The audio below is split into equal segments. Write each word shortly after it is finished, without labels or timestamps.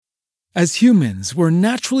As humans, we're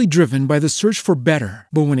naturally driven by the search for better.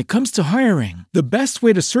 But when it comes to hiring, the best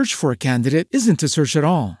way to search for a candidate isn't to search at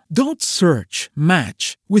all. Don't search,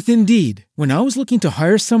 match with Indeed. When I was looking to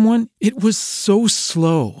hire someone, it was so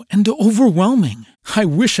slow and overwhelming. I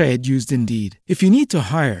wish I had used Indeed. If you need to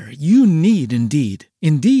hire, you need Indeed.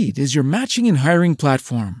 Indeed is your matching and hiring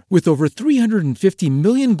platform with over 350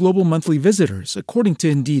 million global monthly visitors, according to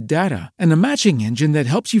Indeed data, and a matching engine that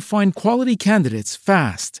helps you find quality candidates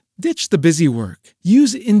fast. Ditch the busy work.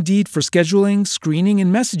 Use Indeed for scheduling, screening,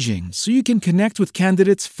 and messaging so you can connect with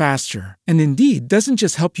candidates faster. And Indeed doesn't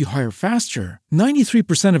just help you hire faster.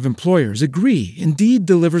 93% of employers agree Indeed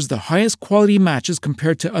delivers the highest quality matches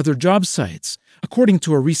compared to other job sites, according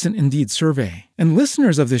to a recent Indeed survey. And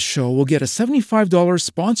listeners of this show will get a $75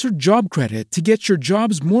 sponsored job credit to get your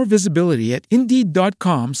jobs more visibility at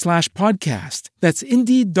Indeed.com/podcast. That's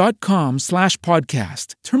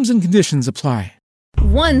Indeed.com/podcast. Terms and conditions apply.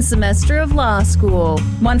 1 semester of law school.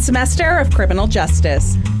 1 semester of criminal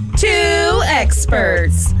justice. 2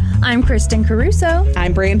 experts. I'm Kristen Caruso.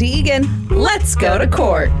 I'm Brandy Egan. Let's go to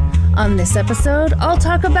court. On this episode, I'll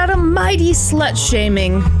talk about a mighty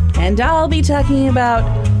slut-shaming. And I'll be talking about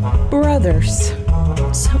brothers.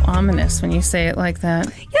 So ominous when you say it like that.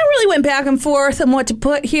 Yeah, I really went back and forth on what to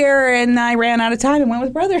put here, and I ran out of time and went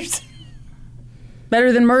with brothers.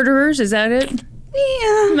 Better than murderers, is that it?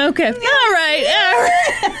 Yeah. Okay. Yeah. All right.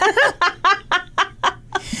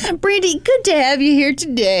 Brandy, good to have you here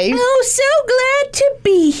today. Oh, so glad to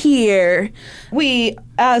be here. We,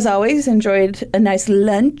 as always, enjoyed a nice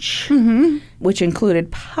lunch, which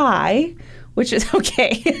included pie, which is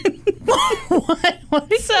okay. What are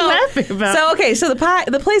you laughing about? So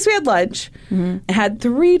the place we had lunch had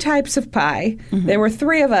 3 types of pie. There were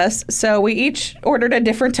 3 of us, so we each ordered a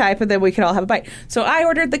different type, and then we could all have a bite. So I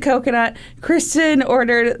ordered the coconut, Kristen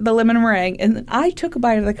ordered the lemon meringue, and I took a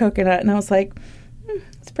bite of the coconut, and I was like,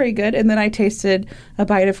 it's pretty good. And then I tasted a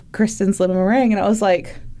bite of Kristen's lemon meringue, and I was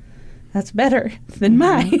like, that's better than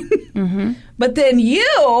mine. But then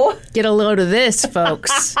you... Get a load of this,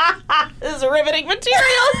 folks. This is riveting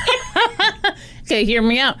material. Okay, hear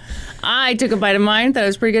me out. I took a bite of mine, thought it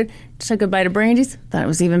was pretty good. Took a bite of Brandy's, thought it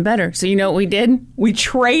was even better. So you know what we did? We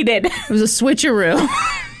traded. It was a switcheroo.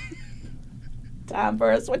 Time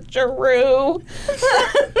for a switcheroo.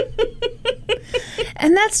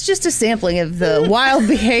 And that's just a sampling of the wild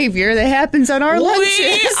behavior that happens on our lunches.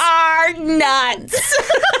 We are nuts.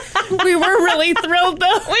 We were really thrilled,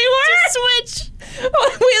 though. We were. To switch.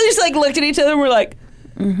 We just looked at each other and we're like,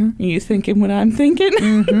 you thinking what I'm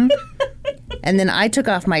thinking? And then I took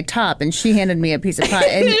off my top and she handed me a piece of pie.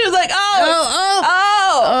 And she was like,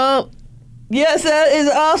 oh. Yes, that is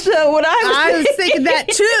also what I was thinking that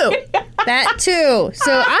too. That too.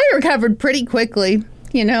 So I recovered pretty quickly,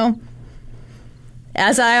 you know,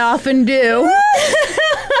 as I often do.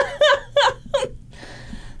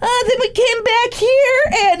 Then we came back here,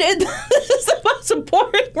 and this is the most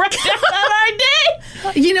boring rundown of our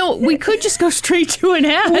day. You know, we could just go straight to an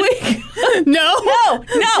ad. No.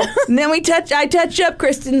 And then I touch up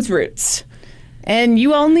Kristen's roots. And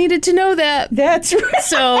you all needed to know that. That's right.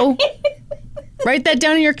 So write that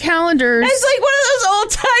down in your calendars. It's like one of those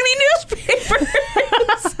old-timey newspapers.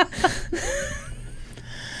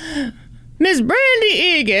 Miss Brandy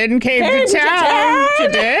Egan came to town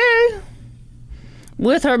today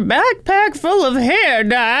with her backpack full of hair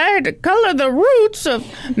dye to color the roots of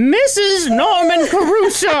Mrs. Norman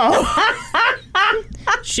Caruso.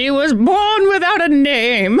 She was born without a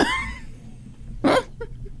name.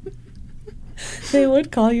 They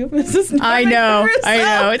would call you Mrs. Norman Caruso. I know.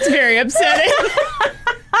 It's very upsetting.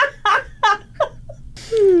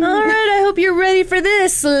 All right, I hope you're ready for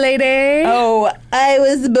this, lady. Oh, I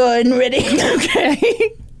was born ready.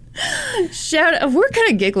 Okay. We're kind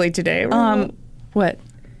of giggly today. What?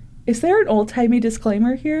 Is there an old-timey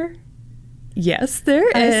disclaimer here? Yes, there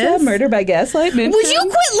is. I said murder by gaslight mentioned. Would you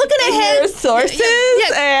quit looking ahead? Your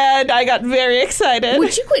sources, and I got very excited.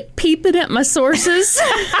 Would you quit peeping at my sources?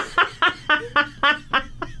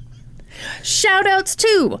 Shout-outs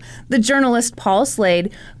to the journalist Paul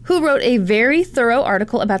Slade, who wrote a very thorough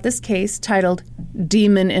article about this case titled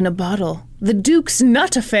Demon in a Bottle, The Duke's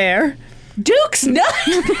Nut Affair. Duke's Nut?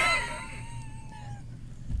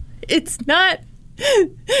 It's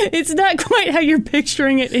not quite how you're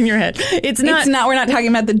picturing it in your head. It's not. We're not talking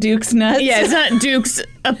about the Duke's nuts. Yeah, it's not Duke's,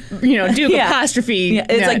 Duke apostrophe. Yeah,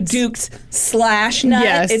 it's nuts. Like Duke's / nut.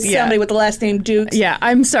 Yes, it's somebody with the last name Dukes. Yeah,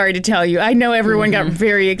 I'm sorry to tell you. I know everyone got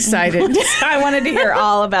very excited. I wanted to hear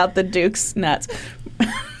all about the Duke's nuts.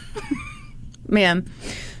 Ma'am,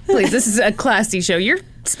 please, this is a classy show. You're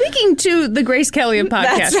Speaking to the Grace Kelly of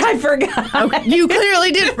podcast. I forgot. Oh, you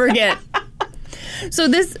clearly did forget. So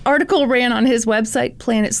this article ran on his website,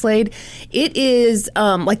 Planet Slade. It is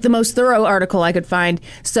like the most thorough article I could find.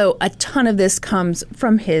 So a ton of this comes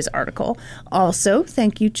from his article. Also,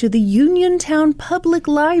 thank you to the Uniontown Public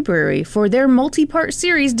Library for their multi-part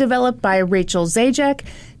series developed by Rachel Zajac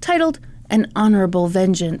titled An Honorable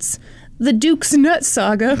Vengeance, The Duke's Nut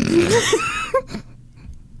Saga.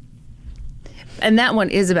 And that one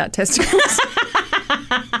is about testicles.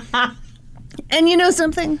 And you know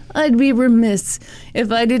something? I'd be remiss if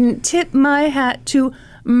I didn't tip my hat to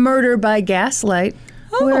Murder by Gaslight,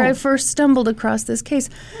 where I first stumbled across this case.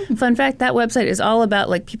 Fun fact, that website is all about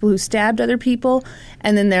like people who stabbed other people,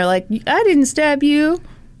 and then they're like, I didn't stab you.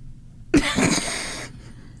 Because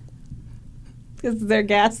they're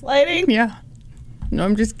gaslighting? Yeah. No,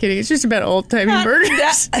 I'm just kidding. It's just about old-timey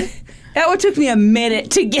murders. That one took me a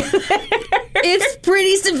minute to get there. It's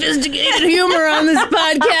pretty sophisticated humor on this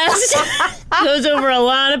podcast. Goes over a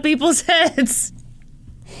lot of people's heads.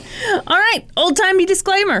 All right, old-timey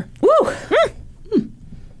disclaimer. Woo!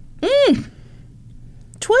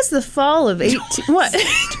 'Twas the fall of 'Twas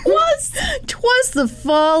the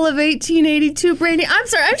fall of 1882, Brandy. I'm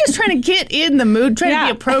sorry, I'm just trying to get in the mood, trying to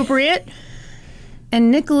be appropriate.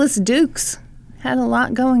 And Nicholas Dukes had a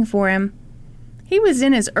lot going for him. He was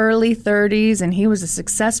in his early 30s, and he was a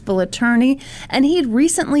successful attorney, and he'd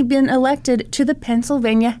recently been elected to the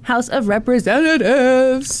Pennsylvania House of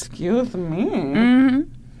Representatives. Excuse me.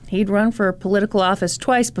 He'd run for political office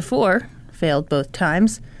twice before, failed both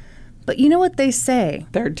times. But you know what they say?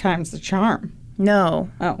 Third time's the charm. No,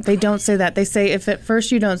 Oh. They don't say that. They say if at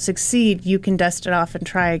first you don't succeed, you can dust it off and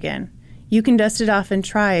try again. You can dust it off and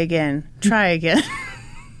try again. Try again.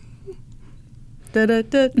 So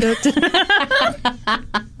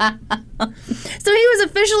he was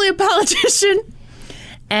officially a politician,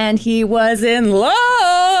 and he was in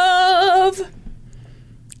love.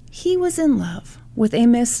 He was in love with a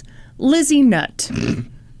Miss Lizzie Nutt.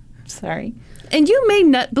 Sorry. And you may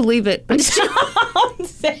not believe it, but she, I'm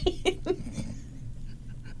saying.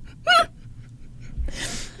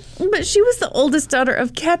 but she was the oldest daughter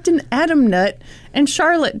of Captain Adam Nutt and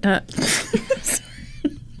Charlotte Nutt.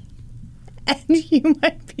 And you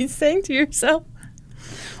might be saying to yourself,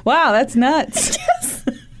 Wow, that's nuts. yes.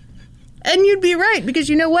 And you'd be right, because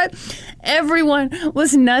you know what? Everyone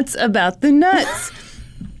was nuts about the nuts.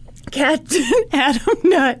 Captain Adam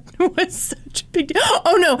Nutt was such a big deal.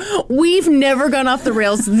 Oh, no. We've never gone off the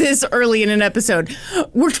rails this early in an episode.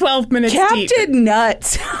 We're 12 minutes deep. Captain Nut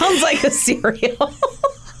sounds like a cereal.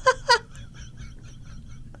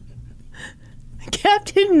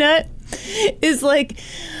 Captain Nutt is like,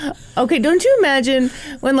 okay, don't you imagine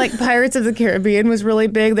when like Pirates of the Caribbean was really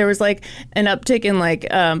big, there was like an uptick in like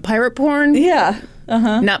pirate porn? Yeah.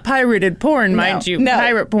 Not pirated porn, mind you. No.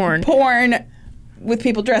 Pirate porn. Porn with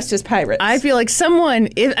people dressed as pirates. I feel like someone,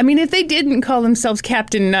 if they didn't call themselves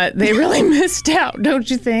Captain Nutt, they really missed out, don't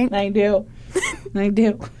you think? I do. I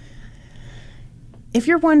do. If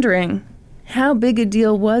you're wondering, how big a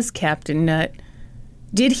deal was Captain Nutt?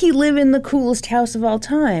 Did he live in the coolest house of all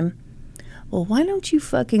time? Well, why don't you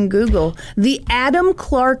fucking Google the Adam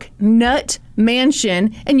Clark Nutt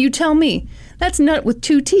Mansion and you tell me. That's Nutt with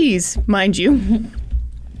 2 T's, mind you.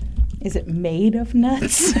 Is it made of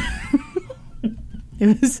nuts?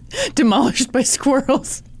 It was demolished by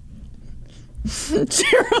squirrels.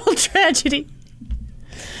 Terrible tragedy.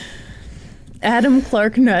 Adam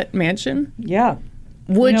Clark Nutt Mansion. Yeah.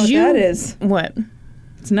 Would you know what that is? What?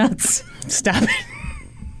 It's nuts. Stop it.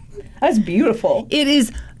 That's beautiful. It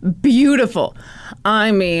is beautiful.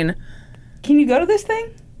 I mean, Can you go to this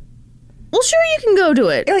thing? well, sure, you can go to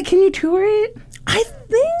it. Like, can you tour it? I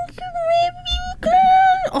think maybe you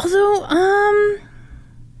can. Although,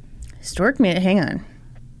 historic minute. Hang on.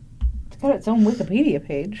 It's got its own Wikipedia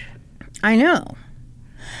page. I know.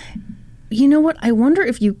 You know what? I wonder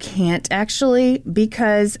if you can't actually,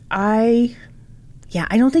 because I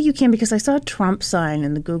don't think you can, because I saw a Trump sign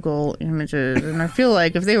in the Google images, and I feel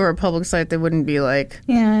like if they were a public site, they wouldn't be like...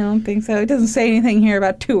 Yeah, I don't think so. It doesn't say anything here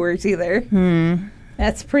about tours either.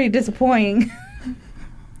 That's pretty disappointing.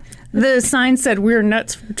 The sign said, "We're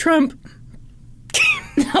nuts for Trump."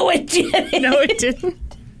 No, it didn't. No, it didn't.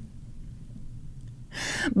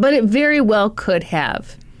 But it very well could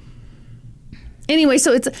have. Anyway,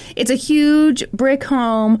 so it's a huge brick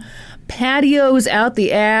home, patios out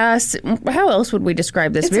the ass. How else would we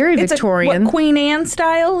describe this? Very Victorian. What, Queen Anne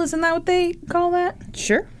style? Isn't that what they call that?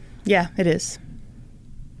 Sure. Yeah, it is.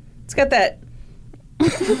 It's got that...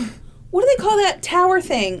 What do they call that tower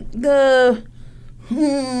thing? The...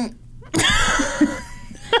 that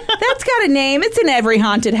It's got a name. It's in every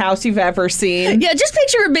haunted house you've ever seen. Yeah, just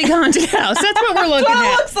picture a big haunted house. That's what we're looking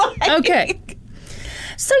at. That's what it looks like. Okay.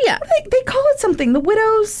 So, yeah. They call it something. The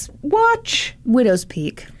Widow's Watch? Widow's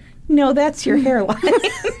Peak. No, that's your hairline.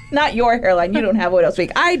 Not your hairline. You don't have Widow's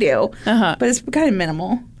Peak. I do. Uh-huh. But it's kind of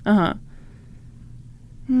minimal. Uh-huh.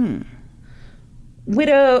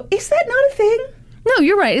 Widow. Is that not a thing? No,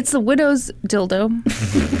 you're right. It's the widow's dildo.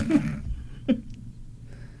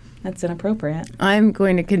 That's inappropriate. I'm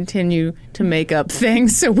going to continue to make up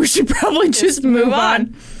things, so we should probably just move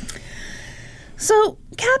on. So,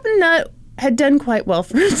 Captain Nut had done quite well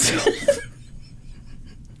for himself.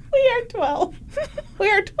 We are 12.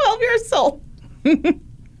 We are 12 years old. I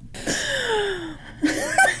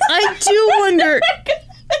do wonder,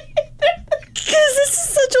 because this is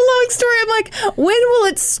such a long story. I'm like, when will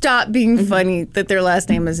it stop being funny that their last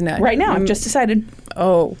name is Nut? Right now, I've just decided.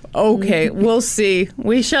 Oh, okay. We'll see.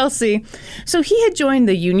 We shall see. So he had joined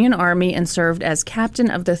the Union Army and served as captain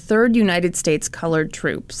of the 3rd United States Colored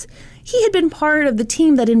Troops. He had been part of the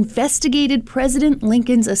team that investigated President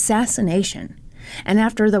Lincoln's assassination. And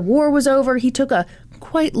after the war was over, he took a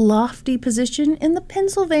quite lofty position in the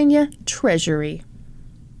Pennsylvania Treasury.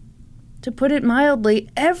 To put it mildly,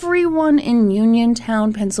 everyone in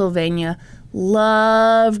Uniontown, Pennsylvania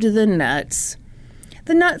loved the Nuts.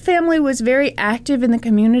 The Nut family was very active in the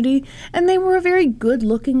community, and they were a very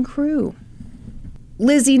good-looking crew.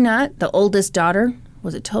 Lizzie Nutt, the oldest daughter,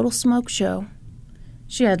 was a total smoke show.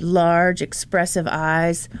 She had large, expressive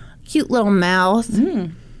eyes, cute little mouth,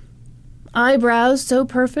 eyebrows so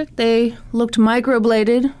perfect they looked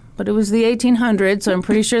microbladed, but it was the 1800s, so I'm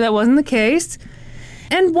pretty sure that wasn't the case.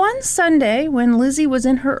 And one Sunday, when Lizzie was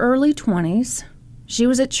in her early 20s, she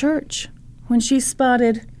was at church when she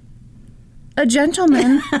spotted a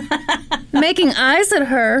gentleman making eyes at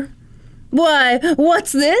her. Why,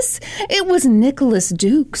 what's this? It was Nicholas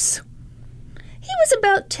Dukes. He was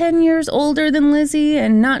about 10 years older than Lizzie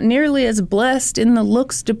and not nearly as blessed in the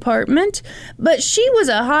looks department, but she was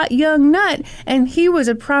a hot young nut, and he was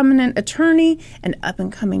a prominent attorney and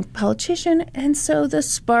up-and-coming politician, and so the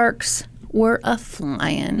sparks were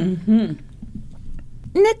a-flying.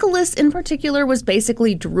 Nicholas, in particular, was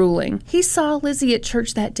basically drooling. He saw Lizzie at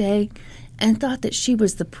church that day and thought that she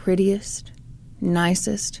was the prettiest,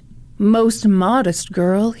 nicest, most modest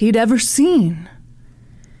girl he'd ever seen.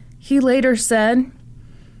 He later said,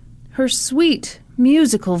 her sweet,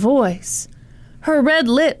 musical voice, her red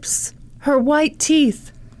lips, her white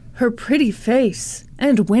teeth, her pretty face,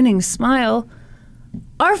 and winning smile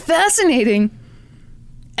are fascinating.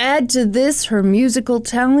 Add to this her musical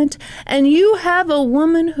talent, and you have a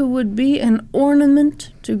woman who would be an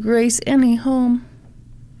ornament to grace any home.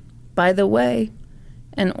 By the way,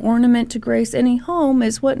 an ornament to grace any home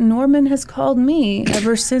is what Norman has called me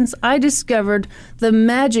ever since I discovered the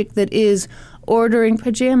magic that is ordering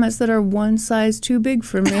pajamas that are one size too big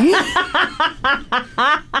for me.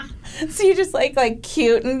 So you just like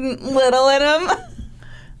cute and little in them?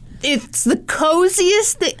 It's the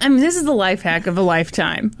coziest thing. I mean, this is the life hack of a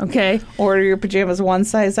lifetime, okay? Order your pajamas one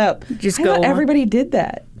size up. Just I go thought on. everybody did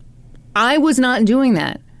that. I was not doing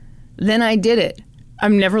that. Then I did it.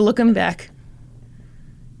 I'm never looking back.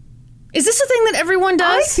 Is this a thing that everyone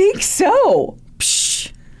does? I think so.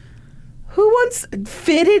 Psh. Who wants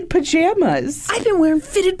fitted pajamas? I've been wearing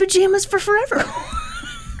fitted pajamas for forever.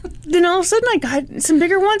 Then all of a sudden I got some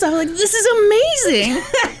bigger ones. I was like, this is amazing.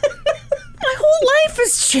 My whole life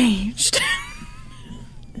has changed.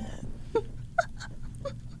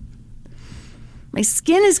 My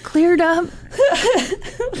skin is cleared up.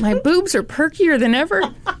 My boobs are perkier than ever.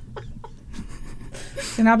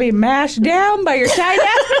 And I'll be mashed down by your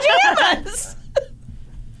tight-ass pajamas.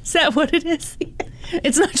 Is that what it is?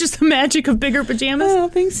 It's not just the magic of bigger pajamas? I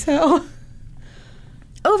don't think so.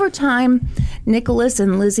 Over time, Nicholas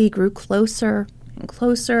and Lizzie grew closer and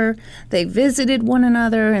closer. They visited one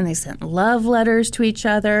another and they sent love letters to each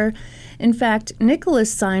other. In fact,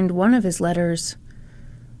 Nicholas signed one of his letters,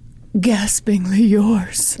 "Gaspingly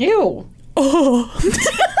yours." Ew. Oh.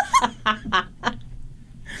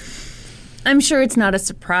 I'm sure it's not a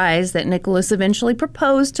surprise that Nicholas eventually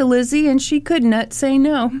proposed to Lizzie and she could not say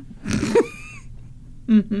no.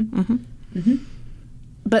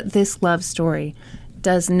 But this love story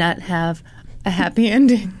does not have a happy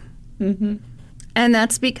ending. And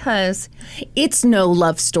that's because it's no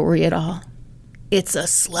love story at all. It's a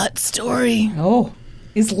slut story. Oh.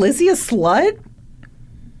 Is Lizzie a slut?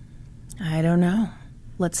 I don't know.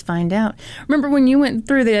 Let's find out. Remember when you went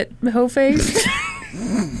through that hoe phase?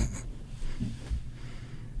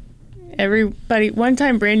 Everybody, one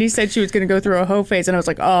time Brandy said she was going to go through a hoe phase, and I was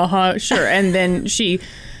like, sure. And then she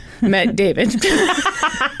met David.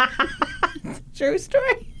 true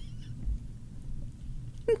story?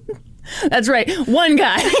 That's right. One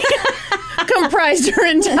guy comprised her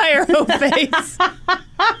entire whole face.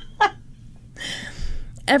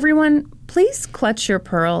 Everyone, please clutch your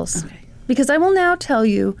pearls. Okay. Because I will now tell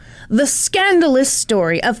you the scandalous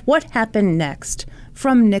story of what happened next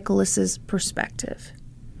from Nicholas's perspective.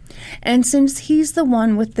 And since he's the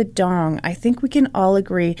one with the dong, I think we can all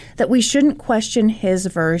agree that we shouldn't question his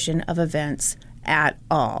version of events at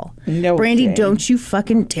all. No. Brandy, don't you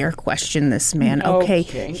fucking dare question this man, okay?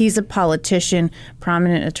 He's a politician,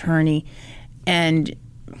 prominent attorney, and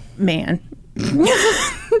man.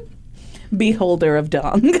 Beholder of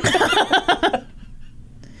dong.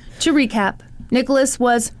 To recap, Nicholas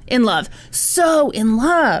was in love. So in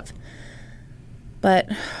love. But,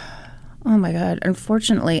 oh my God,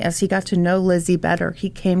 unfortunately, as he got to know Lizzie better, he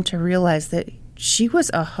came to realize that she was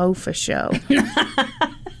a hoe for show.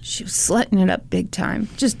 She was slutting it up big time.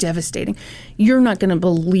 Just devastating. You're not going to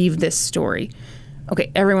believe this story.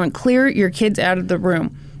 Okay, everyone, clear your kids out of the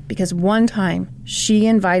room. Because one time, she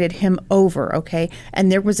invited him over, okay?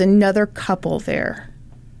 And there was another couple there.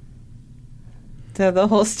 So the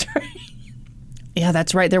whole story. Yeah,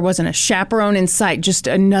 that's right. There wasn't a chaperone in sight. Just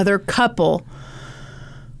another couple.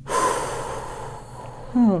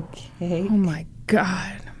 Okay. Oh, my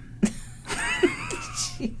God.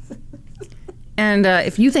 And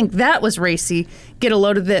if you think that was racy, get a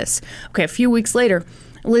load of this. Okay, a few weeks later,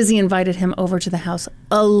 Lizzie invited him over to the house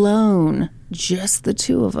alone. Just the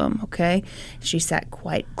two of them, okay? She sat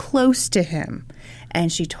quite close to him,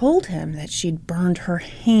 and she told him that she'd burned her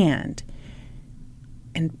hand.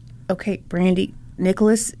 And, okay, Brandy,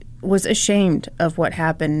 Nicholas was ashamed of what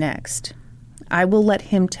happened next. I will let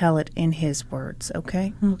him tell it in his words,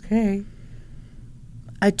 okay? Okay.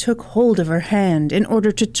 I took hold of her hand in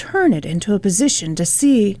order to turn it into a position to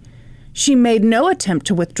see. She made no attempt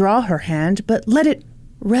to withdraw her hand, but let it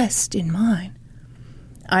rest in mine.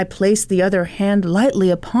 I placed the other hand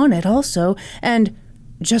lightly upon it also, and,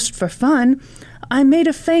 just for fun, I made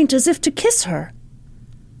a feint as if to kiss her.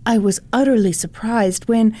 I was utterly surprised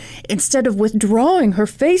when, instead of withdrawing her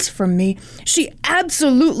face from me, she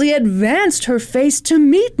absolutely advanced her face to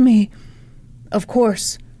meet me. Of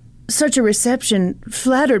course, such a reception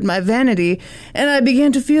flattered my vanity, and I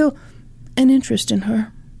began to feel an interest in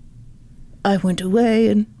her. I went away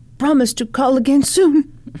and promised to call again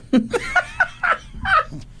soon.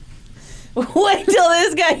 Wait till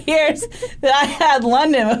this guy hears that I had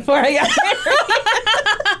London before I got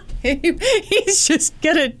married. He's just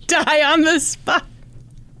gonna die on the spot.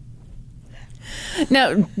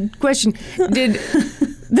 Now, question, did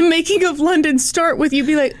the making of London start with you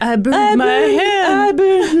be like, I burned my hand? I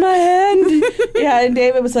burned my hand. Yeah, and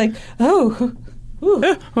David was like, oh,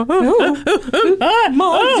 my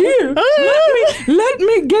dear, let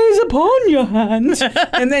me gaze upon your hand.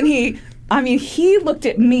 And then he looked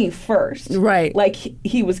at me first. Right. Like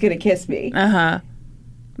he was going to kiss me. Uh-huh.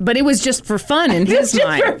 But it was just for fun in his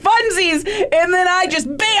mind. Just for funsies. And then I just,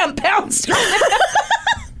 bam, pounced.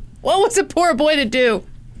 What was a poor boy to do?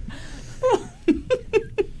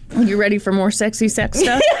 You ready for more sexy sex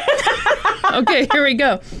stuff? Okay, here we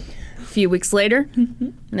go. A few weeks later,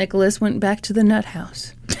 Nicholas went back to the nut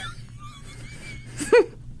house.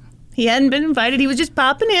 He hadn't been invited. He was just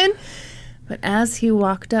popping in. But as he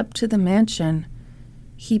walked up to the mansion,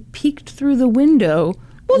 he peeked through the window.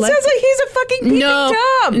 Well, it sounds like he's a fucking peeping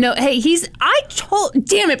Tom. No, hey,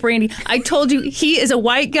 damn it, Brandy. I told you he is a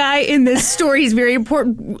white guy in this story. He's very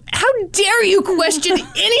important. How dare you question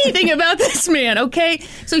anything about this man, okay?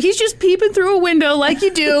 So he's just peeping through a window like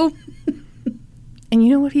you do. And you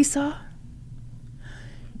know what he saw?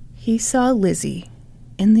 He saw Lizzie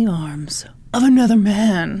in the arms of another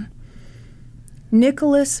man.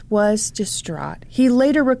 Nicholas was distraught. He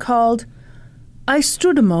later recalled, I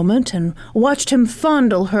stood a moment and watched him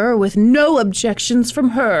fondle her with no objections from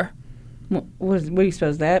her. What do you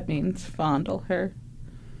suppose that means, fondle her?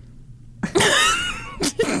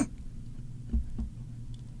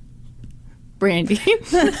 Brandy,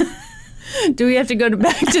 do we have to go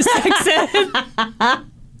back to sex ed?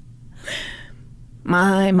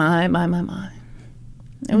 My.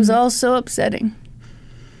 It was all so upsetting.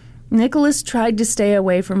 Nicholas tried to stay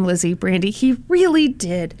away from Lizzie, Brandy. He really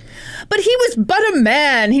did. But he was but a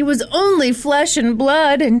man. He was only flesh and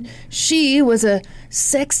blood, and she was a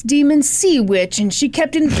sex demon sea witch, and she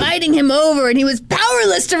kept inviting him over, and he was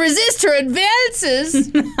powerless to resist her advances.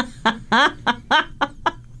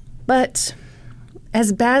 But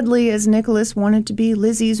as badly as Nicholas wanted to be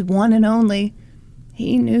Lizzie's one and only,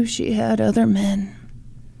 he knew she had other men.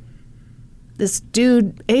 This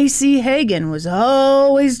dude, A.C. Hagen, was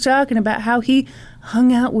always talking about how he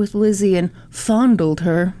hung out with Lizzie and fondled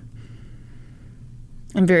her.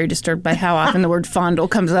 I'm very disturbed by how often the word fondle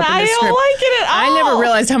comes up in the script. I don't like it at all. I never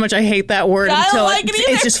realized how much I hate that word I until don't like it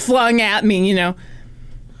either. it's just flung at me, you know.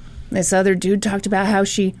 This other dude talked about how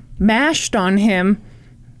she mashed on him.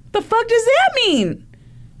 The fuck does that mean?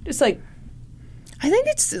 Just like, I think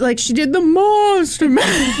it's like she did the monster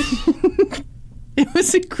mash. It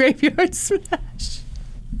was a graveyard smash.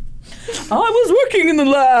 I was working in the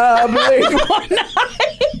lab late one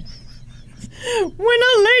night. When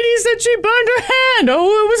a lady said she burned her hand, oh,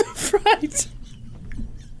 it was a fright.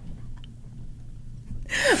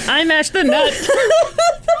 I mashed the nut.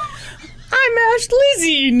 I mashed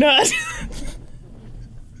Lizzie nut.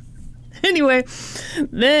 Anyway,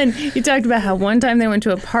 then he talked about how one time they went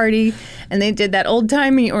to a party and they did that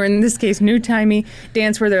old-timey, or in this case, new-timey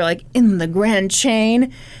dance where they're like in the grand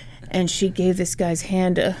chain, and she gave this guy's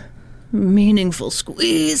hand a meaningful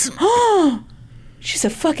squeeze. She's a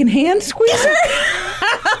fucking hand squeezer?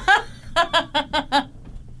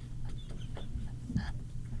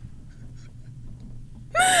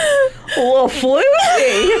 Well,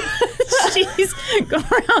 floozy. She's going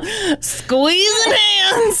around squeezing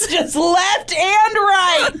hands. Just left and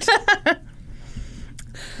right.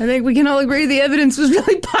 I think we can all agree the evidence was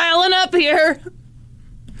really piling up here.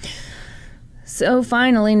 So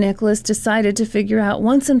finally, Nicholas decided to figure out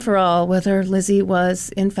once and for all whether Lizzie was,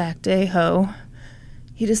 in fact, a hoe.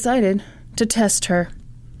 He decided to test her.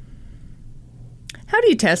 How do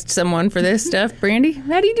you test someone for this stuff, Brandy?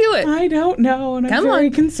 How do you do it? I don't know, and I'm very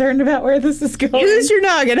concerned about where this is going. Use your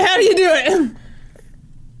noggin. How do you do it?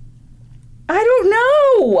 I don't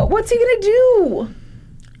know. What's he going to do?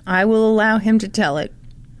 I will allow him to tell it.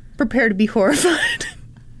 Prepare to be horrified.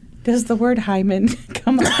 Does the word hymen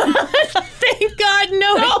come up? Thank God,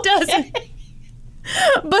 no, it doesn't.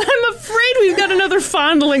 But I'm afraid we've got another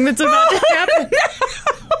fondling that's about to happen.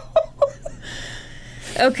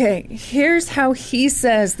 Okay, here's how he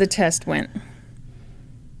says the test went.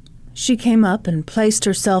 She came up and placed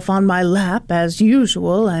herself on my lap as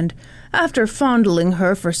usual, and after fondling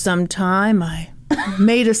her for some time, I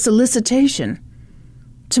made a solicitation.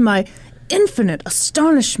 To my infinite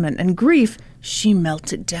astonishment and grief, she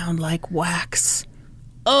melted down like wax.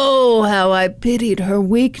 Oh, how I pitied her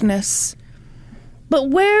weakness. But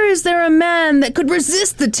where is there a man that could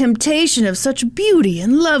resist the temptation of such beauty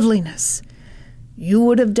and loveliness? You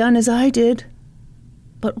would have done as I did.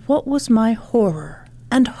 But what was my horror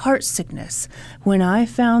and heartsickness when I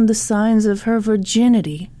found the signs of her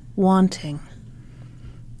virginity wanting?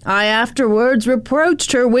 I afterwards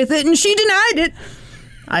reproached her with it, and she denied it.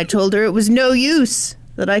 I told her it was no use,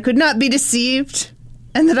 that I could not be deceived,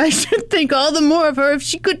 and that I should think all the more of her if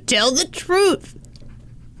she could tell the truth.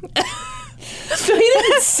 So he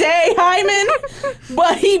didn't say hymen,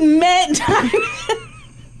 but he meant hymen.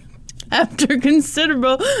 After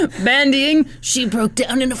considerable bandying, she broke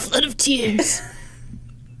down in a flood of tears.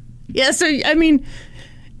 Yeah, so, I mean,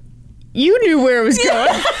 you knew where it was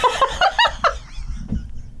going.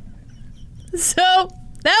 So,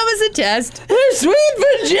 that was a test. Her sweet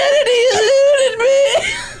virginity eluded me.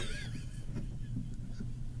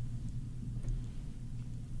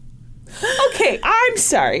 Okay, I'm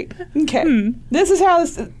sorry. Okay, This is how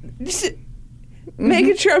this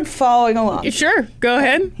making sure I'm following along. Sure, go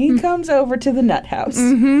ahead. He comes over to the nut house.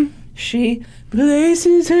 Mm-hmm. She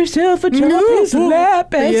places herself atop his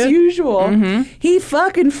lap as usual. Mm-hmm. He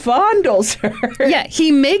fucking fondles her. Yeah,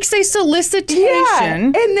 he makes a solicitation. Yeah,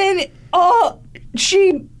 and then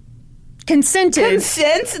she consents.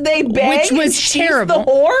 They beg, which was and she's terrible.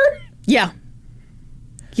 The whore.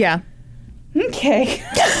 Yeah. Okay.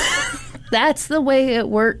 That's the way it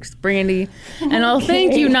works, Brandy. And I'll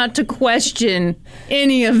thank you not to question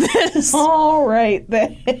any of this. All right,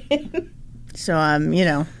 then. So,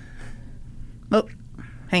 oh,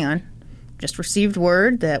 hang on. Just received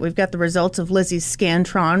word that we've got the results of Lizzie's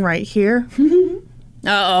Scantron right here.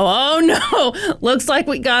 Oh no. Looks like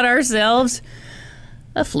we got ourselves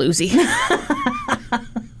a floozy.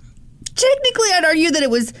 Technically, I'd argue that it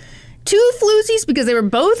was two floozies because they were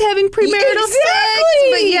both having premarital sex.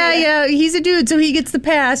 But yeah, he's a dude, so he gets the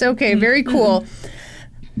pass. Okay, very cool.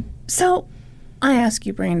 So, I ask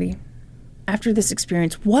you, Brandy, after this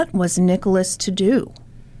experience, what was Nicholas to do?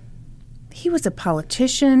 He was a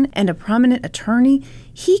politician and a prominent attorney.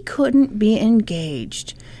 He couldn't be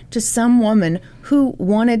engaged to some woman who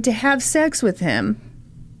wanted to have sex with him.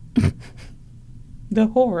 The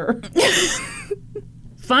horror.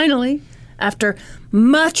 Finally, after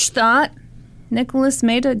much thought, Nicholas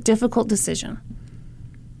made a difficult decision.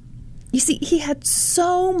 You see, he had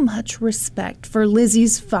so much respect for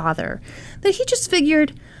Lizzie's father that he just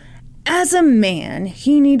figured, As a man,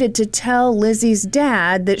 he needed to tell Lizzie's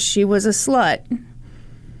dad that she was a slut.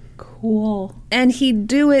 Cool. And he'd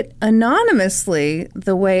do it anonymously,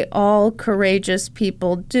 the way all courageous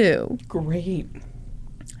people do. Great.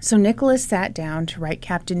 So Nicholas sat down to write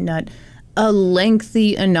Captain Nutt a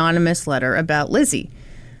lengthy anonymous letter about Lizzie.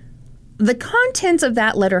 The contents of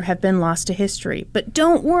that letter have been lost to history, but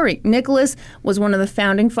don't worry, Nicholas was one of the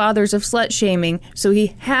founding fathers of slut shaming, so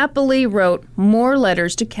he happily wrote more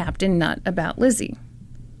letters to Captain Nutt about Lizzie.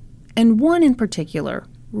 And one in particular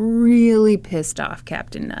really pissed off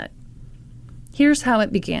Captain Nutt. Here's how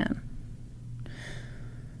it began.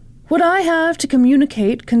 What I have to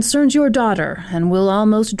communicate concerns your daughter and will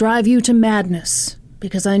almost drive you to madness,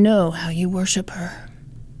 because I know how you worship her.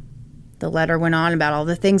 The letter went on about all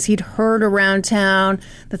the things he'd heard around town,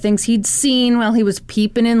 the things he'd seen while he was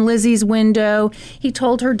peeping in Lizzie's window. He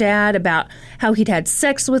told her dad about how he'd had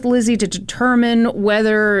sex with Lizzie to determine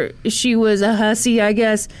whether she was a hussy, I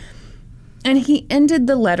guess. And he ended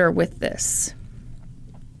the letter with this.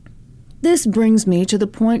 This brings me to the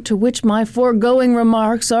point to which my foregoing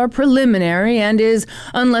remarks are preliminary and is,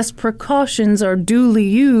 unless precautions are duly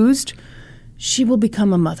used, she will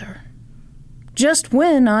become a mother. Just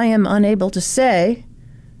when I am unable to say,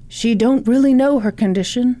 she don't really know her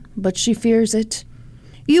condition, but she fears it.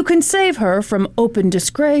 You can save her from open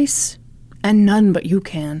disgrace, and none but you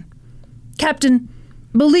can. Captain,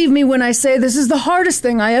 believe me when I say this is the hardest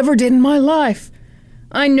thing I ever did in my life.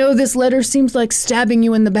 I know this letter seems like stabbing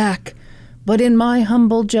you in the back, but in my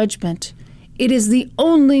humble judgment, it is the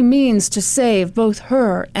only means to save both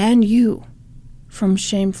her and you from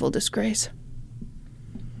shameful disgrace.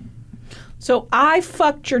 So I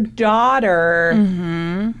fucked your daughter,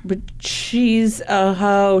 but she's a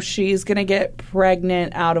hoe. She's going to get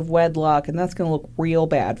pregnant out of wedlock, and that's going to look real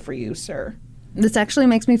bad for you, sir. This actually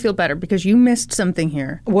makes me feel better because you missed something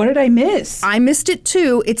here. What did I miss? I missed it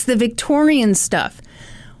too. It's the Victorian stuff.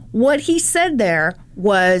 What he said there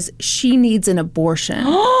was she needs an abortion.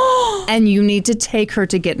 And you need to take her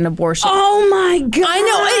to get an abortion. Oh my God. I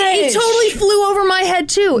know. It totally flew over my head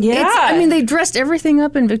too. Yeah. They dressed everything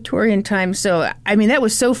up in Victorian times. So, that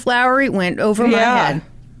was so flowery, it went over my head.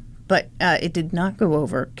 But it did not go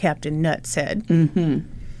over Captain Nutt's head. Mm-hmm.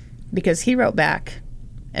 Because he wrote back,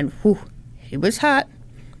 and he was hot.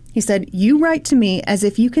 He said, you write to me as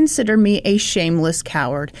if you consider me a shameless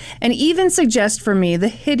coward, and even suggest for me the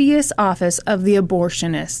hideous office of the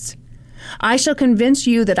abortionist. I shall convince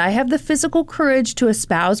you that I have the physical courage to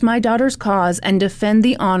espouse my daughter's cause and defend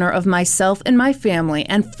the honor of myself and my family,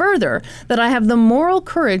 and further, that I have the moral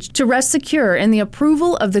courage to rest secure in the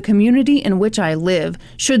approval of the community in which I live,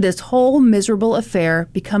 should this whole miserable affair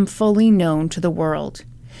become fully known to the world.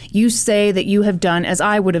 You say that you have done as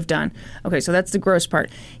I would have done. Okay, so that's the gross part.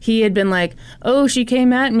 He had been like, oh, she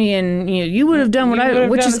came at me and you would have done what I,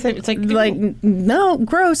 which is like, no,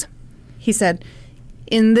 gross. He said,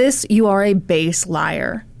 in this you are a base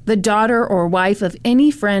liar. The daughter or wife of any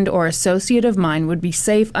friend or associate of mine would be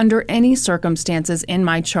safe under any circumstances in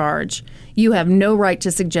my charge. You have no right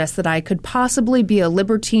to suggest that I could possibly be a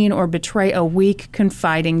libertine or betray a weak,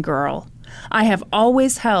 confiding girl. I have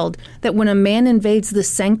always held that when a man invades the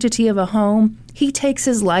sanctity of a home, he takes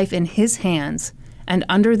his life in his hands, and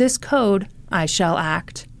under this code I shall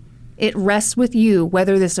act. It rests with you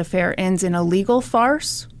whether this affair ends in a legal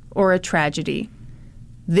farce or a tragedy.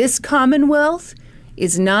 This Commonwealth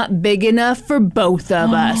is not big enough for both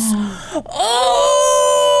of us.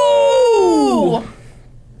 Oh!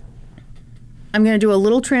 I'm going to do a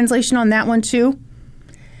little translation on that one, too.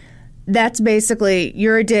 That's basically,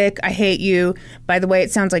 you're a dick, I hate you. By the way,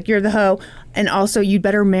 it sounds like you're the hoe. And also, you'd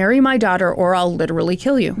better marry my daughter or I'll literally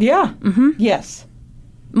kill you. Yeah. Mm-hmm. Yes.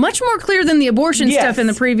 Much more clear than the abortion stuff in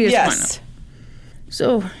the previous one.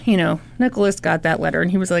 So, Nicholas got that letter and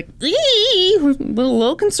he was like, was a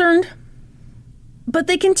little concerned. But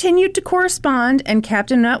they continued to correspond and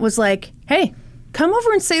Captain Nutt was like, hey, come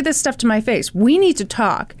over and say this stuff to my face. We need to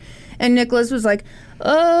talk. And Nicholas was like,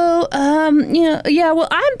 well, I'm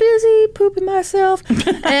busy pooping myself.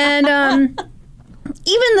 And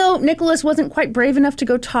even though Nicholas wasn't quite brave enough to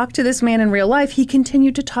go talk to this man in real life, he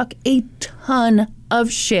continued to talk a ton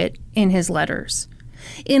of shit in his letters.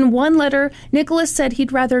 In one letter, Nicholas said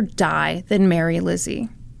he'd rather die than marry Lizzie.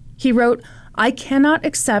 He wrote, I cannot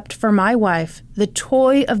accept for my wife the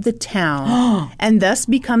toy of the town and thus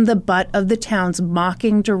become the butt of the town's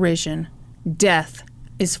mocking derision. Death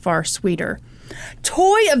is far sweeter.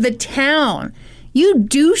 Toy of the town. You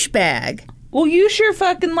douchebag. Well, you sure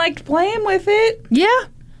fucking liked playing with it. Yeah.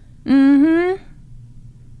 Mm-hmm.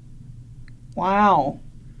 Wow.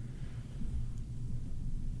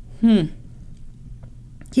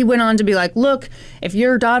 He went on to be like, look, if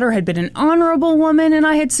your daughter had been an honorable woman and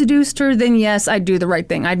I had seduced her, then yes, I'd do the right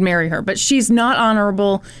thing. I'd marry her. But she's not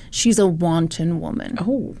honorable. She's a wanton woman.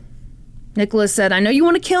 Oh. Nicholas said, I know you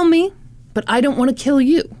want to kill me, but I don't want to kill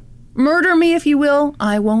you. Murder me if you will.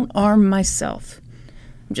 I won't arm myself.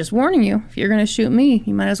 I'm just warning you, if you're going to shoot me,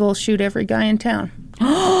 you might as well shoot every guy in town.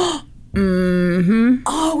 Mm-hmm.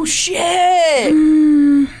 Oh, shit!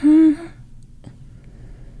 Mm-hmm.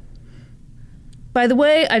 By the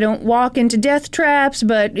way, I don't walk into death traps,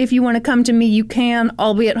 but if you want to come to me, you can.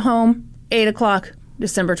 I'll be at home, 8 o'clock,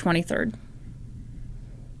 December 23rd.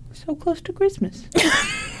 So close to Christmas.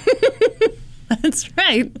 That's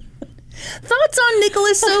right. Thoughts on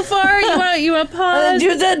Nicholas so far? You want to pause?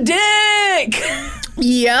 Do the dick!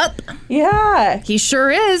 Yep. Yeah. He sure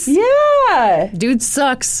is. Yeah. Dude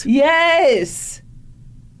sucks. Yes.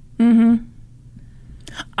 Mm-hmm.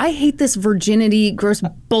 I hate this virginity, gross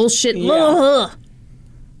bullshit. Yeah. Ugh.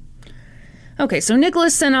 Okay, so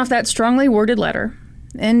Nicholas sent off that strongly worded letter.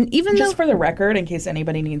 And even Just for the record, in case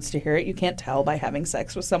anybody needs to hear it, you can't tell by having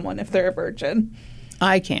sex with someone if they're a virgin.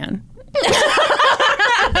 I can.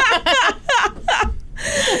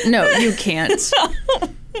 No, you can't.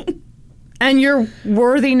 And your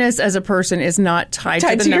worthiness as a person is not tied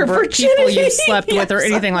to the number of people you slept with or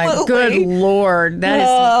anything like. Good Lord, that is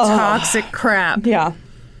some toxic crap. Yeah.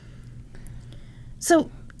 So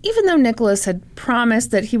even though Nicholas had promised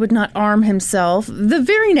that he would not arm himself, the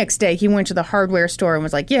very next day he went to the hardware store and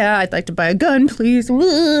was like, yeah, I'd like to buy a gun, please.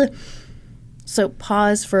 Ugh. So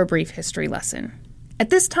pause for a brief history lesson. At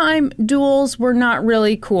this time, duels were not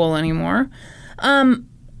really cool anymore.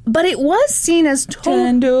 But it was seen as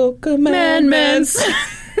Ten commandments.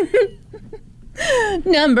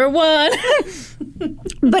 Number 1.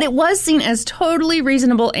 But it was seen as totally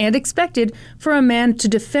reasonable and expected for a man to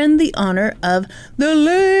defend the honor of the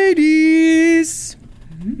ladies.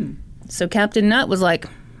 So Captain Nut was like,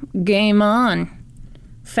 game on.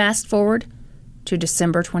 Fast forward to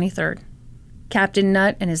December 23rd. Captain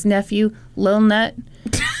Nut and his nephew, Lil Nut.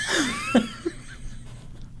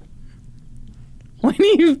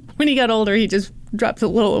 When he got older, he just dropped the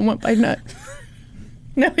little and went by Nut.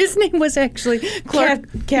 No, his name was actually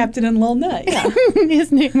Clark. Captain and Lil Nut, yeah.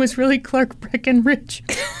 His name was really Clark Breckenridge.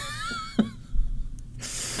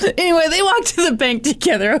 Anyway, they walked to the bank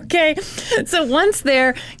together, okay? So once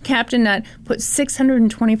there, Captain Nut put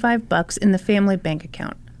 $625 in the family bank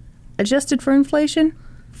account. Adjusted for inflation,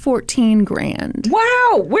 $14,000.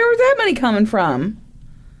 Wow, where was that money coming from?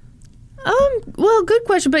 Well, good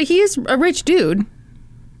question, but he is a rich dude.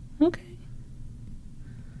 Okay.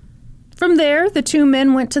 From there, the two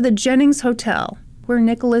men went to the Jennings Hotel, where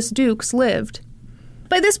Nicholas Dukes lived.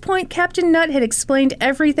 By this point, Captain Nut had explained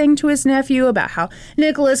everything to his nephew about how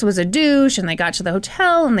Nicholas was a douche, and they got to the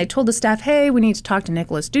hotel, and they told the staff, hey, we need to talk to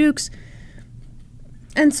Nicholas Dukes.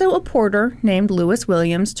 And so a porter named Lewis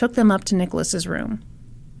Williams took them up to Nicholas's room.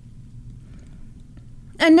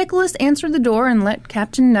 And Nicholas answered the door and let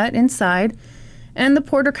Captain Nut inside, and the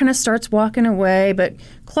porter kind of starts walking away, but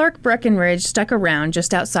Clark Breckenridge stuck around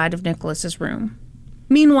just outside of Nicholas's room.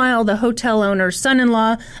 Meanwhile, the hotel owner's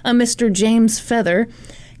son-in-law, a Mr. James Feather,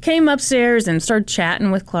 came upstairs and started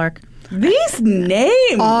chatting with Clark. These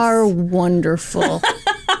names are wonderful.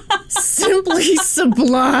 Simply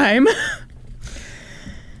sublime.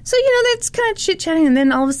 So, that's kind of chit-chatting, and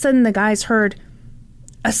then all of a sudden the guys heard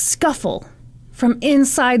a scuffle from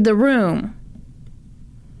inside the room.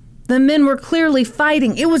 The men were clearly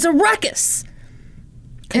fighting. It was a ruckus.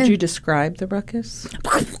 Could you describe the ruckus?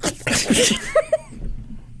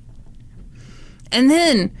 And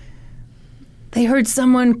then they heard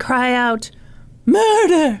someone cry out,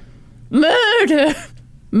 murder, murder,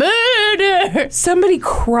 murder. Somebody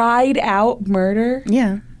cried out murder?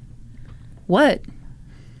 Yeah. What?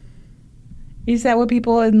 Is that what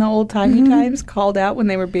people in the old-timey times called out when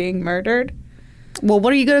they were being murdered? Well,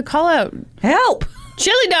 what are you going to call out? Help!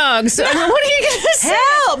 Chili dogs. What are you going to say?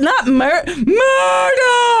 Help! Not murder!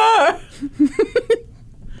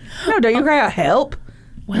 No, don't you cry out help?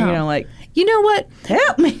 Wow. You know what?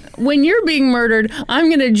 Help me. When you're being murdered, I'm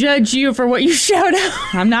going to judge you for what you shout out.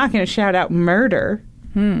 I'm not going to shout out murder.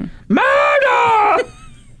 Murder!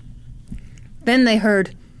 Then they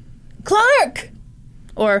heard, Clark!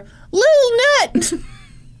 Or, Lil Nut!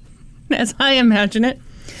 As I imagine it.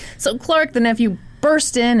 So Clark, the nephew,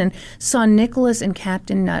 burst in and saw Nicholas and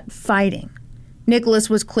Captain Nut fighting. Nicholas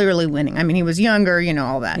was clearly winning. I mean, he was younger,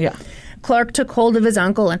 all that. Yeah. Clark took hold of his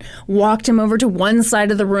uncle and walked him over to one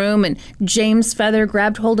side of the room, and James Feather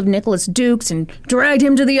grabbed hold of Nicholas Dukes and dragged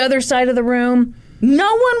him to the other side of the room.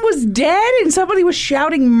 No one was dead and somebody was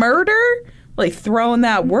shouting murder? Like throwing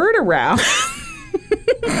that word around.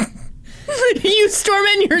 You,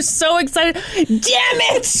 Stormin, you're so excited. Damn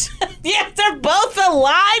it! Yeah, they're both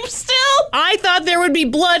alive still? I thought there would be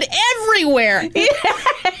blood everywhere.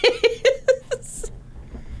 Yes.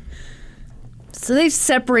 So they've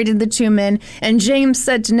separated the two men, and James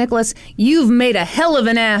said to Nicholas, "You've made a hell of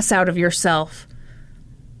an ass out of yourself."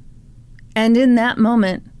 And in that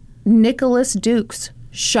moment, Nicholas Dukes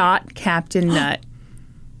shot Captain Nutt.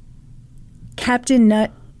 Captain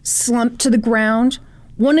Nutt slumped to the ground.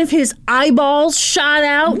 One of his eyeballs shot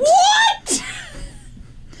out. What?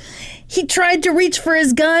 He tried to reach for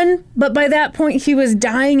his gun, but by that point he was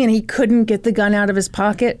dying and he couldn't get the gun out of his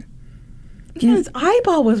pocket. Yeah, his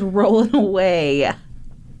eyeball was rolling away.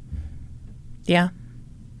 Yeah.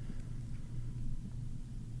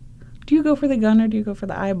 Do you go for the gun or do you go for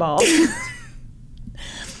the eyeball?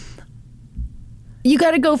 You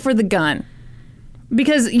got to go for the gun.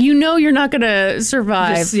 Because you know you're not going to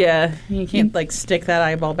survive. Yeah, you can't like stick that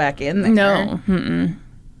eyeball back in there. No. Mm-mm.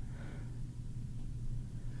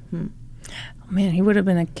 Oh, man, he would have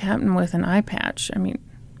been a captain with an eye patch. I mean,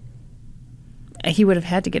 he would have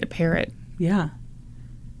had to get a parrot. Yeah.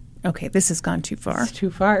 Okay, this has gone too far. It's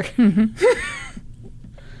too far.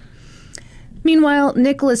 Meanwhile,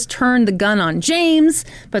 Nicholas turned the gun on James,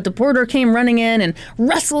 but the porter came running in and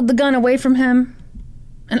wrestled the gun away from him.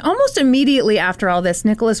 And almost immediately after all this,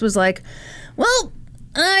 Nicholas was like, "Well,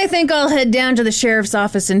 I think I'll head down to the sheriff's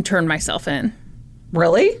office and turn myself in."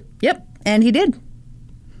 Really? Yep, and he did.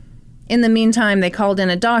 In the meantime, they called in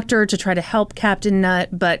a doctor to try to help Captain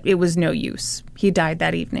Nutt, but it was no use. He died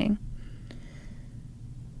that evening.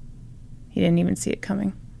 He didn't even see it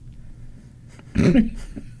coming.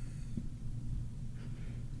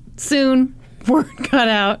 Soon, word got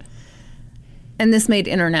out, and this made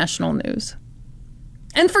international news.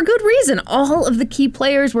 And for good reason. All of the key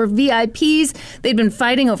players were VIPs. They'd been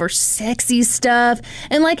fighting over sexy stuff.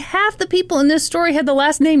 And like half the people in this story had the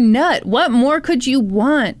last name Nutt. What more could you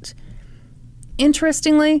want?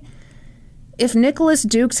 Interestingly, if Nicholas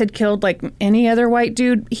Dukes had killed like any other white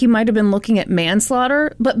dude, he might have been looking at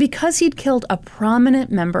manslaughter. But because he'd killed a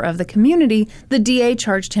prominent member of the community, the DA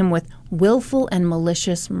charged him with willful and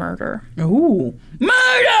malicious murder. Ooh.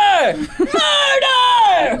 Murder!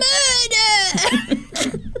 Murder!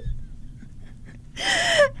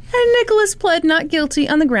 And Nicholas pled not guilty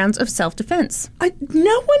on the grounds of self-defense.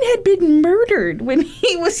 No one had been murdered when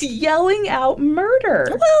he was yelling out murder.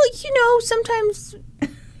 Well, you know, sometimes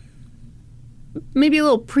maybe a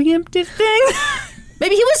little preemptive thing.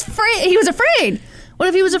 Maybe he was afraid. What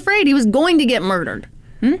if he was afraid he was going to get murdered?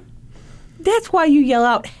 That's why you yell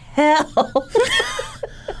out hell.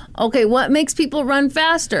 Okay, what makes people run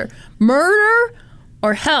faster? Murder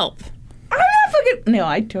or help? I'm not fucking... No,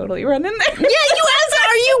 I'd totally run in there. Yeah, you asked.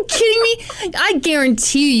 Are you kidding me? I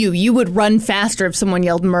guarantee you would run faster if someone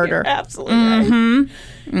yelled murder. You're absolutely right.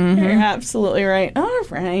 Mm-hmm. You're absolutely right. All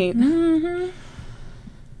right.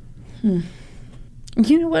 You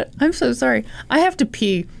know what? I'm so sorry. I have to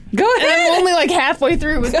pee. Go And ahead. I'm only like halfway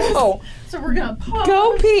through with this. Go. So we're going to pause.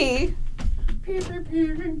 Go pee. Pee.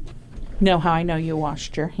 Know how I know you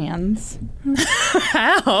washed your hands?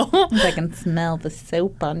 How? I can smell the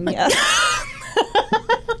soap on you.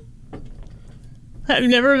 I've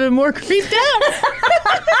never been more creeped out.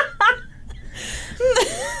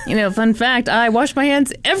 You know, fun fact, I wash my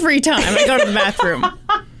hands every time I go to the bathroom.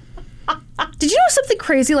 Did you know something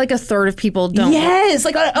crazy? Like a third of people don't. Yes,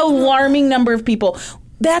 like an alarming number of people.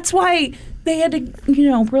 That's why they had to,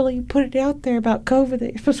 really put it out there about COVID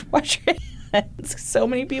that you're supposed to wash your hands. So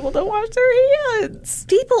many people don't wash their hands.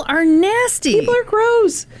 People are nasty. People are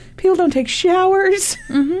gross. People don't take showers.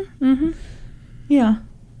 Yeah.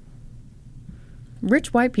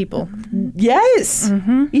 Rich white people. Yes,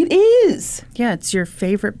 it is. Yeah, it's your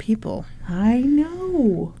favorite people. I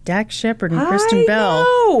know. Dax Shepard and Kristen Bell.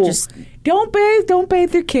 Know. Just don't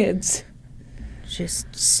bathe their kids. Just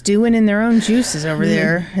stewing in their own juices over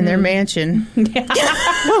there in their mansion. Maybe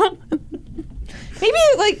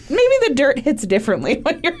the dirt hits differently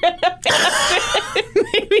when you're in a mansion.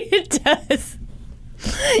 Maybe it does.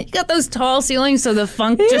 You got those tall ceilings, so the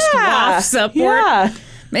funk just wafts upward. Yeah.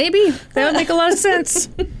 Maybe. That would make a lot of sense.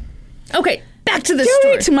 Okay, back to the story.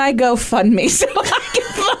 Donate to my GoFundMe so I can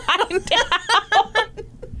find out.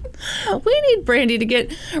 We need Brandy to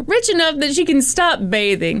get rich enough that she can stop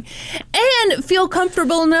bathing and feel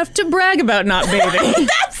comfortable enough to brag about not bathing.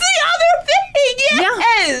 That's the other thing.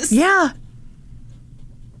 Yes. Yeah.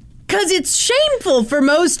 Because it's shameful for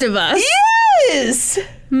most of us. Yes.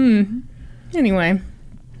 Anyway.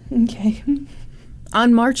 Okay.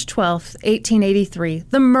 On March 12th, 1883,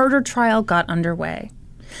 the murder trial got underway.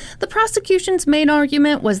 The prosecution's main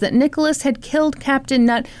argument was that Nicholas had killed Captain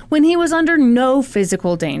Nutt when he was under no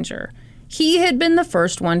physical danger. He had been the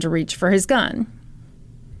first one to reach for his gun.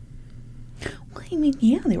 Well, I mean,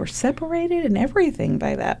 yeah, they were separated and everything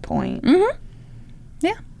by that point. Mm-hmm.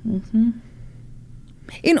 Yeah. Mm-hmm.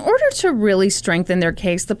 In order to really strengthen their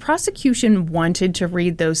case, the prosecution wanted to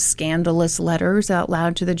read those scandalous letters out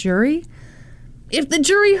loud to the jury. If the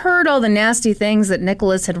jury heard all the nasty things that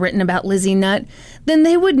Nicholas had written about Lizzie Nutt, then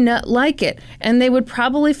they would not like it, and they would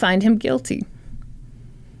probably find him guilty.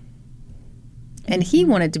 And he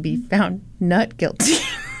wanted to be found not guilty.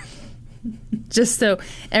 Just so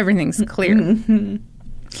everything's clear. Mm-hmm.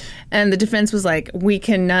 And the defense was like, we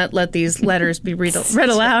cannot let these letters be read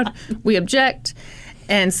aloud. We object.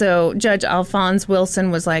 And so Judge Alphonse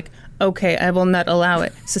Wilson was like, okay, I will not allow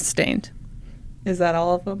it. Sustained. Is that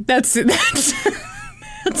all of them? That's it. That's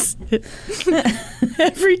it.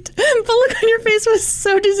 The look on your face was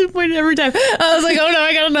so disappointed every time. I was like, oh no,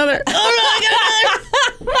 I got another. Oh no, I got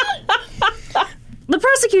another. The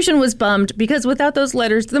prosecution was bummed because without those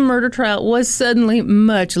letters, the murder trial was suddenly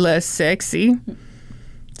much less sexy.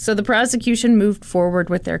 So the prosecution moved forward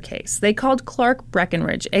with their case. They called Clark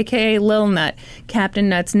Breckenridge, a.k.a. Lil Nut, Captain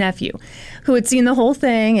Nutt's nephew, who had seen the whole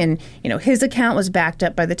thing, and, his account was backed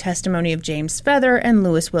up by the testimony of James Feather and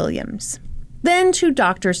Lewis Williams. Then 2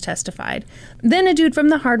 doctors testified. Then a dude from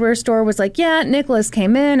the hardware store was like, yeah, Nicholas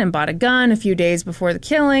came in and bought a gun a few days before the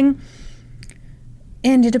killing.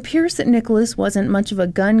 And it appears that Nicholas wasn't much of a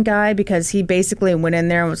gun guy because he basically went in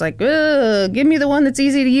there and was like, give me the one that's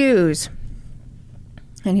easy to use.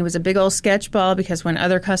 And he was a big old sketchball because when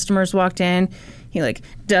other customers walked in, he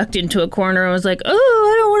ducked into a corner and was like, oh,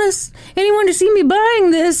 I don't want anyone to see me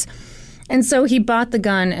buying this. And so he bought the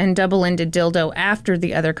gun and double-ended dildo after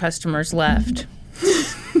the other customers left.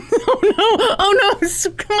 Oh no,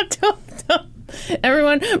 come on,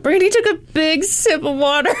 everyone, Brandy took a big sip of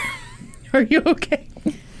water. Are you okay?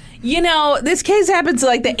 This case happens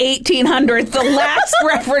like the 1800s. The last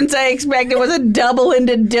reference I expected was a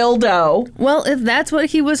double-ended dildo. Well, if that's what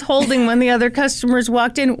he was holding when the other customers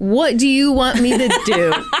walked in, what do you want me to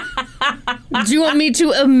do? Do you want me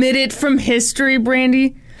to omit it from history,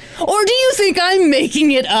 Brandy? Or do you think I'm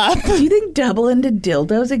making it up? Do you think double-ended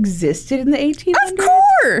dildos existed in the 1800s? Of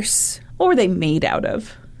course! Or were they made out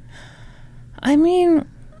of? I mean,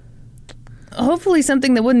 hopefully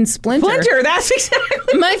something that wouldn't splinter. Splinter, that's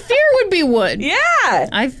exactly. My fear would be wood. Yeah.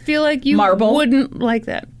 I feel like you Marble. wouldn't like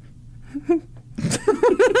that.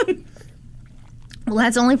 Well,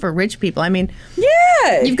 that's only for rich people. I mean,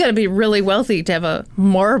 yeah, you've got to be really wealthy to have a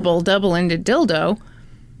marble double-ended dildo.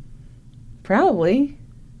 Probably.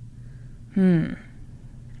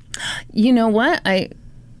 You know what? I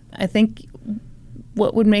think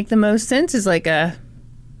what would make the most sense is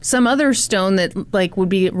some other stone that would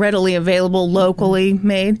be readily available, locally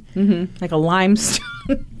made. Mm-hmm. Like a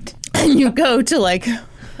limestone. And you go to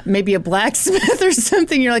maybe a blacksmith or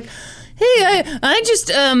something. You're like, hey, I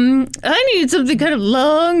just I needed something kind of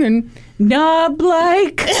long and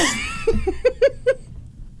knob-like.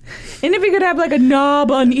 And if you could have a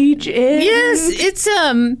knob on each end. Yes,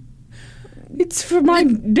 it's for my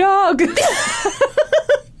dog.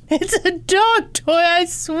 It's a dog toy, I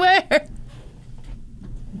swear.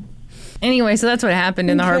 Anyway, so that's what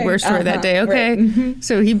happened in the hardware store that day, okay? Right. Mm-hmm.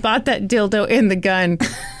 So he bought that dildo and the gun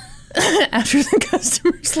after the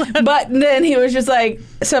customers left. But then he was just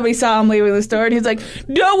somebody saw him leaving the store and he was like,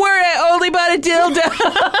 don't worry, I only bought a dildo.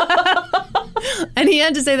 And he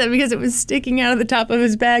had to say that because it was sticking out of the top of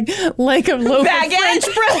his bag like a loaf of French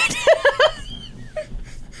bread.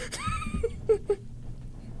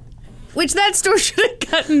 Which that store should have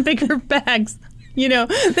gotten bigger bags.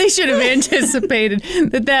 They should have anticipated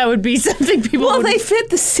that would be something people would... Well, they fit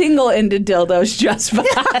the single-ended dildos just fine.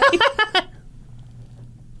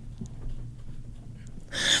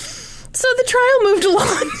 So the trial moved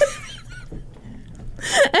along.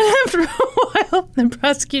 And after a while, the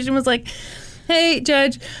prosecution was like, hey,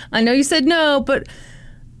 Judge, I know you said no, but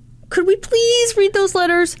could we please read those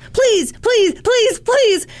letters? Please, please, please,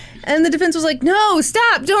 please. And the defense was like, no,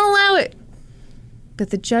 stop, don't allow it.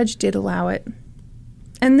 But the judge did allow it.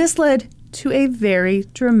 And this led to a very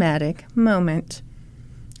dramatic moment.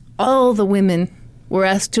 All the women were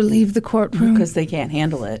asked to leave the courtroom. Because they can't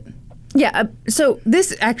handle it. Yeah, so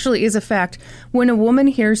this actually is a fact. When a woman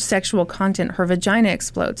hears sexual content, her vagina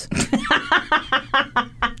explodes.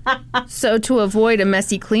 So to avoid a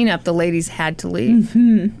messy cleanup, the ladies had to leave.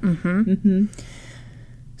 Mm-hmm. Mm-hmm. Mm-hmm.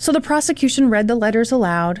 So the prosecution read the letters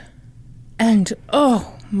aloud, and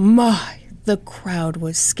oh my, the crowd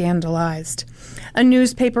was scandalized. A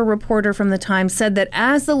newspaper reporter from the time said that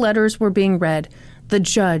as the letters were being read, The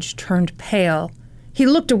judge turned pale. He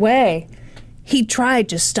looked away. He tried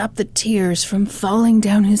to stop the tears from falling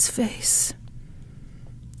down his face.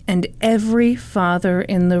 And every father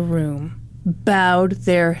in the room bowed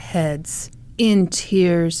their heads in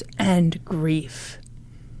tears and grief.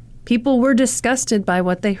 People were disgusted by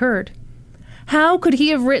what they heard. How could he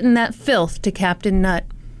have written that filth to Captain Nutt?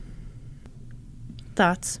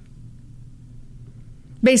 Thoughts?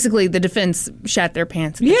 Basically, the defense shat their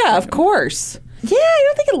pants. Yeah, of course. Yeah, I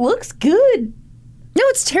don't think it looks good. No,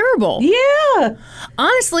 it's terrible. Yeah.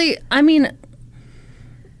 Honestly, I mean,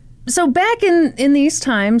 so back in these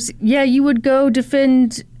times, yeah, you would go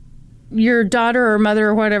defend your daughter or mother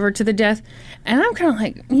or whatever to the death. And I'm kind of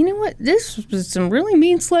like, you know what? This was some really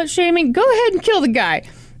mean slut shaming. Go ahead and kill the guy.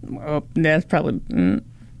 Well, that's probably...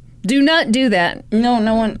 Do not do that. No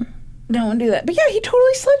one do that. But yeah, he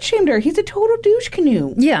totally slut shamed her. He's a total douche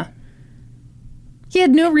canoe. Yeah. He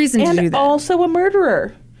had no reason to do that. And also a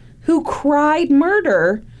murderer who cried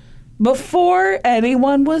murder before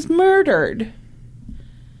anyone was murdered.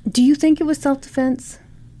 Do you think it was self-defense?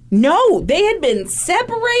 No, they had been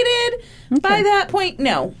separated by that point.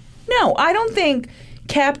 No, I don't think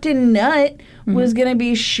Captain Nutt was going to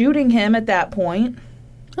be shooting him at that point.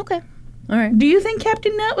 Okay. All right. Do you think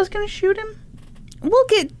Captain Nutt was going to shoot him? We'll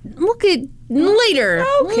get later.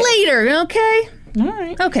 Okay. Later, okay? All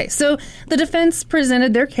right. Okay, so the defense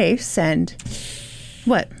presented their case and...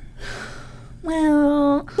 What?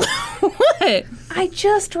 Well... What? I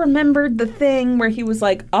just remembered the thing where he was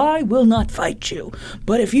like, I will not fight you,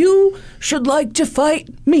 but if you should like to fight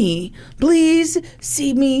me, please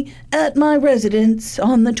see me at my residence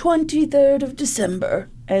on the 23rd of December.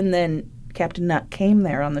 And then Captain Nutt came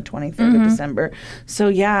there on the 23rd of December. So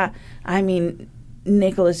yeah, I mean,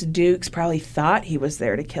 Nicholas Dukes probably thought he was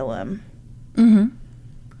there to kill him.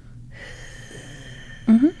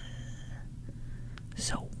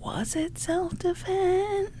 So was it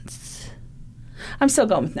self-defense? I'm still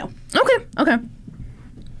going with no. Okay.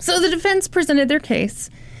 So the defense presented their case,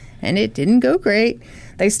 and it didn't go great.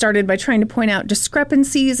 They started by trying to point out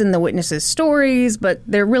discrepancies in the witnesses' stories, but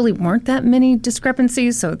there really weren't that many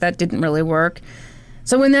discrepancies, so that didn't really work.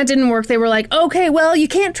 So when that didn't work, they were like, okay, well, you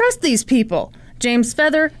can't trust these people. James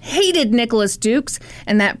Feather hated Nicholas Dukes,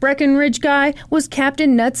 and that Breckenridge guy was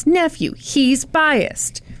Captain Nutt's nephew. He's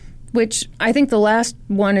biased. Which I think the last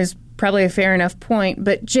one is probably a fair enough point,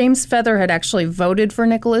 but James Feather had actually voted for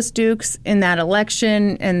Nicholas Dukes in that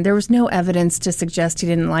election, and there was no evidence to suggest he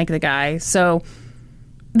didn't like the guy. So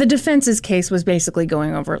the defense's case was basically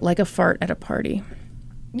going over like a fart at a party.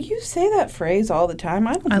 You say that phrase all the time.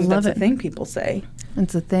 I don't think love that's it. a thing people say.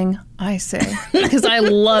 It's a thing I say because I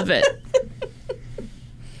love it.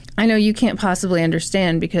 I know you can't possibly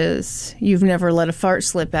understand because you've never let a fart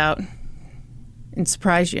slip out and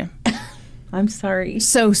surprise you. I'm sorry.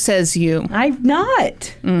 So says you. I've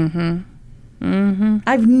not.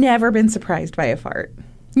 I've never been surprised by a fart.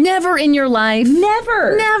 Never in your life.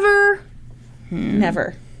 Never.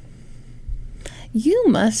 Never. You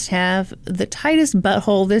must have the tightest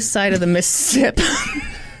butthole this side of the Mississippi.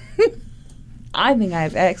 I think I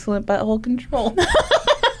have excellent butthole control.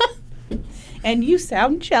 And you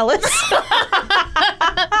sound jealous.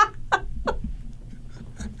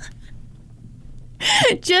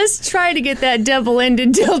 Just try to get that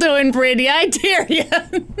double-ended dildo in, Brady. I dare you.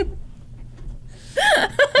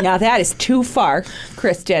 Now that is too far,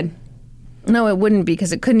 Kristen. No, it wouldn't be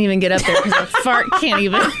because it couldn't even get up there because a fart can't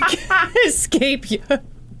even escape you.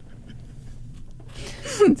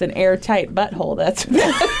 It's an airtight butthole, that's what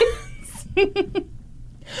that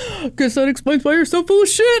is. Guess that explains why you're so full of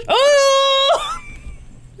shit. Oh!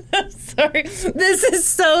 I'm sorry. This is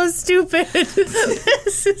so stupid.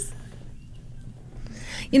 This is...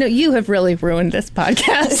 You know, you have really ruined this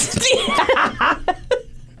podcast.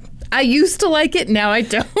 I used to like it, now I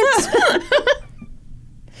don't.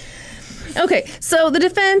 Okay, so the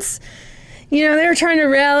defense, you know, they were trying to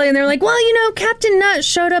rally, and they're like, well, you know, Captain Nutt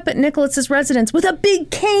showed up at Nicholas's residence with a big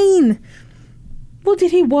cane. Well,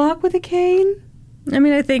 did he walk with a cane? I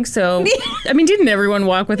mean, I think so. I mean, didn't everyone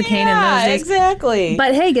walk with a cane in those days? Exactly.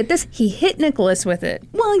 But hey, get this, he hit Nicholas with it.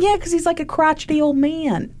 Well, yeah, because he's like a crotchety old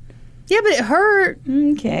man. Yeah, but it hurt.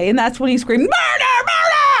 Okay, and that's when he screamed, murder,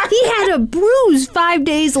 murder! He had a bruise 5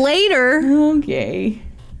 days later. Okay.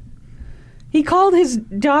 He called his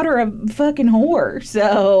daughter a fucking whore,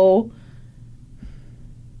 so...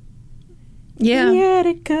 Yeah. He had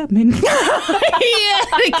it coming. He had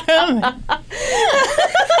it coming.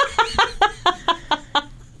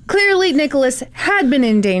 Clearly, Nicholas had been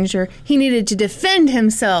in danger. He needed to defend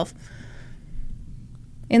himself.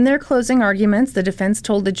 In their closing arguments, the defense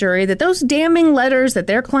told the jury that those damning letters that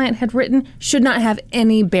their client had written should not have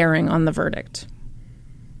any bearing on the verdict.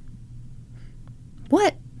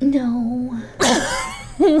 What? No.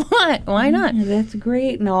 What? Why not? That's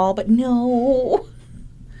great and all, but no.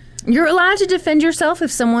 You're allowed to defend yourself if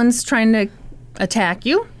someone's trying to attack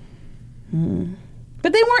you.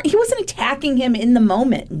 But he wasn't attacking him in the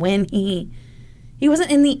moment when he wasn't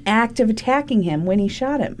in the act of attacking him when he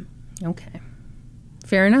shot him. Okay.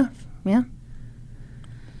 Fair enough. Yeah.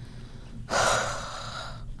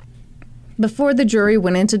 Before the jury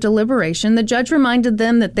went into deliberation, the judge reminded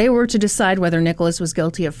them that they were to decide whether Nicholas was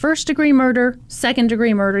guilty of first-degree murder,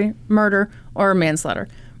 second-degree murder, or manslaughter.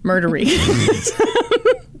 Murdery.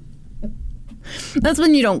 That's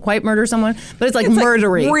when you don't quite murder someone, but it's like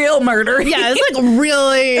murdery. Like real murder. Yeah, it's like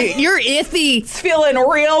really, you're iffy. It's feeling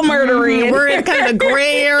real murdery. We're in kind of a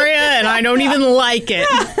gray area, and I don't even like it.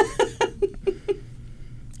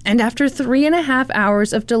 And after 3.5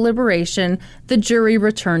 hours of deliberation, the jury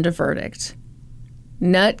returned a verdict.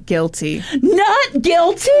 Not guilty. Not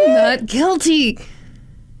guilty? Not guilty.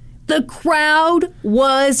 The crowd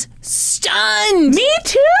was stunned. Me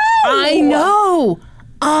too. I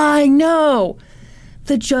know.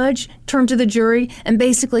 The judge turned to the jury and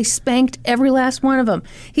basically spanked every last one of them.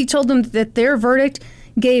 He told them that their verdict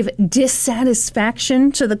gave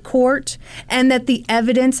dissatisfaction to the court and that the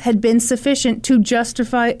evidence had been sufficient to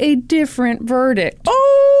justify a different verdict.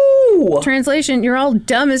 Oh! Translation, you're all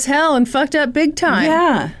dumb as hell and fucked up big time.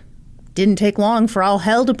 Yeah. Didn't take long for all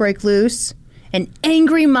hell to break loose. An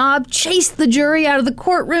angry mob chased the jury out of the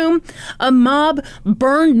courtroom. A mob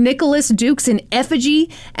burned Nicholas Dukes in effigy,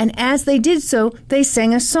 and as they did so, they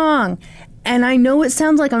sang a song. And I know it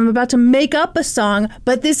sounds like I'm about to make up a song,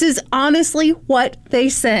 but this is honestly what they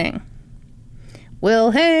sang.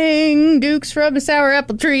 We'll hang Dukes from a sour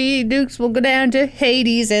apple tree. Dukes will go down to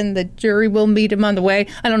Hades, and the jury will meet him on the way.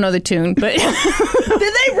 I don't know the tune, but... Did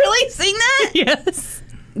they really sing that? Yes.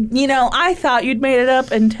 You know, I thought you'd made it up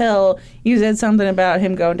until you said something about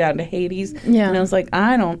him going down to Hades. Yeah. And I was like,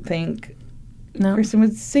 I don't think Kristen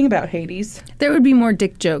would sing about Hades. There would be more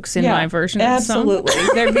dick jokes in my version of the song. Absolutely.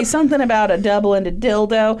 There'd be something about a double-ended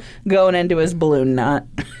dildo going into his balloon knot.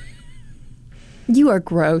 You are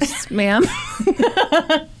gross, ma'am.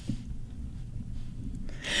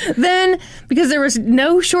 Then, because there was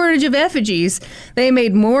no shortage of effigies, they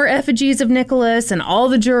made more effigies of Nicholas and all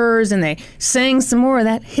the jurors, and they sang some more of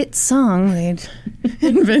that hit song they'd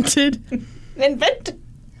invented.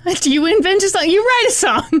 Do you invent a song? You write a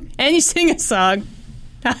song, and you sing a song.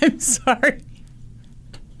 I'm sorry.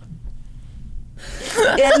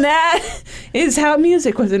 And that is how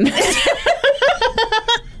music was invented.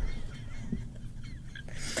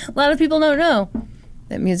 A lot of people don't know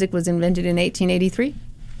that music was invented in 1883.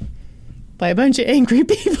 By a bunch of angry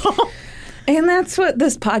people. And that's what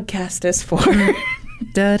this podcast is for.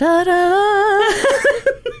 Da, da, da.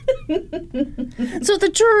 So the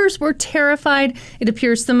jurors were terrified. It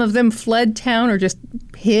appears some of them fled town or just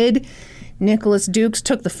hid. Nicholas Dukes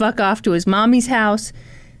took the fuck off to his mommy's house.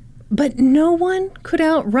 But no one could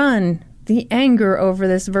outrun the anger over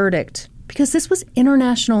this verdict because this was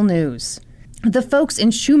international news. The folks in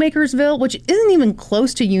Shoemakersville, which isn't even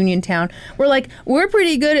close to Uniontown, were like, we're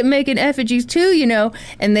pretty good at making effigies too, you know.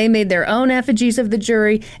 And they made their own effigies of the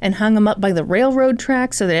jury and hung them up by the railroad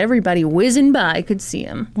tracks so that everybody whizzing by could see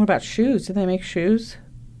them. What about shoes? Did they make shoes?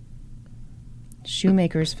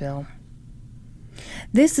 Shoemakersville.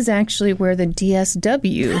 This is actually where the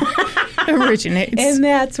DSW originates. And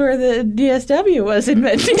that's where the DSW was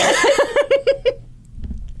invented.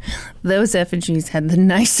 Those effigies had the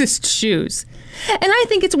nicest shoes. And I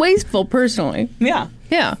think it's wasteful, personally. Yeah.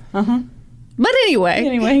 Yeah. Uh-huh. But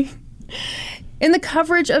anyway. In the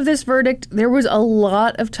coverage of this verdict, there was a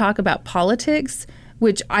lot of talk about politics,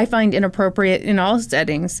 which I find inappropriate in all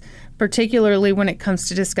settings, particularly when it comes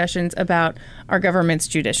to discussions about our government's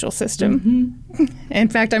judicial system. Mm-hmm. In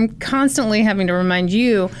fact, I'm constantly having to remind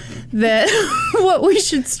you that what we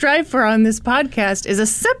should strive for on this podcast is a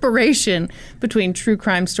separation between true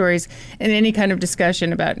crime stories and any kind of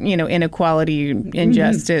discussion about, you know, inequality,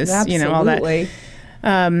 injustice, Absolutely. You know, all that.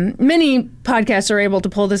 Many podcasts are able to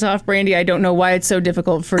pull this off, Brandy. I don't know why it's so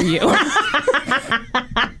difficult for you.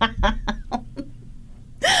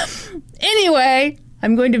 Anyway,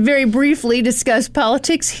 I'm going to very briefly discuss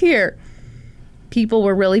politics here. People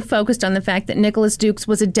were really focused on the fact that Nicholas Dukes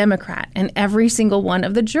was a Democrat, and every single one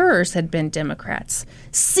of the jurors had been Democrats.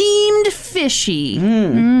 Seemed fishy.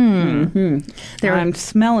 Mm-hmm. I'm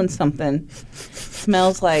smelling something.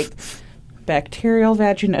 Smells like bacterial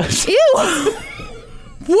vaginosis. Ew!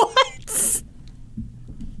 What?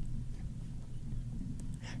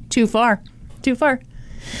 Too far. Too far.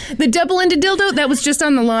 The double-ended dildo, that was just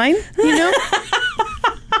on the line, you know?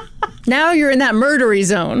 Now you're in that murdery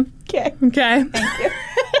zone. Okay. Okay. Thank you.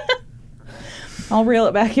 I'll reel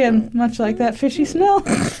it back in, much like that fishy smell.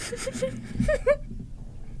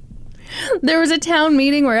 There was a town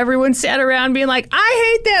meeting where everyone sat around being like,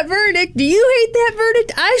 I hate that verdict. Do you hate that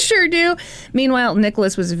verdict? I sure do. Meanwhile,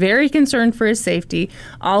 Nicholas was very concerned for his safety.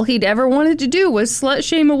 All he'd ever wanted to do was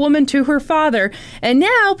slut-shame a woman to her father. And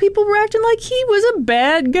now people were acting like he was a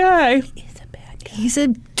bad guy. He's a bad guy. He's a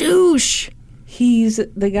douche. He's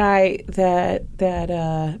the guy that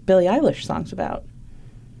Billie Eilish song's about.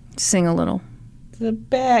 Sing a little. He's a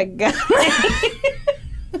bad guy.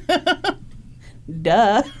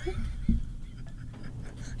 Duh.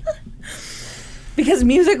 Because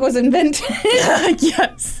music was invented.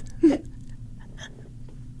 Yes.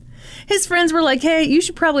 His friends were like, hey, you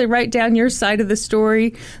should probably write down your side of the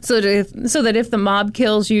story so that if the mob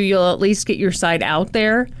kills you, you'll at least get your side out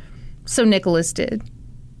there. So Nicholas did.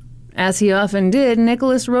 As he often did,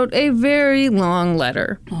 Nicholas wrote a very long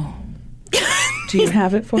letter. Oh. Do you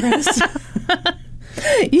have it for us?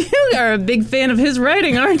 You are a big fan of his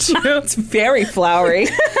writing, aren't you? It's very flowery.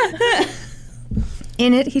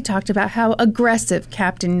 In it, he talked about how aggressive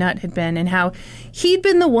Captain Nutt had been and how he'd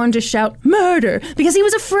been the one to shout murder because he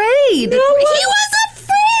was afraid. He was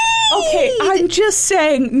afraid! Okay, I'm just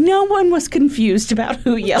saying, no one was confused about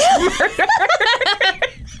who yelled murder.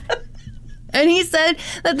 And he said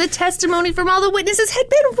that the testimony from all the witnesses had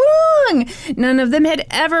been wrong. None of them had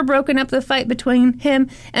ever broken up the fight between him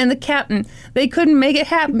and the captain. They couldn't make it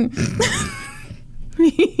happen.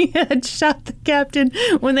 He had shot the captain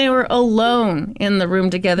when they were alone in the room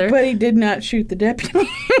together. But he did not shoot the deputy.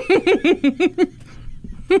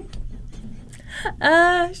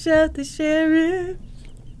 I shot the sheriff,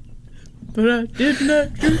 but I did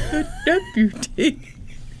not shoot the deputy.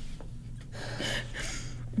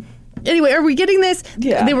 Anyway, are we getting this?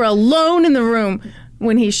 Yeah. They were alone in the room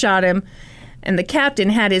when he shot him, and the captain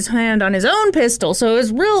had his hand on his own pistol, so it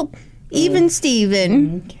was real even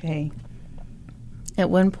Steven. Okay. At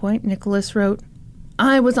one point, Nicholas wrote,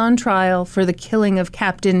 I was on trial for the killing of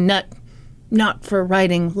Captain Nutt, not for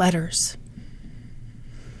writing letters.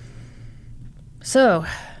 So,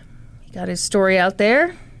 he got his story out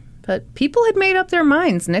there, but people had made up their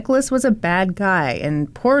minds. Nicholas was a bad guy,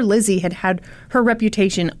 and poor Lizzie had had her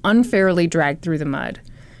reputation unfairly dragged through the mud.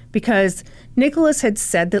 Because Nicholas had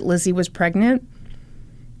said that Lizzie was pregnant,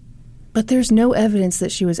 but there's no evidence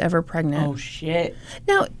that she was ever pregnant. Oh, shit.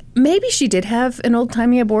 Now, maybe she did have an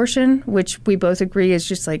old-timey abortion, which we both agree is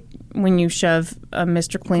just like when you shove a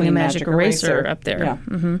Mr. Clean and Magic Eraser up there. Yeah.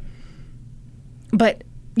 Mm-hmm. But,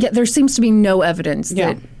 yeah, there seems to be no evidence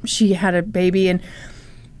that she had a baby. And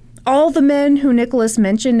all the men who Nicholas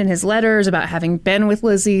mentioned in his letters about having been with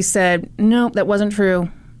Lizzie said, no, that wasn't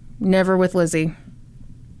true. Never with Lizzie.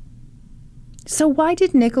 So why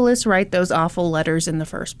did Nicholas write those awful letters in the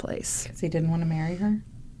first place? Because he didn't want to marry her?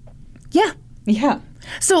 Yeah. Yeah.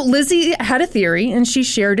 So Lizzie had a theory, and she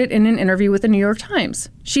shared it in an interview with the New York Times.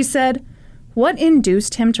 She said, what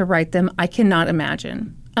induced him to write them, I cannot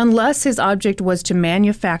imagine, unless his object was to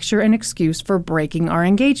manufacture an excuse for breaking our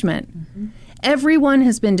engagement. Mm-hmm. Everyone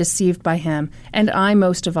has been deceived by him, and I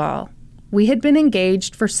most of all. We had been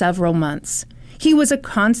engaged for several months. He was a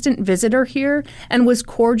constant visitor here and was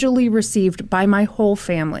cordially received by my whole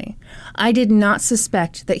family. I did not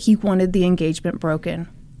suspect that he wanted the engagement broken.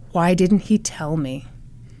 Why didn't he tell me?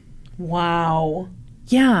 Wow.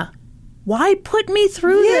 Yeah. Why put me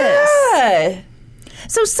through this?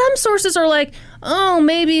 So some sources are like, oh,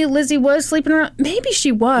 maybe Lizzie was sleeping around. Maybe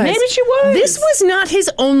she was. Maybe she was. This was not his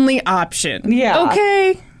only option. Yeah.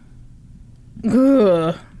 Okay?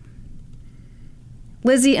 Ugh.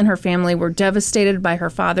 Lizzie and her family were devastated by her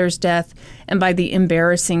father's death and by the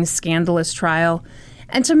embarrassing, scandalous trial.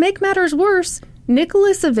 And to make matters worse,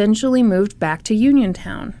 Nicholas eventually moved back to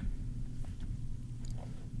Uniontown.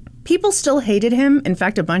 People still hated him. In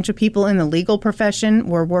fact, a bunch of people in the legal profession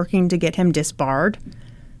were working to get him disbarred.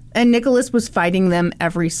 And Nicholas was fighting them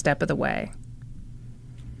every step of the way.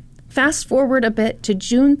 Fast forward a bit to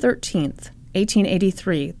June 13th,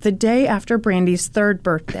 1883, the day after Brandy's third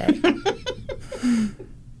birthday.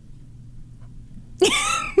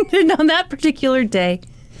 And on that particular day,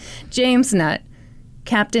 James Nutt,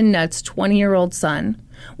 Captain Nutt's 20-year-old son,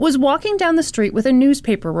 was walking down the street with a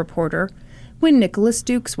newspaper reporter when Nicholas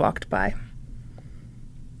Dukes walked by.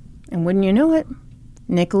 And wouldn't you know it,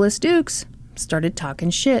 Nicholas Dukes started talking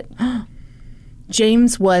shit.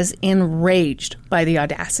 James was enraged by the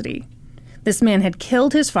audacity. This man had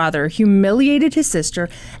killed his father, humiliated his sister,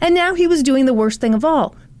 and now he was doing the worst thing of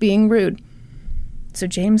all, being rude. So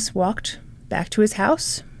James walked back to his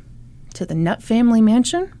house, to the Nutt family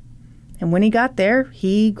mansion, and when he got there,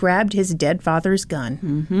 he grabbed his dead father's gun.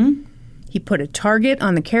 Mm-hmm. He put a target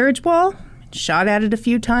on the carriage wall, shot at it a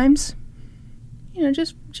few times.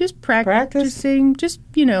 Just practicing, just,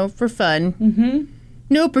 for fun. Mm-hmm.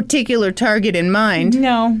 No particular target in mind.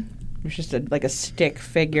 No. There's just a stick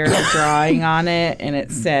figure drawing on it, and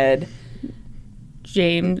it said...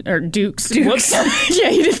 James, or Dukes. Whoops. Yeah,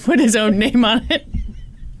 he didn't put his own name on it.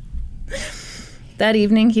 That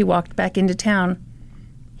evening, he walked back into town.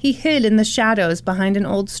 He hid in the shadows behind an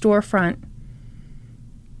old storefront.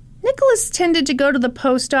 Nicholas tended to go to the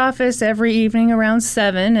post office every evening around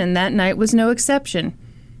 7, and that night was no exception.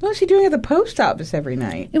 What was he doing at the post office every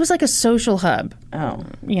night? It was like a social hub. Oh.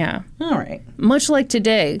 Yeah. All right. Much like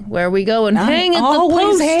today, where we go and hang at the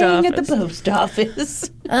post office. At the post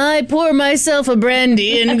office. I pour myself a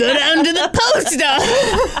brandy and go down to the post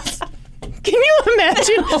office. Can you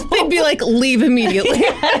imagine? They'd be like, leave immediately.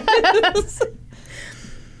 Yes.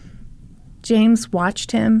 James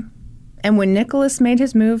watched him, and when Nicholas made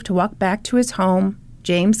his move to walk back to his home,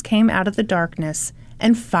 James came out of the darkness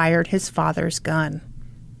and fired his father's gun.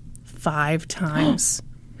 5 times.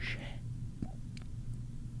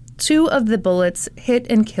 2 of the bullets hit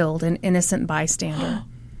and killed an innocent bystander.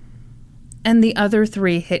 And the other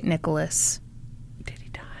 3 hit Nicholas. Did he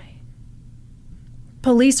die?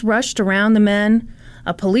 Police rushed around the men.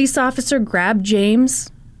 A police officer grabbed James,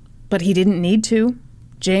 but he didn't need to.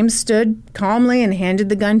 James stood calmly and handed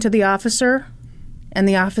the gun to the officer, and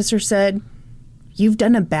the officer said, "You've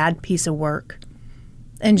done a bad piece of work."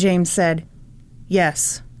 And James said,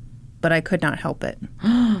 "Yes, but I could not help it."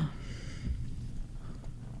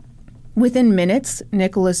 Within minutes,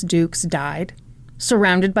 Nicholas Dukes died,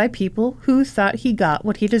 surrounded by people who thought he got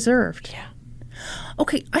what he deserved. Yeah.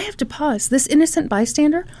 Okay, I have to pause. This innocent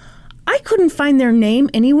bystander, I couldn't find their name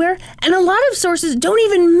anywhere, and a lot of sources don't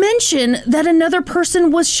even mention that another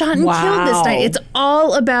person was shot and killed this night. It's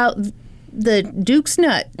all about the Duke's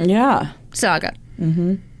Nut saga.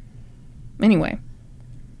 Mm-hmm. Anyway,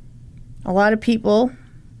 a lot of people,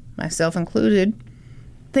 myself included,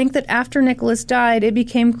 think that after Nicholas died, it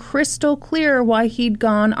became crystal clear why he'd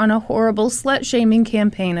gone on a horrible slut-shaming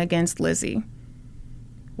campaign against Lizzie.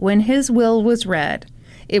 When his will was read,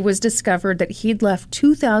 it was discovered that he'd left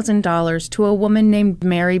 $2,000 to a woman named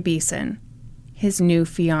Mary Beeson, his new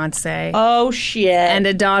fiancée. Oh, shit. And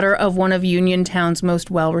a daughter of one of Uniontown's most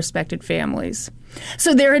well-respected families.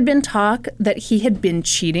 So there had been talk that he had been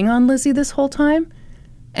cheating on Lizzie this whole time,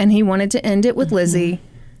 and he wanted to end it with Lizzie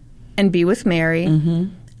and be with Mary. Mm-hmm.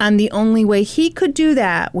 And the only way he could do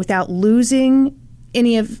that without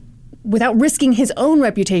without risking his own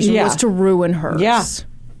reputation was to ruin hers. Yeah.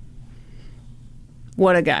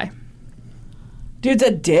 What a guy. Dude's a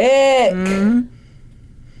dick. Mm-hmm.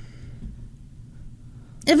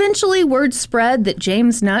 Eventually, word spread that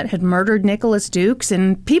James Nutt had murdered Nicholas Dukes,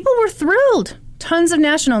 and people were thrilled. Tons of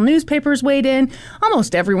national newspapers weighed in.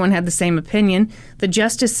 Almost everyone had the same opinion. The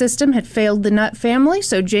justice system had failed the Nutt family,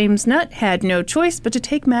 so James Nutt had no choice but to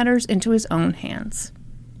take matters into his own hands.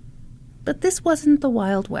 But this wasn't the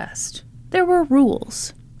Wild West. There were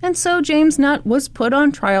rules. And so James Nutt was put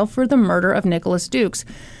on trial for the murder of Nicholas Dukes.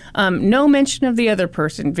 No mention of the other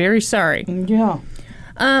person. Very sorry. Yeah.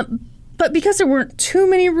 But because there weren't too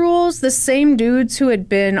many rules, the same dudes who had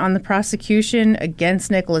been on the prosecution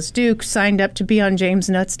against Nicholas Dukes signed up to be on James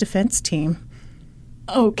Nutt's defense team.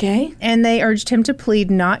 Okay. And they urged him to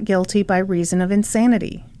plead not guilty by reason of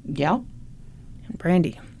insanity. Yeah. And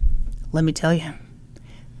Brandy, let me tell you,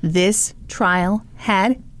 this trial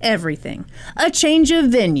had everything. A change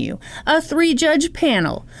of venue, a 3-judge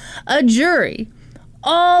panel, a jury,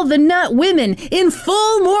 all the Nutt women in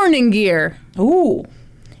full mourning gear. Ooh.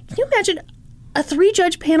 Can you imagine a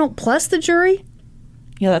 3-judge panel plus the jury?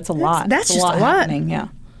 Yeah, that's a lot. That's just a lot. Happening, yeah.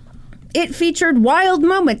 It featured wild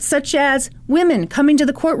moments such as women coming to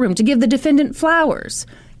the courtroom to give the defendant flowers,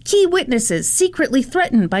 key witnesses secretly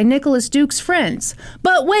threatened by Nicholas Dukes' friends.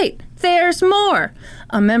 But wait, there's more.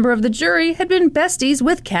 A member of the jury had been besties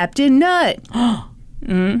with Captain Nutt.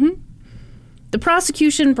 Mm-hmm. The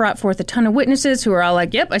prosecution brought forth a ton of witnesses who were all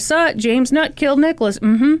like, yep, I saw it. James Nutt killed Nicholas.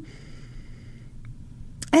 Mm-hmm.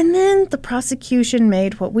 And then the prosecution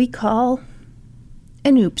made what we call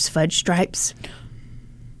an oops fudge stripes.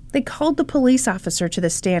 They called the police officer to the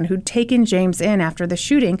stand who'd taken James in after the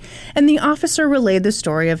shooting, and the officer relayed the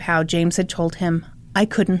story of how James had told him, I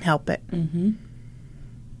couldn't help it. Mm-hmm.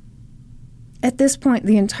 At this point,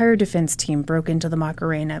 the entire defense team broke into the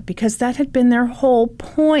Macarena because that had been their whole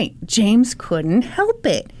point. James couldn't help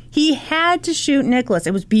it. He had to shoot Nicholas.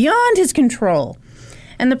 It was beyond his control.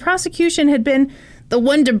 And the prosecution had been the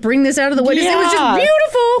one to bring this out of the way. Yeah. It was just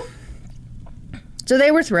beautiful. So they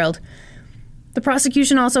were thrilled. The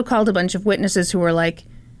prosecution also called a bunch of witnesses who were like,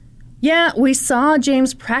 yeah, we saw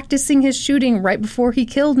James practicing his shooting right before he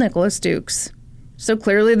killed Nicholas Dukes. So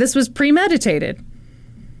clearly this was premeditated.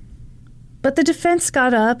 But the defense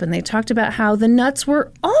got up and they talked about how the Nuts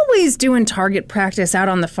were always doing target practice out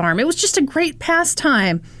on the farm. It was just a great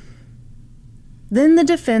pastime. Then the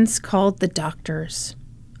defense called the doctors.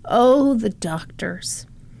 Oh, the doctors.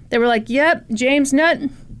 They were like, yep, James Nutt,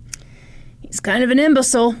 he's kind of an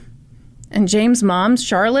imbecile. And James' mom,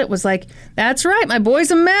 Charlotte, was like, that's right, my boy's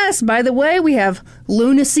a mess. By the way, we have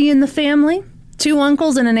lunacy in the family, 2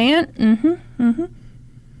 uncles and an aunt.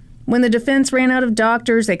 When the defense ran out of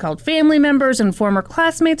doctors, they called family members and former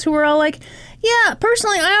classmates who were all like, yeah,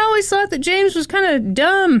 personally, I always thought that James was kind of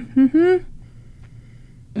dumb.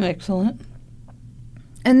 Excellent.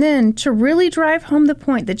 And then, to really drive home the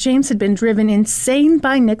point that James had been driven insane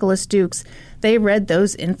by Nicholas Dukes, they read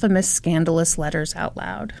those infamous scandalous letters out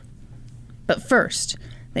loud. But first,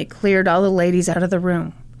 they cleared all the ladies out of the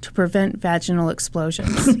room to prevent vaginal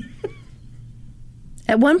explosions.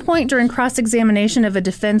 At one point during cross-examination of a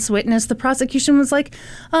defense witness, the prosecution was like,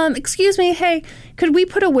 excuse me, hey, could we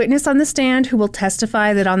put a witness on the stand who will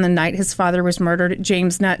testify that on the night his father was murdered,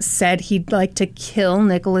 James Nutt said he'd like to kill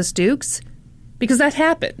Nicholas Dukes? Because that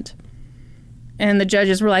happened. And the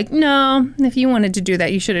judges were like, no, if you wanted to do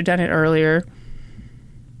that, you should have done it earlier.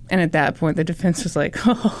 And at that point, the defense was like,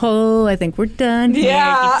 oh, I think we're done.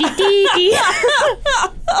 Yeah.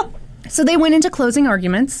 So they went into closing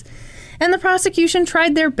arguments, and the prosecution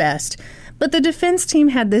tried their best. But the defense team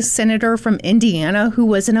had this senator from Indiana who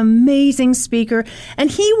was an amazing speaker,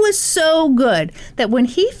 and he was so good that when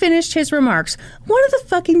he finished his remarks, one of the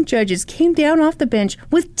fucking judges came down off the bench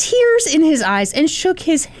with tears in his eyes and shook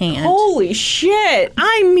his hand. Holy shit.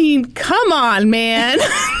 I mean, come on, man.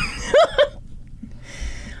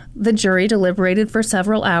 The jury deliberated for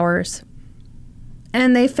several hours,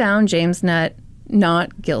 and they found James Nutt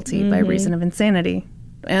not guilty by reason of insanity.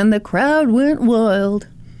 And the crowd went wild.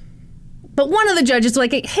 But one of the judges was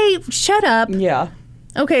like, hey, shut up. Yeah.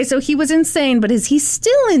 Okay, so he was insane, but is he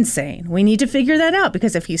still insane? We need to figure that out,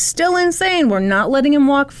 because if he's still insane, we're not letting him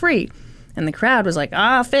walk free. And the crowd was like,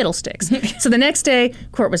 fiddlesticks. So the next day,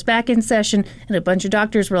 court was back in session, and a bunch of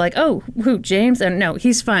doctors were like, oh, who, James? And no,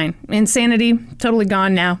 he's fine. Insanity, totally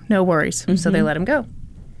gone now. No worries. So they let him go.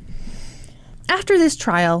 After this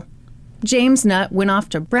trial, James Nutt went off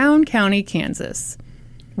to Brown County, Kansas.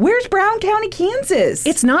 Where's Brown County, Kansas?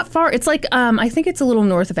 It's not far. It's like, I think it's a little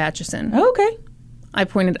north of Atchison. Okay. I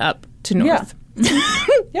pointed up to north.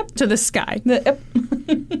 Yep. To the sky. Yep.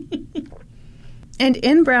 And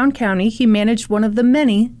in Brown County, he managed one of the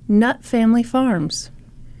many Nutt family farms.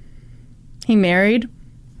 He married,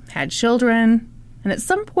 had children, and at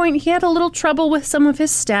some point he had a little trouble with some of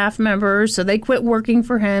his staff members, so they quit working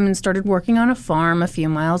for him and started working on a farm a few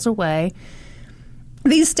miles away.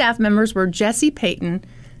 These staff members were Jesse Payton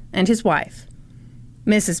and his wife,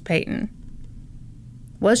 Mrs. Payton.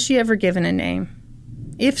 Was she ever given a name?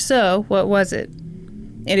 If so, what was it?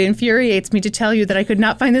 It infuriates me to tell you that I could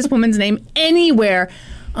not find this woman's name anywhere.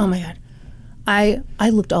 Oh my God. I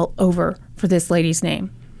looked all over for this lady's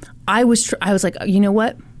name. I was like, you know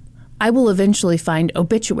what? I will eventually find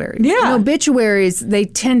obituaries. Yeah. And obituaries, they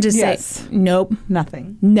tend to say, nope.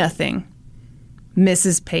 Nothing.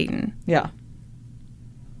 Mrs. Payton. Yeah.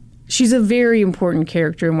 She's a very important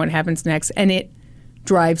character in what happens next, and it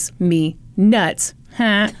drives me nuts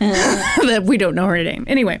that we don't know her name.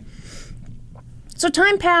 Anyway. So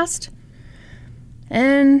time passed,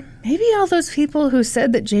 and maybe all those people who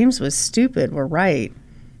said that James was stupid were right.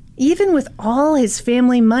 Even with all his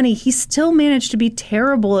family money, he still managed to be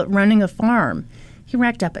terrible at running a farm. He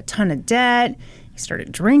racked up a ton of debt, he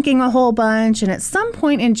started drinking a whole bunch, and at some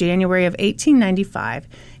point in January of 1895,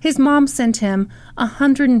 his mom sent him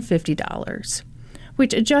 $150,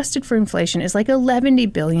 which adjusted for inflation is like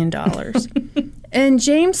 $11 billion. And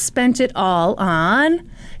James spent it all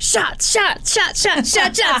on shots,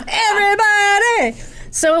 everybody.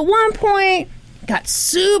 So at one point, got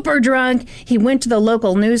super drunk. He went to the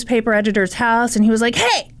local newspaper editor's house and he was like,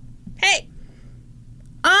 hey,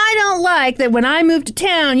 I don't like that when I moved to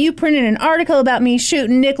town, you printed an article about me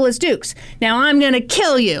shooting Nicholas Dukes. Now I'm going to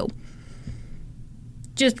kill you.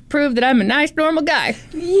 Just to prove that I'm a nice, normal guy.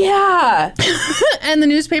 Yeah. And the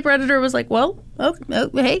newspaper editor was like, well,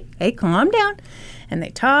 hey, calm down. And they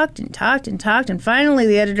talked and talked and talked. And finally,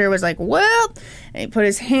 the editor was like, well, and he put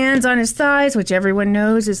his hands on his thighs, which everyone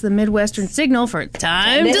knows is the Midwestern signal for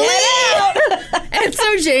time to let out. And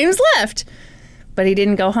so James left. But he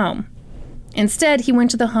didn't go home. Instead, he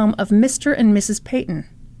went to the home of Mr. and Mrs. Peyton.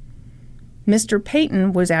 Mr.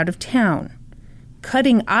 Peyton was out of town,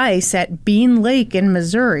 cutting ice at Bean Lake in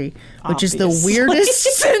Missouri, which is the weirdest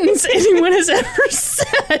sentence anyone has ever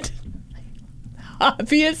said.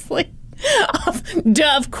 Obviously.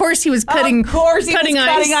 Of course he was cutting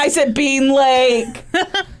ice at Bean Lake.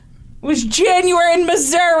 It was January in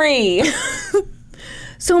Missouri.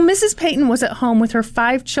 So Mrs. Peyton was at home with her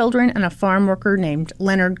 5 children and a farm worker named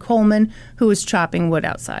Leonard Coleman, who was chopping wood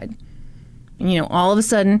outside. And, all of a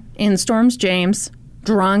sudden, in storms James,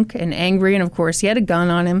 drunk and angry, and of course he had a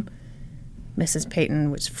gun on him. Mrs.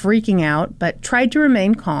 Peyton was freaking out, but tried to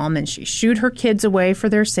remain calm, and she shooed her kids away for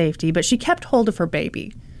their safety, but she kept hold of her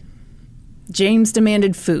baby. James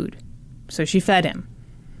demanded food, so she fed him.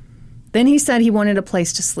 Then he said he wanted a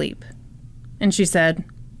place to sleep. And she said,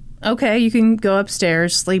 okay, you can go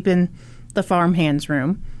upstairs, sleep in the farmhand's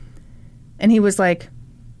room. And he was like,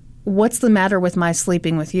 what's the matter with my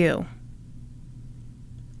sleeping with you?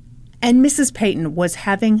 And Mrs. Peyton was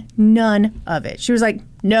having none of it. She was like,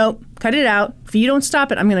 nope, cut it out. If you don't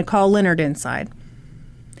stop it, I'm going to call Leonard inside.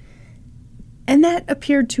 And that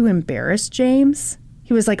appeared to embarrass James.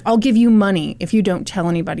 He was like, I'll give you money if you don't tell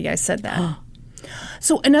anybody I said that.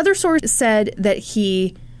 So another source said that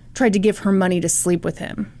he tried to give her money to sleep with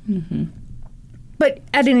him. Mm-hmm. But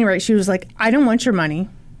at any rate, she was like, I don't want your money.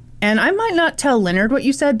 And I might not tell Leonard what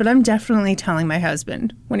you said, but I'm definitely telling my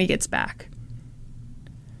husband when he gets back.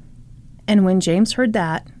 And when James heard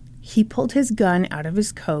that, he pulled his gun out of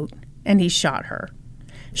his coat and he shot her.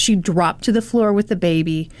 She dropped to the floor with the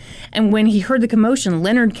baby, and when he heard the commotion,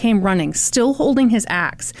 Leonard came running, still holding his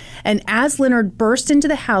axe. And as Leonard burst into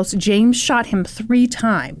the house, James shot him 3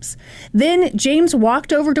 times. Then James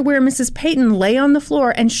walked over to where Mrs. Peyton lay on the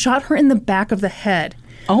floor and shot her in the back of the head.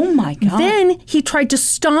 Oh, my God. Then he tried to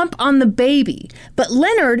stomp on the baby. But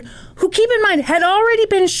Leonard, who, keep in mind, had already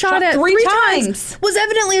been shot at 3 times, was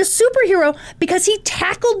evidently a superhero because he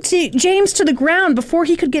tackled James to the ground before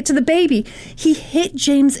he could get to the baby. He hit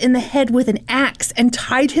James in the head with an axe and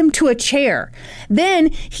tied him to a chair.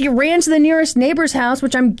 Then he ran to the nearest neighbor's house,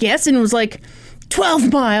 which I'm guessing was like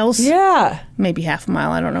 12 miles. Yeah. Maybe half a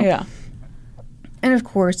mile, I don't know. Yeah. And of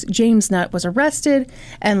course, James Nutt was arrested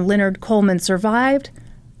and Leonard Coleman survived.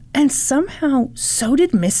 And somehow, so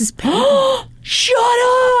did Mrs. Peyton. Shut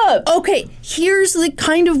up! Okay, here's the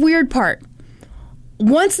kind of weird part.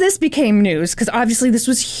 Once this became news, because obviously this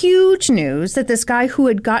was huge news, that this guy who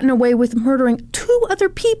had gotten away with murdering 2 other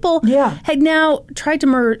people had now tried to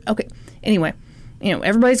murder... Okay, anyway,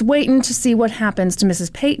 everybody's waiting to see what happens to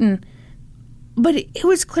Mrs. Peyton. But it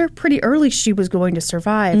was clear pretty early she was going to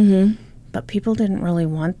survive. Mm-hmm. But people didn't really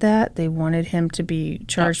want that. They wanted him to be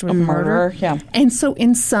charged with murder. Yeah. And so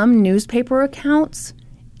in some newspaper accounts,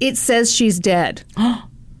 it says she's dead.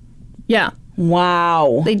 Yeah.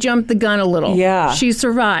 Wow. They jumped the gun a little. Yeah. She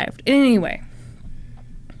survived. Anyway.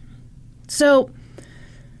 So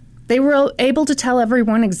they were able to tell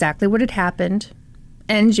everyone exactly what had happened.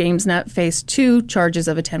 And James Nutt faced 2 charges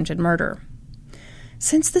of attempted murder.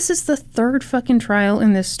 Since this is the 3rd fucking trial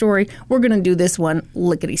in this story, we're going to do this one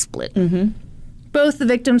lickety-split. Mm-hmm. Both the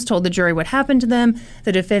victims told the jury what happened to them.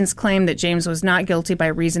 The defense claimed that James was not guilty by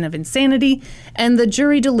reason of insanity, and the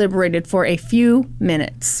jury deliberated for a few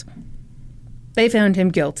minutes. They found him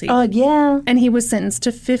guilty. Yeah. And he was sentenced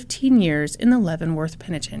to 15 years in the Leavenworth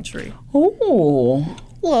Penitentiary. Oh.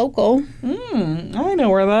 Local. I know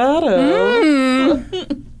where that is.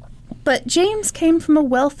 But James came from a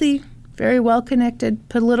wealthy, very well-connected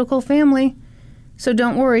political family. So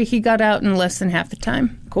don't worry, he got out in less than half the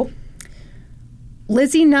time. Cool.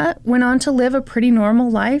 Lizzie Nutt went on to live a pretty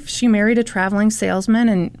normal life. She married a traveling salesman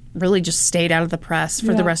and really just stayed out of the press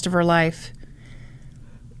for the rest of her life.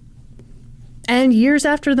 And years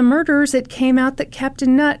after the murders, it came out that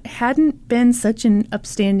Captain Nutt hadn't been such an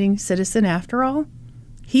upstanding citizen after all.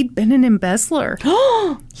 He'd been an embezzler.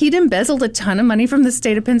 He'd embezzled a ton of money from the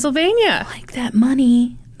state of Pennsylvania. Like that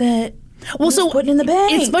money that... putting in the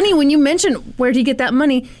bank. It's funny when you mention where'd he get that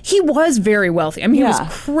money. He was very wealthy. I mean, he was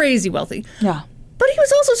crazy wealthy. Yeah. But he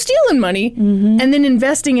was also stealing money and then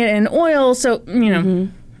investing it in oil. So,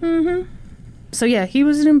 So, yeah, he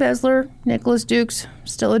was an embezzler. Nicholas Dukes,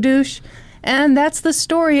 still a douche. And that's the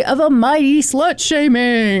story of a mighty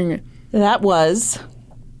slut-shaming. That was...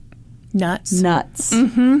 Nuts.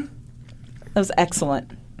 Mm-hmm. That was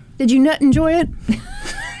excellent. Did you not enjoy it?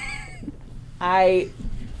 I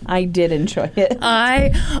did enjoy it.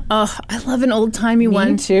 I love an old-timey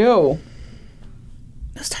one. Me too.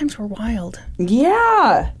 Those times were wild.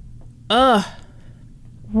 Yeah. Ugh.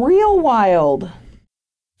 Real wild.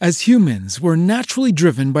 As humans, we're naturally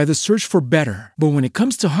driven by the search for better. But when it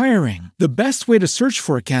comes to hiring, the best way to search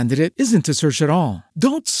for a candidate isn't to search at all.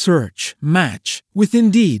 Don't search, match with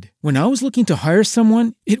Indeed. When I was looking to hire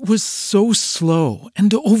someone, it was so slow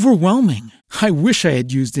and overwhelming. I wish I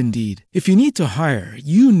had used Indeed. If you need to hire,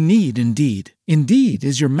 you need Indeed. Indeed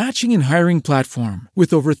is your matching and hiring platform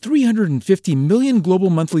with over 350 million global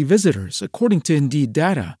monthly visitors, according to Indeed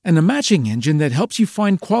data, and a matching engine that helps you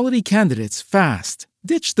find quality candidates fast.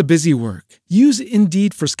 Ditch the busy work. Use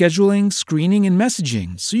Indeed for scheduling, screening, and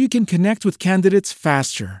messaging so you can connect with candidates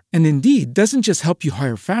faster. And Indeed doesn't just help you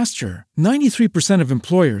hire faster. 93% of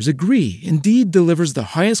employers agree Indeed delivers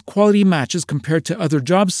the highest quality matches compared to other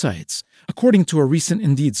job sites, according to a recent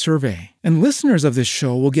Indeed survey. And listeners of this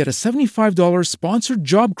show will get a $75 sponsored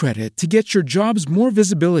job credit to get your jobs more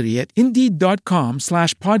visibility at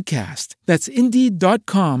Indeed.com/podcast. That's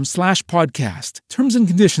Indeed.com/podcast. Terms and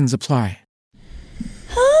conditions apply.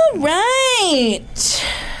 All right.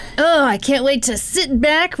 Oh, I can't wait to sit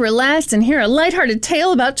back, relax, and hear a lighthearted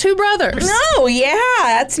tale about two brothers. Oh, yeah.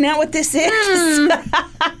 That's not what this is.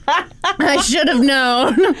 I should have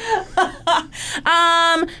known.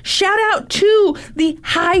 Shout out to the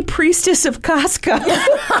High Priestess of Costco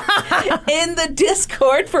in the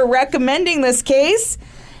Discord for recommending this case.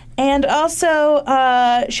 And also,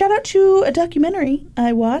 shout out to a documentary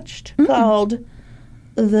I watched called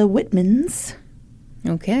The Whitmans.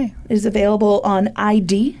 Okay. It is available on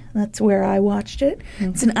ID. That's where I watched it.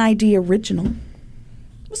 It's an ID original. It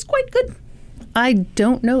was quite good. I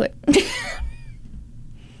don't know it.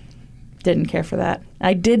 Didn't care for that.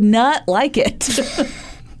 I did not like it.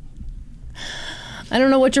 I don't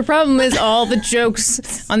know what your problem is. All the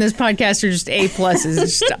jokes on this podcast are just A+.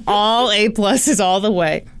 It's just all A+ all the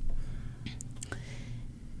way.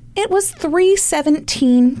 It was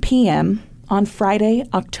 3:17 p.m. on Friday,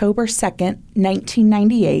 October 2nd,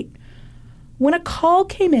 1998, when a call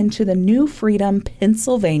came into the New Freedom,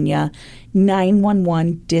 Pennsylvania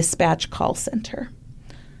 911 dispatch call center.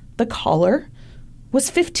 The caller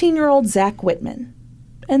was 15-year-old Zach Whitman,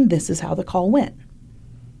 and this is how the call went.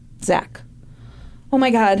 Zach, oh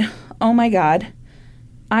my God,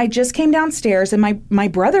 I just came downstairs and my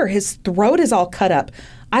brother, his throat is all cut up.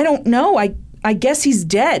 I don't know, I guess he's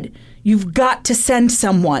dead. You've got to send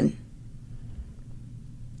someone.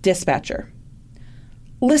 Dispatcher,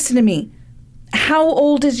 listen to me. How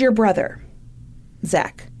old is your brother?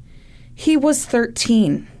 Zach, he was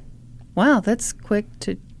 13. Wow, that's quick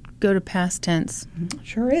to go to past tense.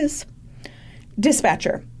 Sure is.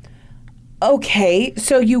 Dispatcher, okay,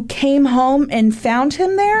 so you came home and found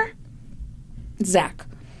him there? Zach,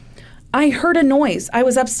 I heard a noise. I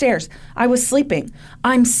was upstairs. I was sleeping.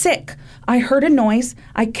 I'm sick. I heard a noise.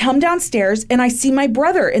 I come downstairs and I see my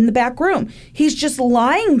brother in the back room. He's just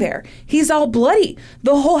lying there. He's all bloody.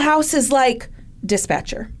 The whole house is like...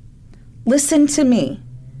 Dispatcher, listen to me.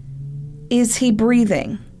 Is he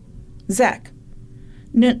breathing? Zach,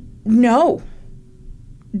 no.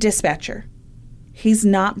 Dispatcher, he's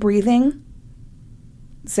not breathing?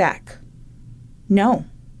 Zach, no.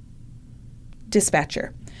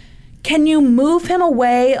 Dispatcher, can you move him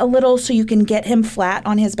away a little so you can get him flat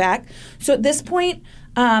on his back? So at this point,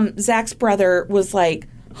 Zach's brother was like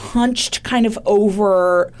hunched kind of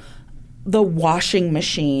over the washing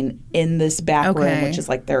machine in this back room, which is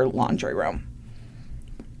like their laundry room.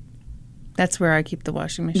 That's where I keep the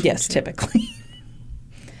washing machine. Yes, too. Typically.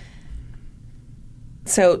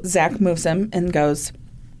 So Zach moves him and goes,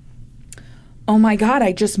 oh my God,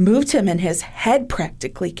 I just moved him and his head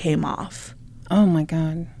practically came off. Oh my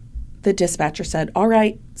God. The dispatcher said, all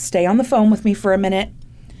right, stay on the phone with me for a minute.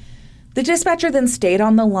 The dispatcher then stayed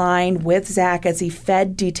on the line with Zach as he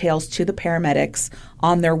fed details to the paramedics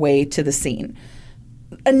on their way to the scene.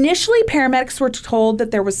 Initially, paramedics were told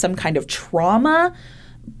that there was some kind of trauma,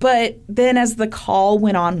 but then as the call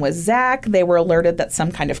went on with Zach, they were alerted that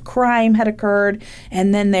some kind of crime had occurred,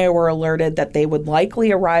 and then they were alerted that they would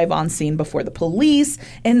likely arrive on scene before the police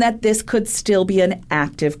and that this could still be an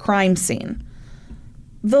active crime scene.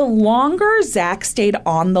 The longer Zach stayed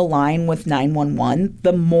on the line with 911,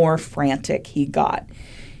 the more frantic he got.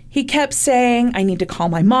 He kept saying, I need to call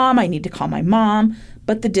my mom,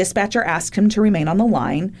 but the dispatcher asked him to remain on the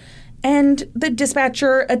line, and the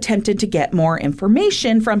dispatcher attempted to get more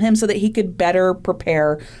information from him so that he could better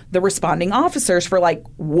prepare the responding officers for, like,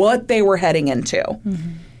 what they were heading into.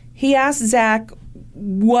 Mm-hmm. He asked Zach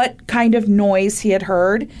what kind of noise he had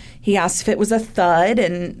heard. He asked if it was a thud,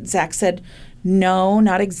 and Zach said, no,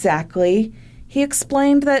 not exactly. He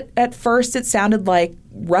explained that at first it sounded like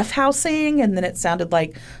roughhousing, and then it sounded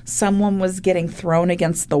like someone was getting thrown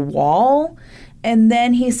against the wall. And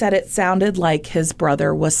then he said it sounded like his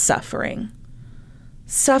brother was suffering.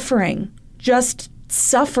 Suffering. Just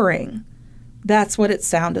suffering. That's what it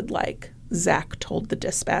sounded like, Zach told the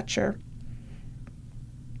dispatcher.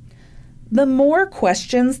 The more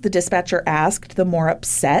questions the dispatcher asked, the more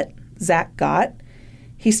upset Zach got.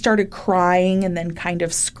 He started crying and then kind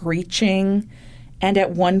of screeching. And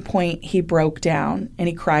at one point, he broke down and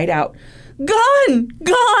he cried out, "Gone!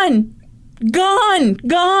 Gone! Gone!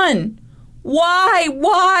 Gone! Why?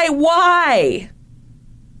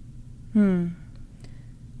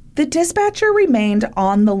 The dispatcher remained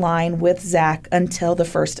on the line with Zach until the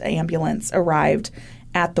first ambulance arrived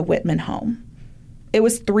at the Whitman home. It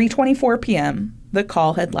was 3:24 p.m. The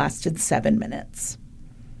call had lasted 7 minutes.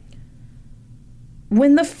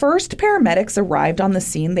 When the first paramedics arrived on the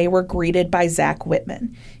scene, they were greeted by Zach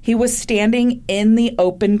Whitman. He was standing in the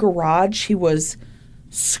open garage. He was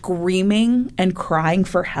screaming and crying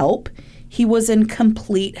for help. He was in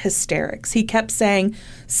complete hysterics. He kept saying,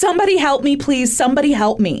 "Somebody help me, please. Somebody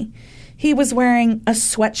help me." He was wearing a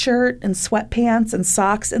sweatshirt and sweatpants and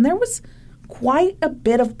socks, and there was quite a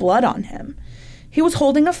bit of blood on him. He was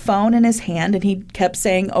holding a phone in his hand, and he kept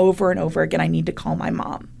saying over and over again, "I need to call my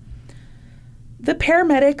mom." The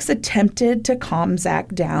paramedics attempted to calm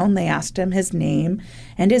Zach down. They asked him his name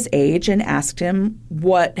and his age and asked him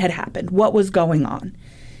what had happened, what was going on.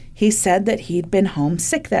 He said that he'd been home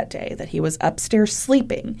sick that day, that he was upstairs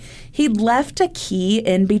sleeping. He'd left a key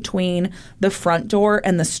in between the front door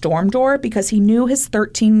and the storm door because he knew his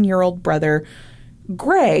 13-year-old brother,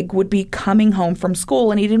 Greg, would be coming home from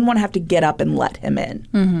school, and he didn't want to have to get up and let him in.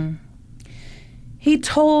 Mm-hmm. He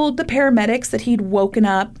told the paramedics that he'd woken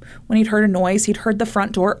up when he'd heard a noise. He'd heard the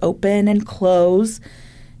front door open and close,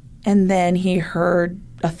 and then he heard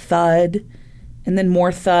a thud, and then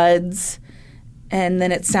more thuds. And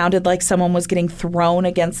then it sounded like someone was getting thrown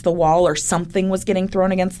against the wall or something was getting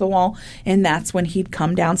thrown against the wall. And that's when he'd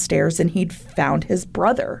come downstairs and he'd found his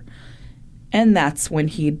brother. And that's when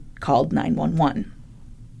he'd called 911.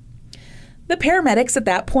 The paramedics at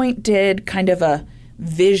that point did kind of a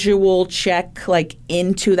visual check like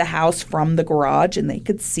into the house from the garage, and they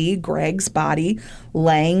could see Greg's body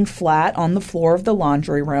laying flat on the floor of the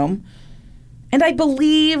laundry room. And I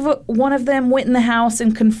believe one of them went in the house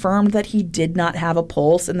and confirmed that he did not have a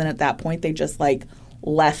pulse. And then at that point, they just like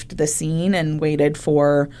left the scene and waited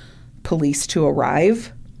for police to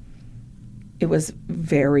arrive. It was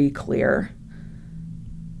very clear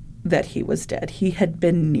that he was dead. He had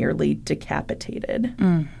been nearly decapitated.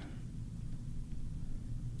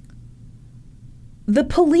 The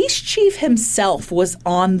police chief himself was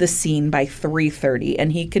on the scene by 3:30,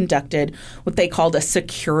 and he conducted what they called a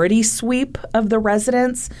security sweep of the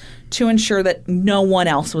residence to ensure that no one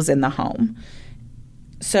else was in the home.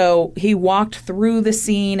 So he walked through the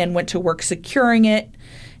scene and went to work securing it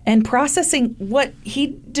and processing what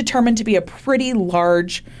he determined to be a pretty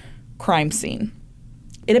large crime scene.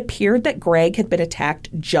 It appeared that Greg had been attacked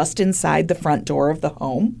just inside the front door of the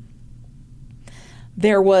home.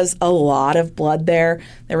 There was a lot of blood there.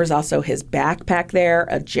 There was also his backpack there,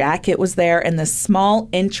 a jacket was there, and the small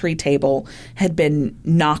entry table had been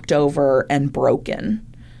knocked over and broken.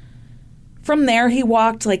 From there, he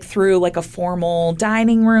walked through a formal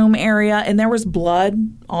dining room area, and there was blood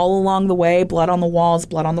all along the way, blood on the walls,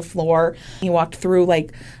 blood on the floor. He walked through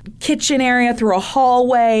kitchen area, through a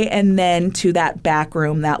hallway, and then to that back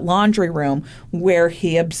room, that laundry room, where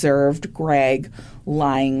he observed Greg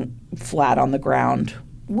lying flat on the ground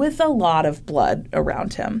with a lot of blood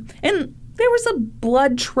around him. And there was a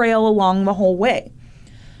blood trail along the whole way.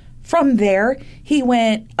 From there, he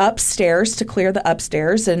went upstairs to clear the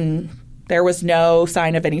upstairs, and there was no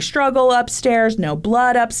sign of any struggle upstairs, no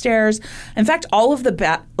blood upstairs. In fact, all of the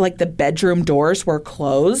the bedroom doors were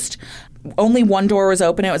closed. Only one door was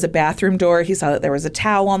open. It was a bathroom door. He saw that there was a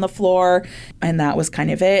towel on the floor, and that was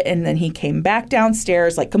kind of it. And then he came back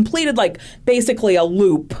downstairs, completed basically a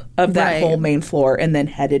loop of that whole main floor, and then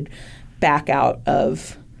headed back out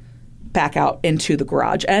into the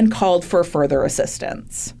garage and called for further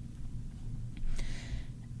assistance.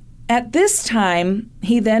 At this time,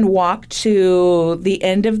 he then walked to the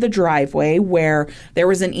end of the driveway where there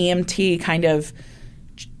was an EMT kind of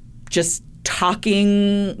just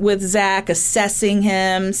talking with Zach, assessing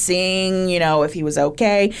him, seeing, if he was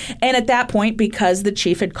okay. And at that point, because the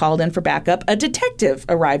chief had called in for backup, a detective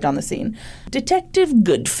arrived on the scene. Detective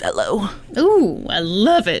Goodfellow. Ooh, I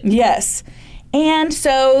love it. Yes. And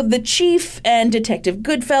so the chief and Detective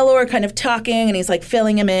Goodfellow are kind of talking, and he's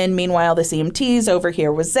filling him in. Meanwhile, this EMT's over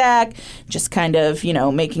here with Zach, just kind of,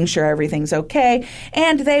 making sure everything's okay.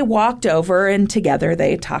 And they walked over, and together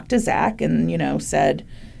they talked to Zach and, said,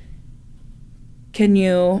 can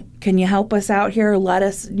you help us out here? Let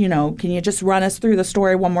us, can you just run us through the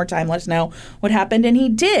story one more time? Let us know what happened. And he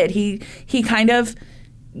did. He kind of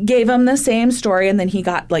gave him the same story, and then he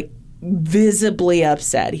got like visibly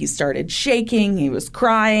upset. He started shaking. He was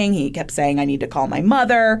crying. He kept saying, I need to call my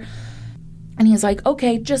mother. And he's like,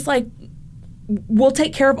 okay, just like, we'll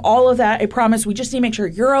take care of all of that. I promise. We just need to make sure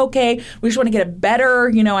you're okay. We just want to get a better,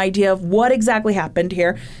 idea of what exactly happened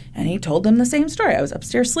here. And he told them the same story. I was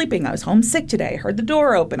upstairs sleeping. I was homesick today. I heard the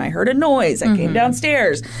door open. I heard a noise. I came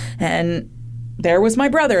downstairs, and there was my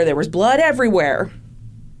brother. There was blood everywhere.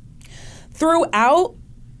 Throughout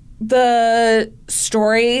the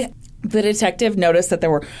story, the detective noticed that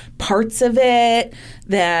there were parts of it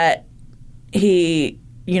that he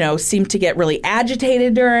seemed to get really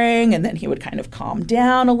agitated during, and then he would kind of calm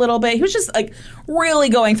down a little bit. He was just like really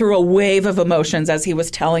going through a wave of emotions as he was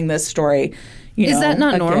telling this story. Is that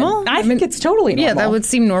not normal? I think it's totally normal. Yeah, that would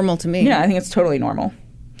seem normal to me. Yeah, I think it's totally normal.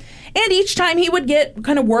 And each time he would get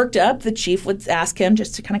kind of worked up, the chief would ask him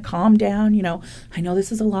just to kind of calm down. I know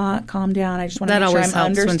this is a lot. Calm down. I just want to make sure I'm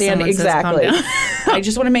understanding. Exactly. I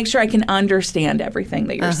just want to make sure I can understand everything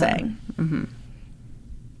that you're saying. Mm-hmm.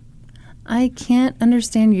 I can't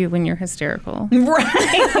understand you when you're hysterical. Right.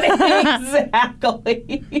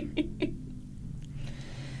 Exactly.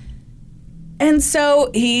 And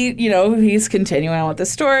so he's continuing on with the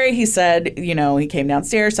story. He said, he came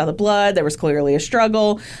downstairs, saw the blood. There was clearly a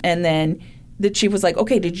struggle. And then the chief was like,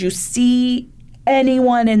 okay, did you see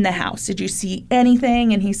anyone in the house? Did you see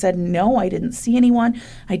anything? And he said, no, I didn't see anyone.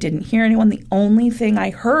 I didn't hear anyone. The only thing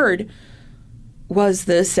I heard was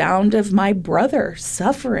the sound of my brother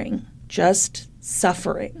suffering. Just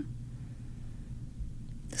suffering.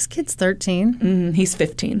 This kid's 13? He's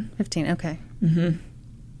 15. 15, okay. Mm-hmm.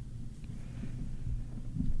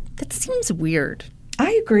 That seems weird.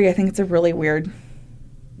 I agree. I think it's a really weird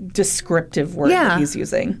descriptive word that he's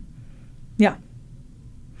using. Yeah.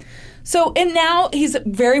 So, and now he's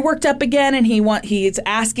very worked up again, and he's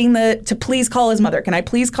asking to please call his mother. Can I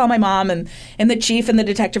please call my mom? And the chief and the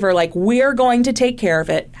detective are like, we're going to take care of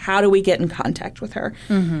it. How do we get in contact with her?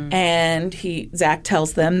 Mm-hmm. And Zach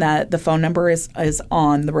tells them that the phone number is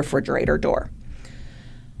on the refrigerator door.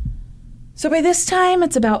 So by this time,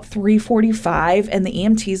 it's about 3:45, and the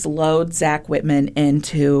EMTs load Zach Whitman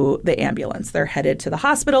into the ambulance. They're headed to the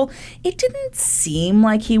hospital. It didn't seem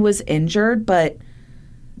like he was injured, but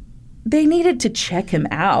they needed to check him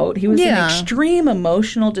out. He was in extreme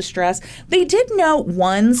emotional distress. They did note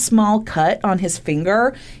one small cut on his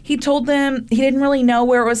finger. He told them he didn't really know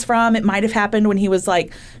where it was from. It might have happened when he was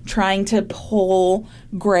like trying to pull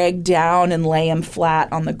Greg down and lay him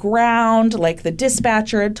flat on the ground, like the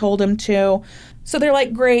dispatcher had told him to. So they're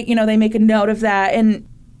like, great, they make a note of that. And,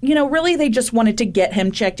 really they just wanted to get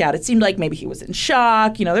him checked out. It seemed like maybe he was in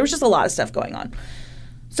shock. There was just a lot of stuff going on.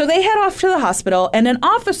 So they head off to the hospital, and an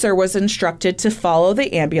officer was instructed to follow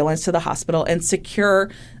the ambulance to the hospital and secure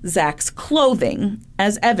Zach's clothing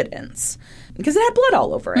as evidence because it had blood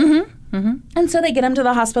all over it. Mm-hmm. Mm-hmm. And so they get him to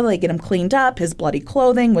the hospital. They get him cleaned up. His bloody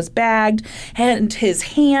clothing was bagged, and his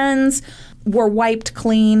hands were wiped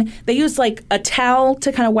clean. They used like a towel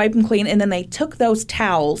to kind of wipe him clean, and then they took those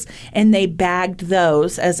towels and they bagged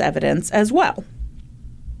those as evidence as well.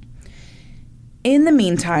 In the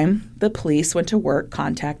meantime, the police went to work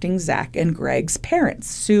contacting Zach and Greg's parents,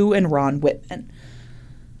 Sue and Ron Whitman.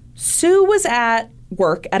 Sue was at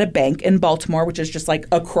work at a bank in Baltimore, which is just like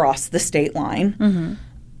across the state line. Mm-hmm.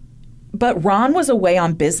 But Ron was away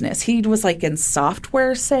on business. He was like in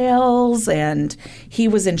software sales, and he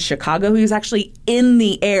was in Chicago. He was actually in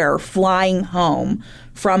the air flying home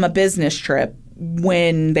from a business trip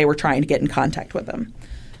when they were trying to get in contact with him.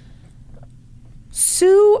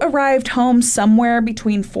 Sue arrived home somewhere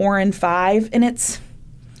between 4 and 5, and it's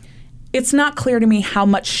not clear to me how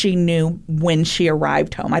much she knew when she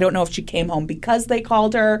arrived home. I don't know if she came home because they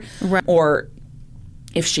called her, right, or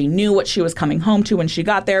if she knew what she was coming home to when she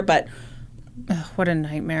got there, but... Ugh, what a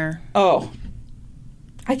nightmare. Oh,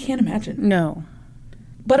 I can't imagine. No.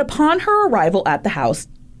 But upon her arrival at the house,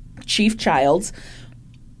 Chief Childs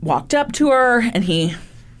walked up to her, and he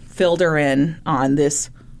filled her in on this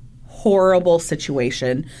horrible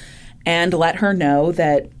situation and let her know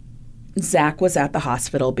that Zach was at the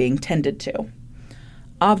hospital being tended to.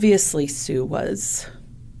 Obviously, Sue was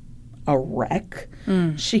a wreck.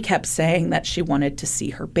 She kept saying that she wanted to see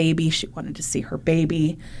her baby. She wanted to see her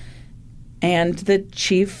baby. And the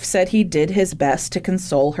chief said he did his best to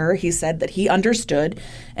console her. He said that he understood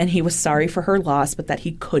and he was sorry for her loss, but that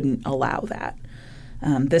he couldn't allow that.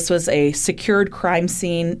 This was a secured crime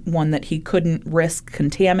scene, one that he couldn't risk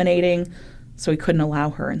contaminating, so he couldn't allow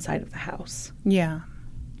her inside of the house. Yeah.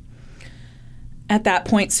 At that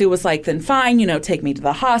point, Sue was like, then fine, take me to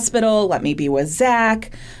the hospital, let me be with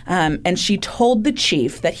Zach. And she told the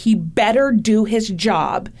chief that he better do his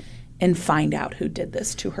job and find out who did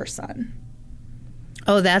this to her son.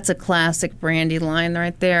 Oh, that's a classic Brandy line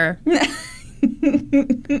right there.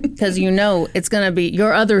 Because it's going to be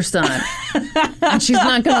your other son. And she's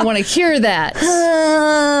not going to want to hear that.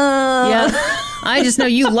 Yeah. I just know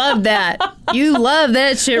you love that. You love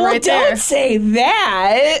that shit right there. Don't say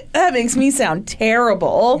that. That makes me sound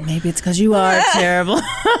terrible. Maybe it's because you are terrible.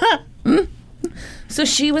 So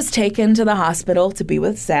she was taken to the hospital to be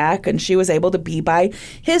with Zach, and she was able to be by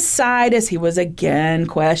his side as he was again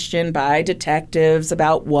questioned by detectives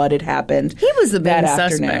about what had happened. He was the main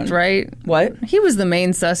suspect, right? What? He was the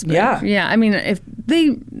main suspect. Yeah. Yeah. I mean, if they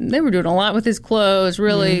were doing a lot with his clothes,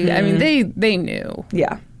 really. I mean, they knew.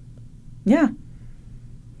 Yeah. Yeah.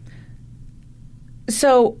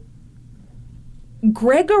 So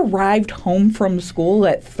Greg arrived home from school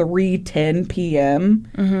at 3:10 p.m.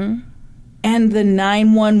 Mm-hmm. And the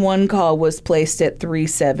 911 call was placed at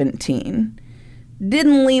 3:17.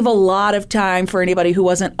 Didn't leave a lot of time for anybody who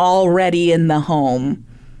wasn't already in the home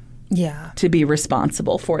to be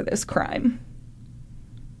responsible for this crime.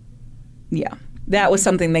 Yeah. That was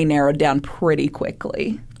something they narrowed down pretty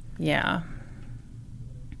quickly. Yeah.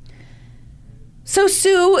 So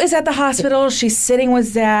Sue is at the hospital. She's sitting with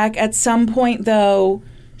Zach. At some point, though,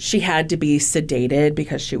 she had to be sedated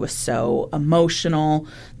because she was so emotional.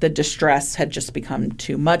 The distress had just become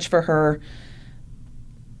too much for her.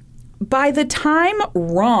 By the time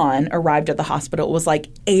Ron arrived at the hospital, it was like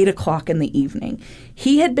 8 o'clock in the evening.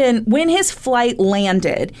 When his flight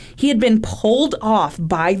landed, he had been pulled off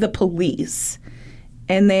by the police.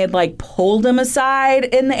 And they had pulled him aside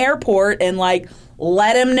in the airport and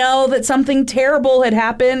let him know that something terrible had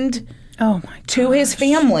happened to his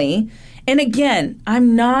family. And again,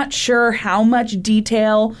 I'm not sure how much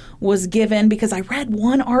detail was given because I read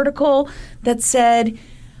one article that said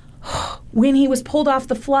when he was pulled off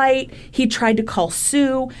the flight, he tried to call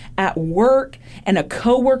Sue at work and a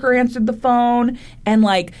coworker answered the phone and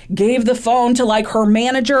gave the phone to her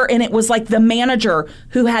manager. And it was the manager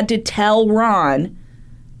who had to tell Ron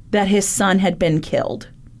that his son had been killed.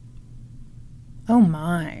 Oh,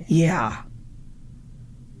 my. Yeah.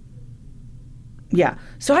 Yeah.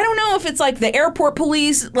 So I don't know if it's the airport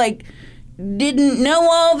police didn't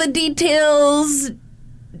know all the details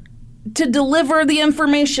to deliver the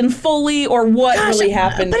information fully or what really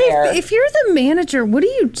happened there. But if you're the manager, what do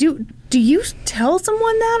you do? Do you tell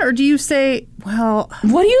someone that or do you say, well...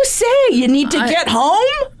 What do you say? You need to get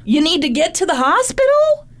home? You need to get to the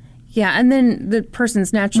hospital? Yeah, and then the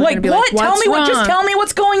person's naturally going to be what? What's wrong? Just tell me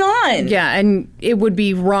what's going on. Yeah, and it would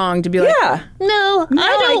be wrong to be no,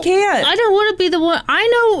 I can't. I don't want to be the one. I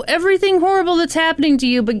know everything horrible that's happening to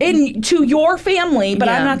you, but and to your family, but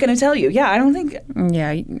I'm not going to tell you. Yeah, I don't think.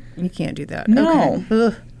 Yeah, you can't do that. No.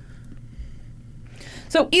 Okay.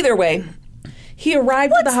 So either way, he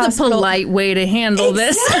arrived at the hospital. What's the polite way to handle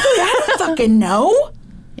this? I don't fucking know.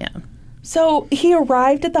 Yeah. So he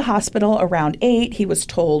arrived at the hospital around 8. He was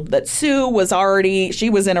told that Sue was she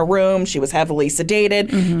was in a room. She was heavily sedated.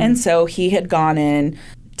 Mm-hmm. And so he had gone in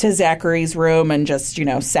to Zachary's room and just,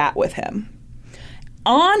 sat with him.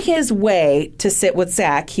 On his way to sit with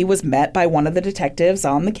Zach, he was met by one of the detectives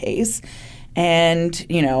on the case and,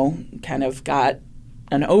 kind of got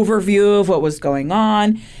an overview of what was going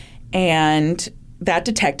on. And that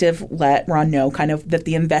detective let Ron know kind of that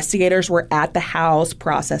the investigators were at the house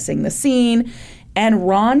processing the scene. And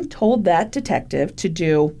Ron told that detective to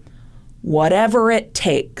do whatever it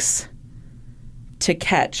takes to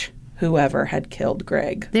catch whoever had killed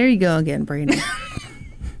Greg. There you go again, Brady.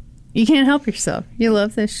 You can't help yourself. You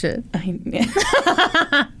love this shit.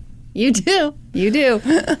 You do. You do.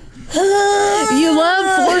 You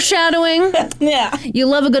love foreshadowing. Yeah. You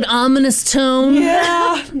love a good ominous tone.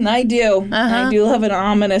 Yeah, I do. Uh-huh. I do love an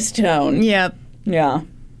ominous tone. Yep. Yeah.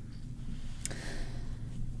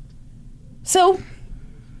 So,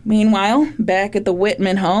 meanwhile, back at the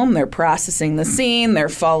Whitman home, they're processing the scene. They're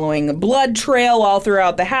following a blood trail all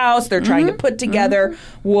throughout the house. They're trying to put together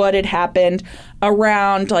what had happened.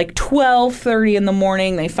 Around 12:30 in the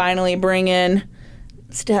morning, they finally bring in,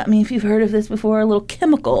 stop me if you've heard of this before, a little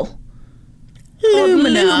chemical.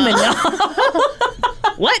 Lumina.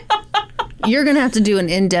 What? You're going to have to do an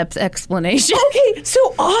in-depth explanation. Okay, so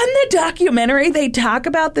on the documentary, they talk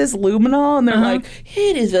about this luminol, and they're like,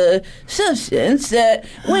 it is a substance that,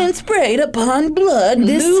 when sprayed upon blood,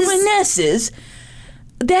 luminesces.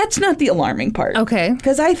 That's not the alarming part. Okay.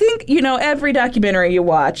 Because I think, every documentary you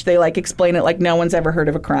watch, they explain it like no one's ever heard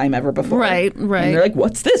of a crime ever before. Right. And they're like,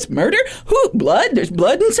 what's this? Murder? Who? Blood? There's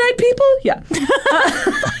blood inside people? Yeah.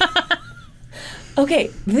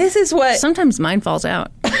 Okay, this is what... Sometimes mine falls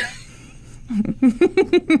out.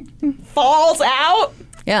 Falls out?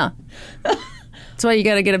 Yeah. That's why you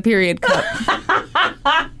got to get a period cup.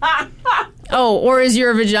 Oh, or is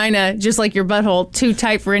your vagina, just like your butthole, too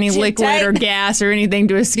tight for any liquid tight. or gas or anything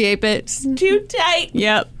to escape it? Too tight.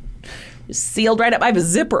 Yep. Sealed right up. I have a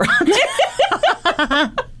zipper on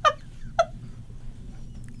it.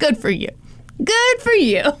 Good for you. Good for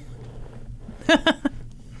you. That's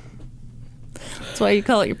why you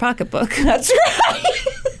call it your pocketbook. That's right.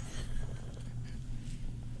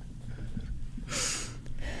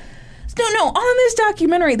 No, on this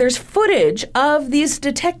documentary, there's footage of these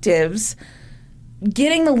detectives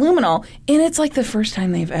getting the luminol, and it's like the first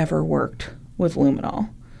time they've ever worked with luminol.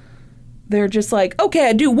 They're just like, okay,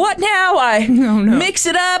 I do what now? I mix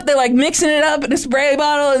it up. They're like mixing it up in a spray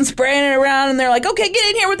bottle and spraying it around, and they're like, okay, get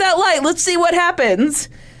in here with that light. Let's see what happens.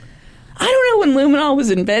 I don't know when luminol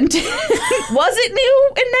was invented. Was it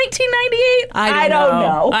new in 1998? I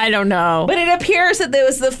don't know. But it appears that it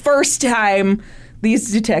was the first time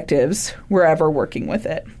these detectives were ever working with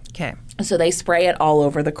it. Okay. So they spray it all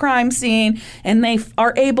over the crime scene, and they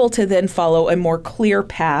are able to then follow a more clear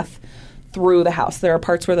path through the house. There are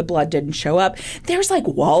parts where the blood didn't show up. There's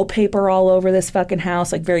wallpaper all over this fucking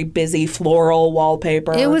house, very busy floral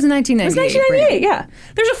wallpaper. It was 1998. It was 1998, yeah.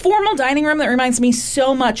 There's a formal dining room that reminds me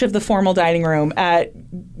so much of the formal dining room at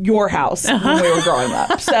your house when we were growing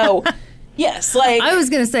up. So, yes, I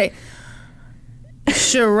was going to say...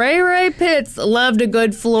 Sheree Pitts loved a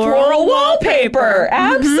good floral wallpaper.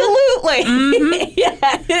 Absolutely. Mm-hmm.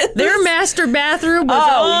 Yes. Their master bathroom was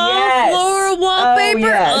floral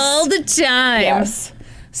wallpaper all the time. Yes.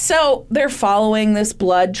 So they're following this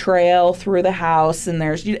blood trail through the house, and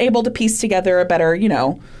they're able to piece together a better,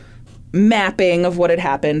 mapping of what had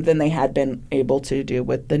happened than they had been able to do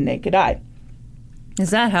with the naked eye.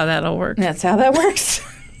 Is that how that'll work? That's how that works.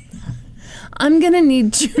 I'm going to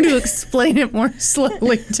need you to explain it more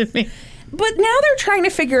slowly to me. But now they're trying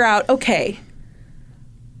to figure out, okay,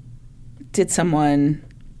 did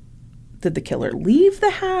the killer leave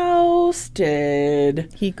the house?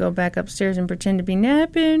 Did he go back upstairs and pretend to be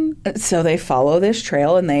napping? So they follow this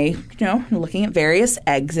trail, and they, looking at various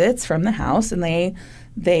exits from the house, and they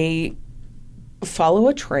follow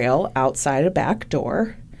a trail outside a back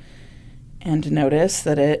door and notice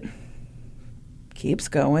that it keeps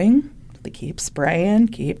going. They keep spraying,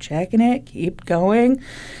 keep checking it, keep going.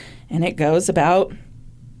 And it goes about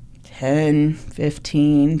 10,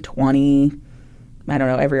 15, 20, I don't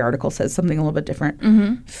know, every article says something a little bit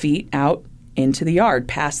different, feet out into the yard,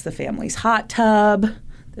 past the family's hot tub.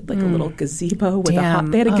 They had a little gazebo with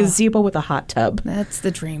they had a gazebo with a hot tub. That's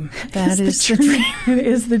the dream. That is the dream. It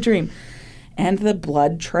is the dream. And the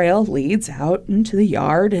blood trail leads out into the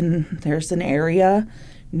yard, and there's an area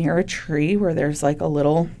near a tree where there's a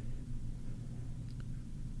little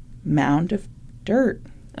mound of dirt.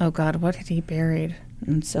 Oh, God, what had he buried?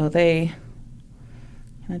 And so they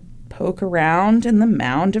kind of poke around in the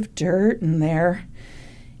mound of dirt, and there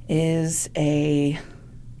is a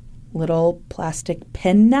little plastic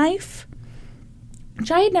penknife,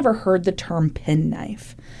 which I had never heard the term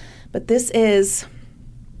penknife. But this is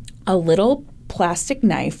a little plastic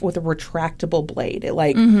knife with a retractable blade.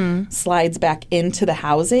 It, slides back into the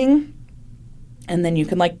housing, and then you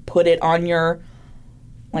can, put it on your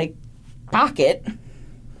pocket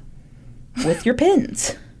with your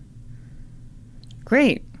pins.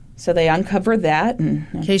 Great. So they uncover that, and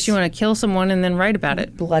in case you want to kill someone and then write about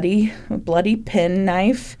it. Bloody pen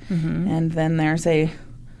knife, and then there's a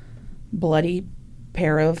bloody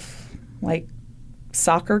pair of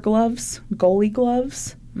soccer gloves, goalie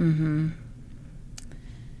gloves,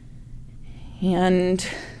 and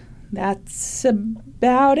that's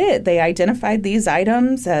about it. They identified these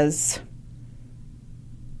items as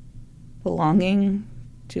belonging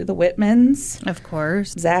to the Whitmans. Of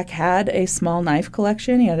course. Zach had a small knife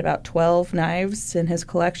collection. He had about 12 knives in his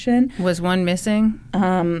collection. Was one missing?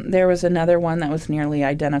 There was another one that was nearly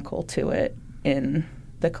identical to it in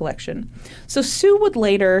the collection. So Sue would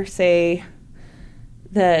later say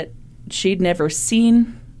that she'd never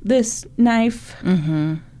seen this knife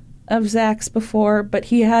of Zach's before, but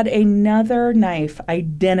he had another knife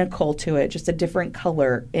identical to it, just a different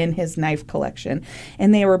color, in his knife collection.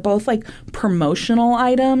 And they were both promotional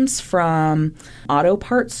items from auto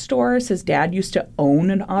parts stores. His dad used to own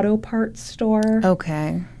an auto parts store.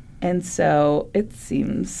 Okay. And so it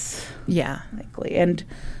seems likely. And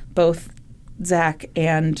both Zach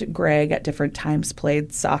and Greg at different times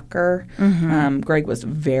played soccer. Greg was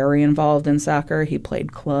very involved in soccer. He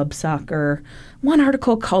played club soccer. One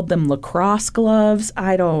article called them lacrosse gloves.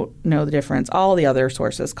 I don't know the difference. All the other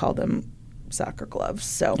sources called them soccer gloves.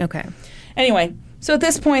 So Okay. anyway, so at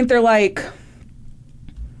this point they're like,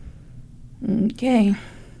 okay,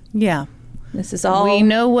 Yeah. this is all We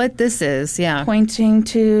know what this is. Yeah. pointing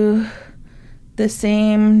to the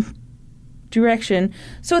same direction.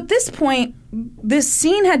 So at this point, this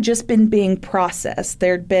scene had just been being processed.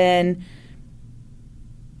 There'd been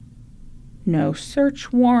no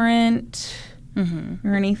search warrant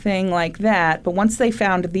or anything like that. But once they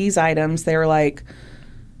found these items, they were like,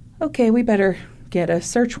 okay, we better get a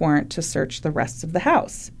search warrant to search the rest of the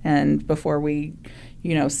house. And before we,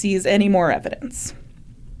 seize any more evidence.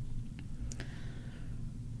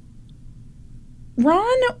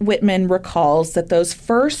 Ron Whitman recalls that those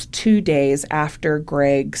first 2 days after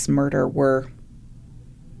Greg's murder were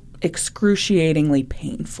excruciatingly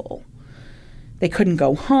painful. They couldn't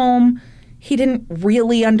go home. He didn't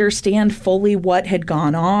really understand fully what had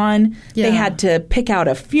gone on. Yeah. They had to pick out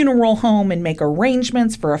a funeral home and make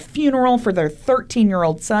arrangements for a funeral for their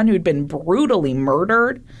 13-year-old son who'd been brutally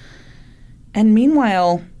murdered. And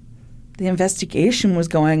meanwhile, the investigation was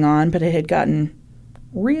going on, but it had gotten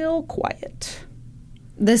real quiet.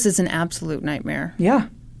 This is an absolute nightmare. Yeah.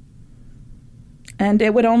 And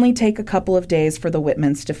it would only take a couple of days for the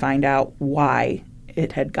Whitmans to find out why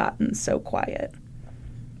it had gotten so quiet.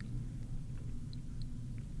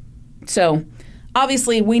 So,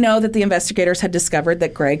 obviously, we know that the investigators had discovered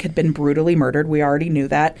that Greg had been brutally murdered. We already knew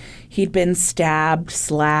that. He'd been stabbed,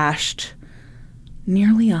 slashed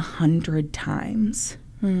nearly 100 times.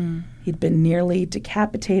 He'd been nearly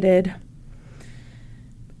decapitated.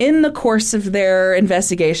 In the course of their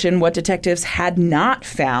investigation, what detectives had not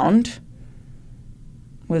found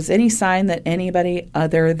was any sign that anybody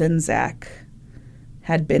other than Zach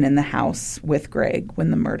had been in the house with Greg when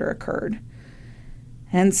the murder occurred.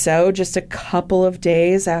 And so just a couple of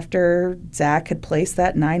days after Zach had placed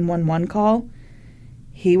that 911 call,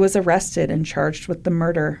 he was arrested and charged with the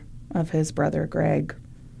murder of his brother Greg.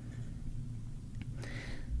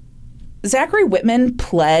 Zachary Whitman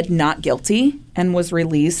pled not guilty and was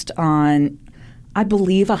released on, I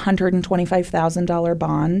believe, a $125,000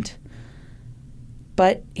 bond.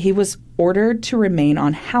 But he was ordered to remain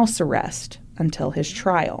on house arrest until his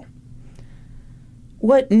trial.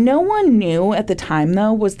 What no one knew at the time,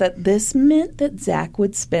 though, was that this meant that Zach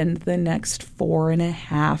would spend the next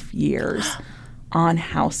 4.5 years on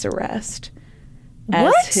house arrest.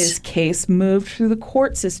 As his case moved through the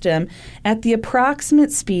court system at the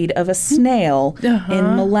approximate speed of a snail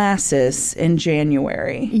in molasses in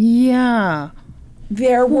January. Yeah.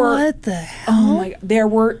 There were What the hell? Oh my God, there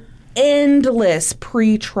were endless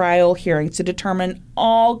pre-trial hearings to determine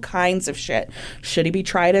all kinds of shit. Should he be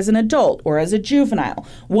tried as an adult or as a juvenile?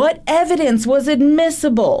 What evidence was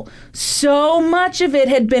admissible? So much of it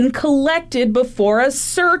had been collected before a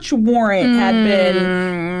search warrant had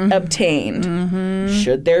been obtained.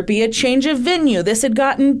 Should there be a change of venue? This had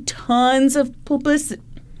gotten tons of publicity.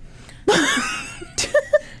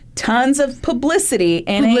 Tons of publicity.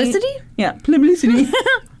 And Publicity? Publicity.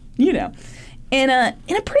 In a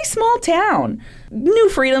pretty small town. New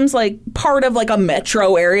Freedom's like part of like a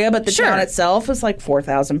metro area, but the town itself is like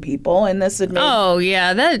 4,000 people, and this had made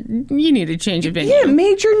that you need a change of venue. yeah,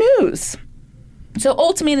 major news. So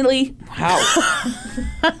ultimately,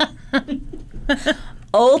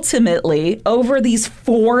 over these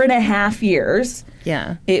 4.5 years,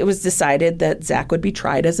 it was decided that Zach would be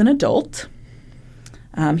tried as an adult.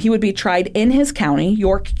 He would be tried in his county,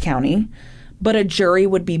 York County, but a jury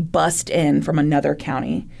would be bussed in from another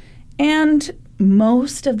county. And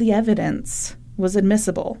most of the evidence was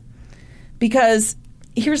admissible. Because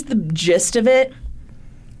here's the gist of it.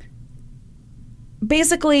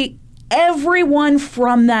 Basically, everyone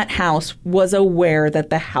from that house was aware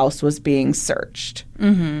that the house was being searched.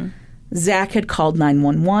 Zach had called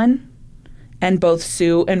 911, and both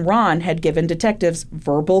Sue and Ron had given detectives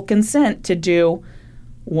verbal consent to do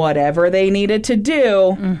whatever they needed to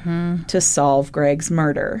do to solve Greg's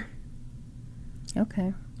murder.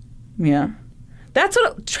 Okay. Yeah. That's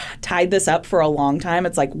what tied this up for a long time.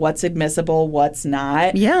 It's like, what's admissible, what's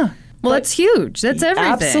not. Yeah. Well, that's huge. That's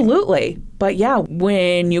everything. Absolutely. But yeah,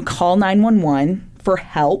 when you call 911 for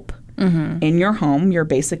help in your home, you're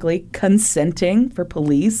basically consenting for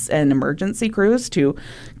police and emergency crews to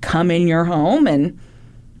come in your home and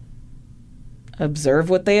observe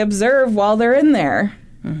what they observe while they're in there.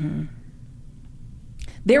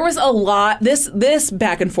 There was a lot. This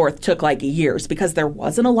back and forth took like years because there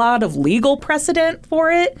wasn't a lot of legal precedent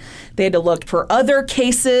for it. They had to look for other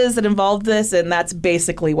cases that involved this, and that's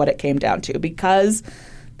basically what it came down to. Because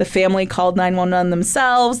the family called 911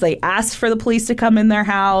 themselves, they asked for the police to come in their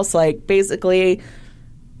house. Like, basically,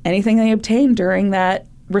 anything they obtained during that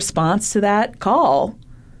response to that call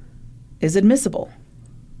is admissible.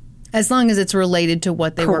 As long as it's related to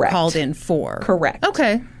what they were Correct. called in for. Correct.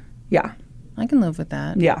 Okay. Yeah. I can live with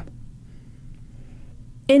that. Yeah.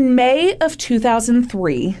 In May of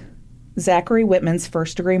 2003, Zachary Whitman's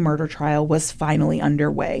first-degree murder trial was finally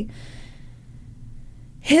underway.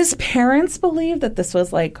 His parents believed that this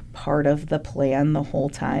was like part of the plan the whole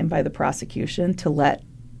time by the prosecution to let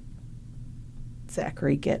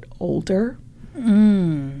Zachary get older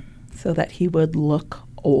so that he would look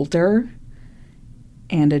older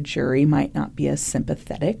and a jury might not be as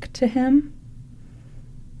sympathetic to him.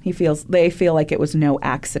 They feel like it was no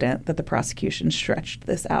accident that the prosecution stretched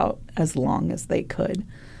this out as long as they could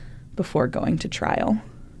before going to trial.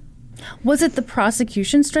 Was it the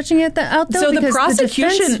prosecution stretching it out, though? So the Because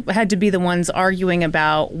prosecution- the defense had to be the ones arguing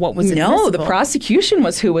about what was admissible. No, the prosecution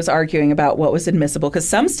was who was arguing about what was admissible because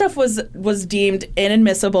some stuff was deemed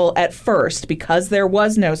inadmissible at first because there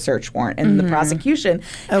was no search warrant, and the prosecution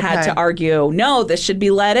had to argue, no, this should be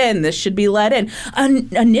let in, this should be let in.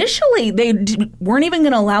 Initially, they weren't even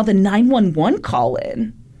going to allow the 911 call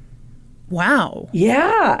in. Wow.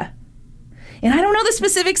 Yeah. And I don't know the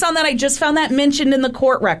specifics on that. I just found that mentioned in the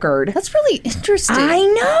court record. That's really interesting. I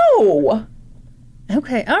know.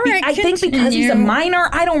 Okay. All right. I think because he's a minor,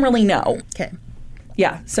 I don't really know. Okay.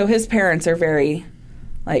 Yeah. So his parents are very,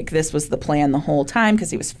 like, this was the plan the whole time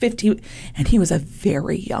because he was 50, and he was a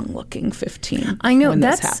very young-looking 15 I know when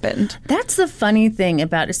this happened. That's the funny thing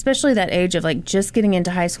about, especially that age of like just getting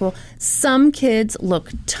into high school. Some kids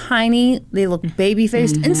look tiny, they look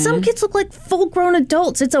baby-faced, and some kids look like full-grown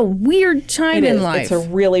adults. It's a weird time in life. It's a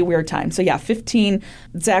really weird time. So yeah, 15.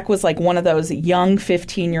 Zach was like one of those young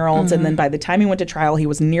 15-year-olds, and then by the time he went to trial, he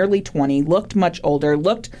was nearly 20, looked much older,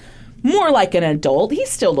 looked more like an adult. He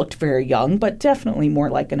still looked very young, but definitely more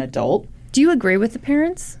like an adult. Do you agree with the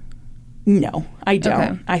parents? No, I don't.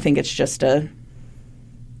 Okay. I think it's just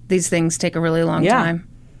These things take a really long time.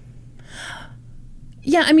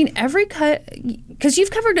 Yeah, I mean, because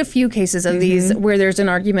you've covered a few cases of these where there's an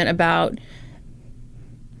argument about,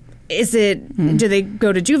 do they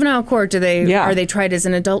go to juvenile court? Are they tried as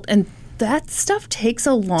an adult? And that stuff takes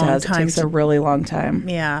a long time. It takes a really long time.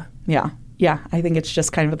 Yeah. Yeah. Yeah. I think it's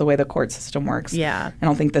just kind of the way the court system works. Yeah. I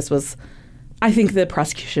don't think I think the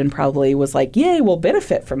prosecution probably was like, yay, we'll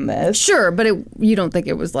benefit from this. Sure, but you don't think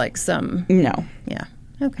it was like some... No. Yeah.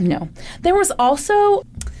 Okay. No. There was also...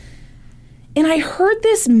 And I heard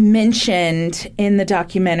this mentioned in the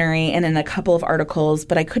documentary and in a couple of articles,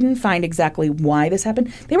 but I couldn't find exactly why this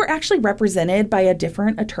happened. They were actually represented by a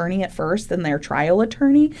different attorney at first than their trial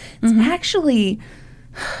attorney. It's actually,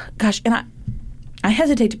 gosh, and I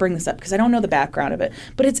hesitate to bring this up because I don't know the background of it,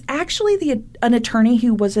 but it's actually an attorney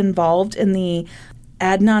who was involved in the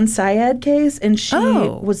Adnan Syed case, and she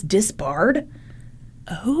was disbarred.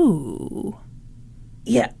 Oh.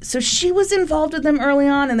 Yeah, so she was involved with them early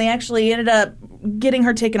on, and they actually ended up getting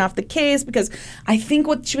her taken off the case because I think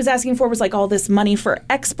what she was asking for was like all this money for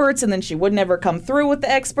experts, and then she would never come through with the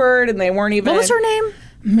expert, and they weren't even... What was her name?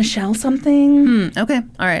 Michelle something. Okay,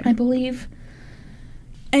 all right. I believe.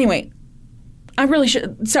 Anyway, I really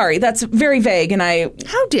should... Sorry, that's very vague, and I...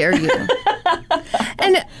 How dare you?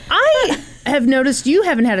 And I have noticed you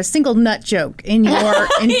haven't had a single nut joke in your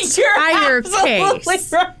entire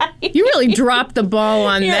case. Right. You really dropped the ball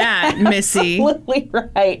on that, Missy. Absolutely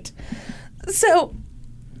right. So,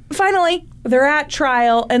 finally, they're at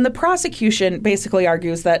trial, and the prosecution basically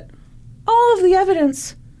argues that all of the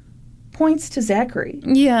evidence points to Zachary.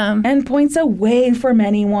 Yeah. And points away from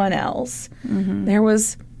anyone else. There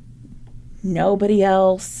was nobody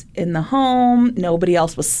else in the home. Nobody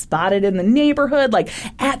else was spotted in the neighborhood. Like,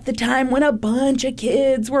 at the time when a bunch of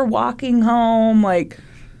kids were walking home. Like,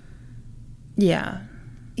 yeah.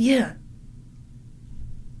 yeah.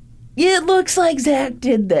 It looks like Zach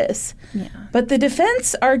did this. Yeah. But the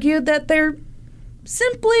defense argued that there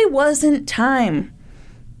simply wasn't time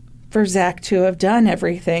for Zach to have done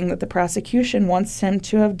everything that the prosecution wants him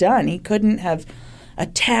to have done. He couldn't have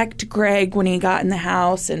attacked Greg when he got in the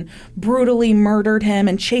house and brutally murdered him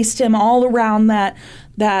and chased him all around that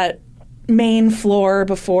main floor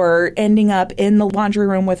before ending up in the laundry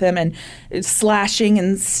room with him and slashing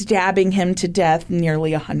and stabbing him to death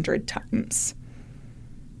nearly 100 times.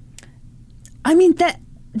 I mean,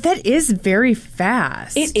 That is very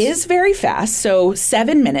fast. It is very fast. So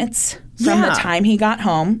 7 minutes from the time he got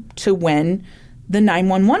home to when the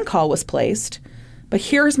 911 call was placed. But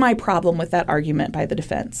here's my problem with that argument by the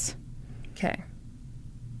defense. Okay.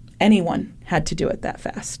 Anyone had to do it that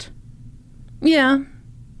fast. Yeah.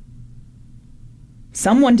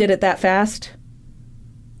 Someone did it that fast.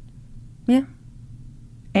 Yeah.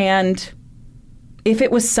 And if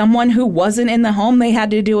it was someone who wasn't in the home, they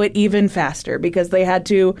had to do it even faster because they had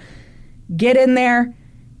to get in there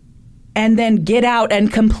and then get out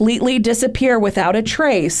and completely disappear without a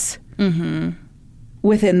trace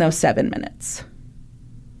within those 7 minutes.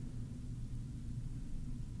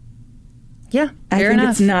 Yeah, I fair think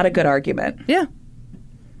enough. it's not a good argument. Yeah.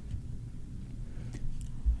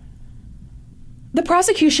 The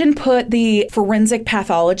prosecution put the forensic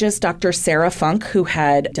pathologist, Dr. Sarah Funk, who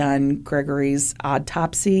had done Gregory's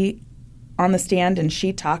autopsy, on the stand, and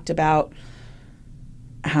she talked about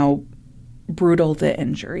how brutal the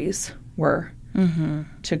injuries were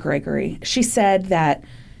to Gregory. She said that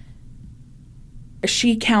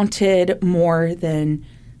she counted more than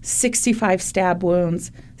 65 stab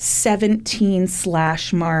wounds, 17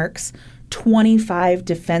 slash marks, 25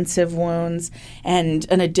 defensive wounds, and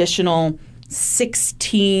an additional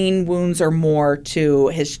 16 wounds or more to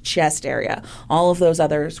his chest area. All of those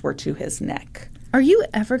others were to his neck. Are you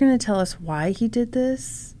ever going to tell us why he did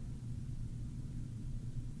this?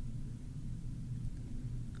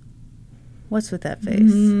 What's with that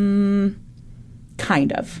face?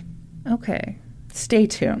 Kind of. Okay. Stay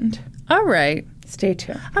tuned. All right. Stay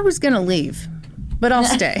tuned. I was going to leave, but I'll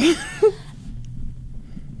stay.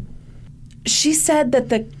 She said that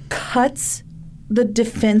the cuts, the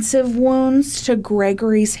defensive wounds to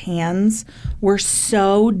Gregory's hands were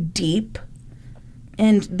so deep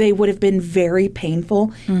and they would have been very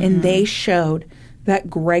painful. And they showed that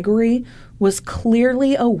Gregory was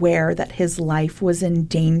clearly aware that his life was in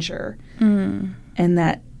danger and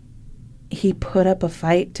that he put up a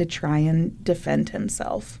fight to try and defend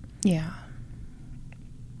himself. Yeah.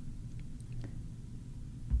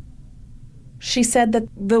 She said that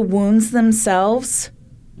the wounds themselves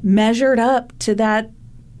measured up to that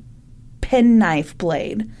penknife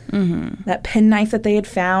blade. That penknife that they had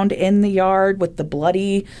found in the yard with the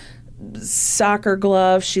bloody soccer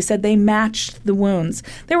glove. She said they matched the wounds.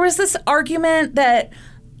 There was this argument that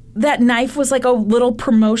that knife was like a little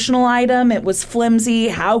promotional item. It was flimsy.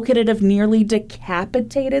 How could it have nearly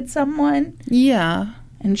decapitated someone? Yeah.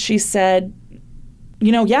 And she said,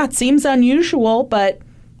 yeah, it seems unusual, but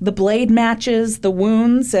the blade matches the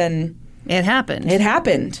wounds and... It happened. It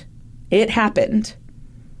happened. It happened.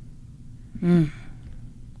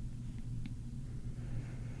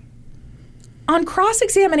 On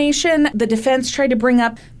cross-examination, the defense tried to bring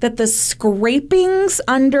up that the scrapings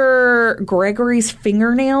under Gregory's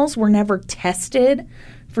fingernails were never tested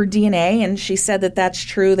for DNA, and she said that that's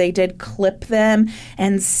true. They did clip them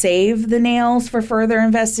and save the nails for further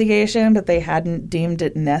investigation, but they hadn't deemed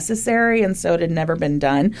it necessary, and so it had never been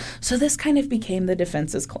done. So this kind of became the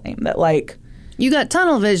defense's claim that, you got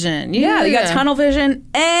tunnel vision. you got tunnel vision.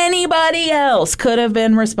 Anybody else could have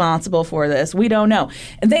been responsible for this. We don't know.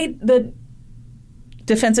 And the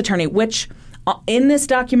defense attorney, which in this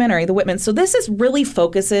documentary, The Whitmans, so this really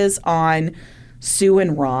focuses on Sue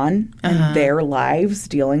and Ron and their lives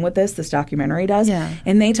dealing with this documentary does. Yeah.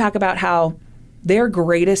 And they talk about how their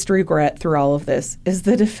greatest regret through all of this is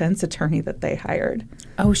the defense attorney that they hired.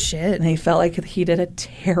 Oh, shit. And they felt like he did a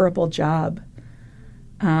terrible job.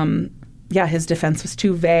 His defense was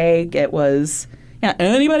too vague. It was,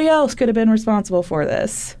 anybody else could have been responsible for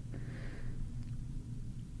this.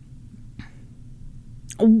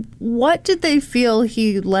 What did they feel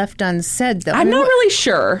he left unsaid, though? I'm not really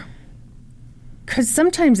sure. Because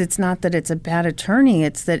sometimes it's not that it's a bad attorney,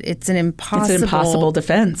 it's that it's an impossible... It's an impossible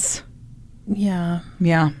defense. Yeah.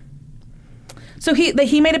 Yeah. So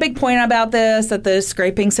he made a big point about this, that the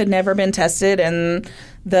scrapings had never been tested, and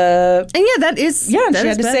that is... Yeah, and that she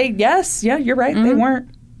is had to bad. say, yes, yeah, you're right, they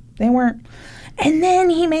weren't. And then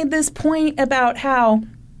he made this point about how...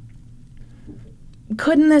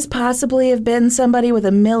 Couldn't this possibly have been somebody with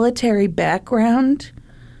a military background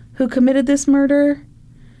who committed this murder?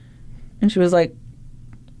 And she was like,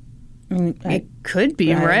 it could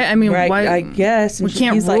be, right? I mean, right, why? I guess. And we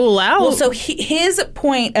can't he's rule out. Well, so his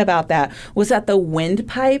point about that was that the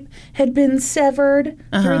windpipe had been severed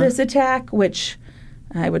through this attack, which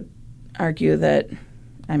I would argue that,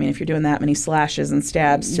 if you're doing that many slashes and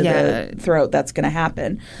stabs to the throat, that's going to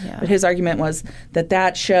happen. Yeah. But his argument was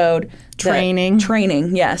that showed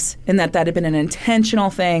training, yes, and that had been an intentional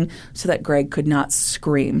thing so that Greg could not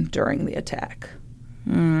scream during the attack.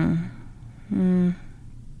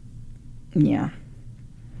 Yeah.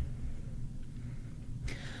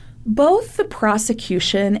 Both the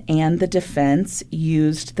prosecution and the defense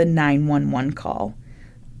used the 911 call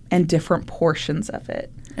and different portions of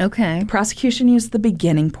it. Okay. The prosecution used the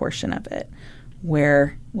beginning portion of it,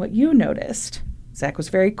 where what you noticed, Zach was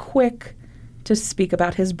very quick to speak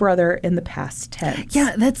about his brother in the past tense.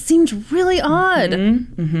 Yeah, that seemed really odd.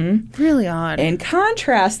 Really odd. In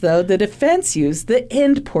contrast, though, the defense used the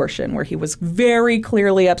end portion where he was very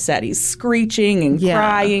clearly upset. He's screeching and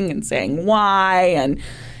crying and saying why and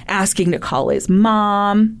asking to call his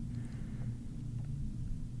mom.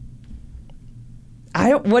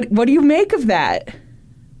 What do you make of that?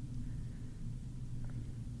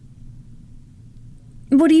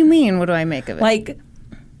 What do you mean? What do I make of it? Like,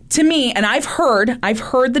 to me, and I've heard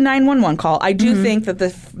the 911 call. I do think that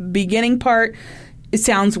the beginning part, it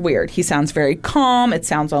sounds weird. He sounds very calm. It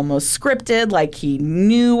sounds almost scripted, like he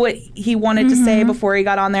knew what he wanted to say before he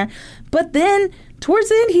got on there. But then towards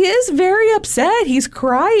the end, he is very upset. He's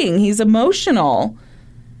crying. He's emotional.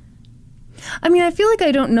 I mean, I feel like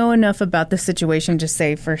I don't know enough about the situation to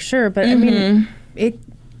say for sure, but I mean,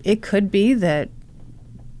 it could be that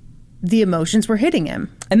the emotions were hitting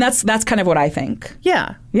him. And that's kind of what I think.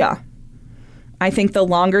 Yeah. Yeah. I think the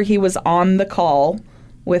longer he was on the call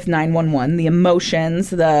with 911, the emotions,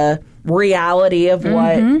 the reality of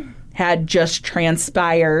what had just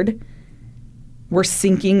transpired were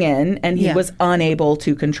sinking in, and he was unable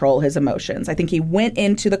to control his emotions. I think he went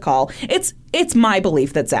into the call. It's my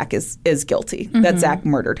belief that Zach is guilty, that Zach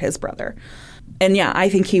murdered his brother. And yeah, I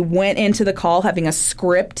think he went into the call having a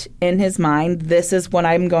script in his mind. This is what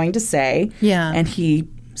I'm going to say. Yeah. And he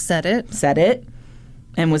said it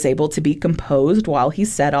and was able to be composed while he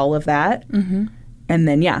said all of that. And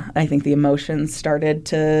then, yeah, I think the emotions started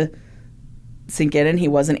to sink in and he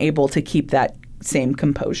wasn't able to keep that same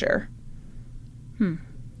composure.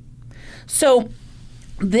 So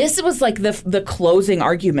this was like the closing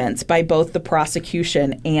arguments by both the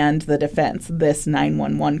prosecution and the defense, this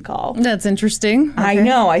 911 call. That's interesting. Okay. I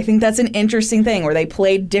know. I think that's an interesting thing where they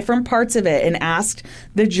played different parts of it and asked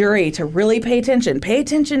the jury to really pay attention. Pay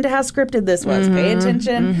attention to how scripted this was. Pay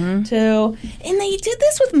attention to... And they did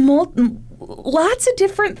this with lots of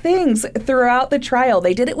different things throughout the trial.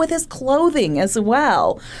 They did it with his clothing as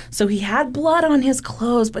well. So he had blood on his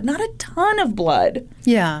clothes, but not a ton of blood.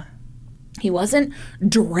 Yeah. He wasn't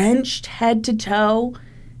drenched head to toe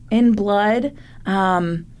in blood,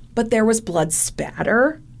 but there was blood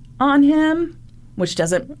spatter on him, which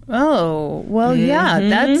doesn't... Oh, well, yeah,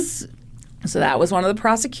 that's... So that was one of the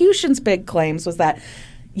prosecution's big claims, was that,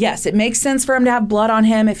 yes, it makes sense for him to have blood on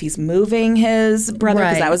him if he's moving his brother,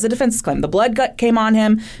 because that was the defense's claim. The blood came on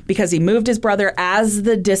him because he moved his brother as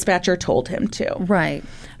the dispatcher told him to. Right.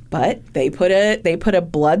 But they put a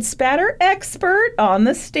blood spatter expert on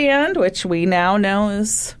the stand, which we now know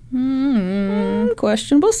is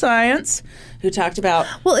questionable science, who talked about...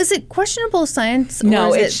 Well, is it questionable science?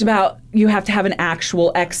 No, it's about you have to have an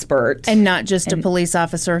actual expert. And not just a police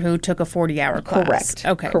officer who took a 40-hour class. Correct.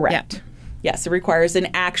 Okay. Correct. Yeah. Yes, it requires an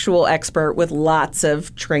actual expert with lots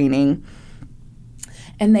of training.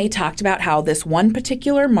 And they talked about how this one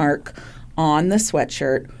particular mark on the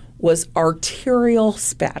sweatshirt was arterial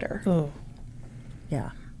spatter. Oh,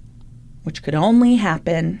 yeah. Which could only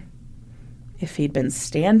happen if he'd been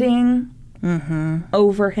standing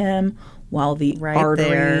over him while the artery...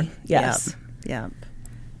 There. Yes. Yep.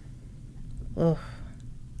 Ugh.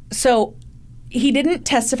 So he didn't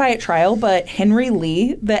testify at trial, but Henry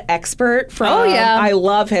Lee, the expert from... Oh, yeah. I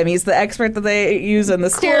love him. He's the expert that they use in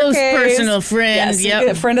the Close staircase. personal friend. Yes,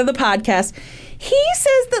 a friend of the podcast. He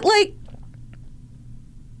says that, like,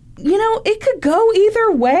 you know, it could go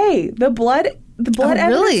either way. The blood evidence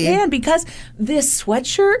really? can, because this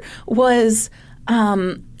sweatshirt was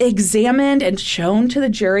examined and shown to the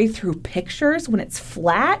jury through pictures when it's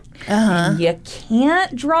flat. And you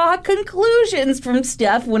can't draw conclusions from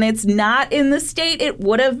stuff when it's not in the state it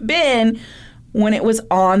would have been when it was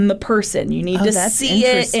on the person. You need to see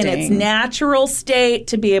it in its natural state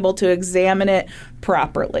to be able to examine it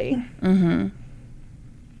properly.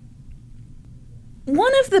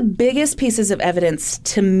 One of the biggest pieces of evidence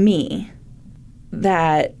to me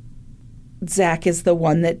that Zach is the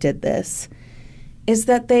one that did this is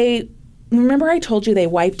that remember I told you they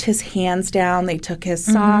wiped his hands down, they took his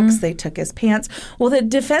socks, they took his pants. Well, the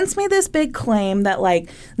defense made this big claim that, like,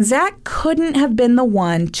 Zach couldn't have been the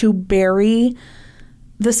one to bury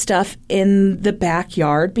the stuff in the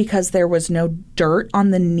backyard because there was no dirt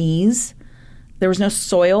on the knees. There was no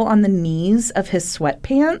soil on the knees of his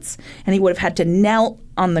sweatpants, and he would have had to kneel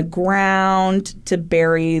on the ground to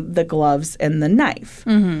bury the gloves and the knife.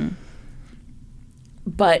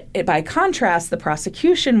 But by contrast, the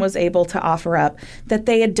prosecution was able to offer up that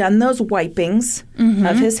they had done those wipings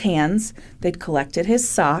of his hands. They'd collected his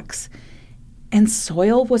socks, and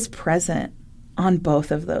soil was present on both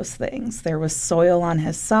of those things. There was soil on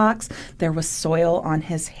his socks. There was soil on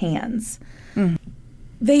his hands.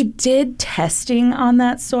 They did testing on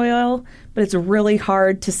that soil, but it's really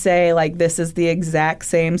hard to say, like, this is the exact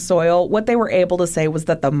same soil. What they were able to say was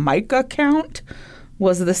that the mica count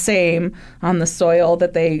was the same on the soil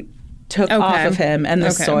that they took off of him and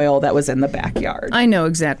the soil that was in the backyard. I know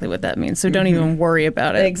exactly what that means, so don't even worry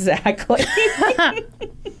about it. Exactly.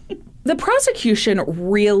 The prosecution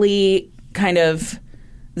really kind of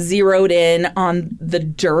zeroed in on the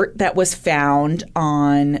dirt that was found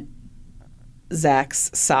on Zach's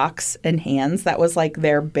socks and hands. That was like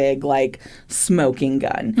their big, like, smoking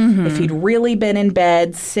gun. If he'd really been in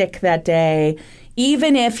bed sick that day,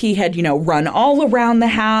 even if he had, run all around the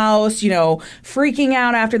house, freaking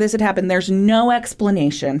out after this had happened, there's no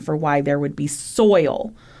explanation for why there would be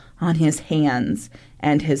soil on his hands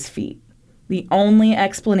and his feet. The only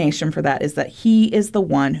explanation for that is that he is the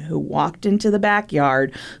one who walked into the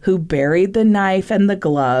backyard, who buried the knife and the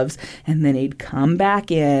gloves, and then he'd come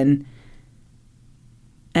back in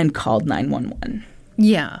and called 911.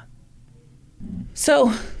 Yeah.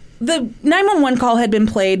 So the 911 call had been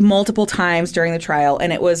played multiple times during the trial,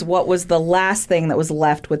 and it was what was the last thing that was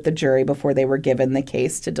left with the jury before they were given the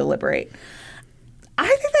case to deliberate. I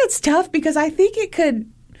think that's tough because I think it could,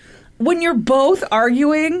 when you're both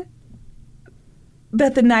arguing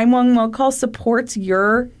that the 911 call supports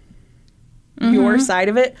your side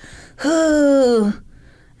of it, I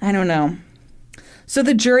don't know. So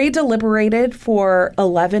the jury deliberated for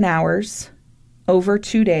 11 hours over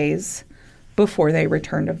 2 days before they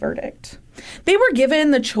returned a verdict. They were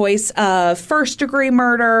given the choice of first-degree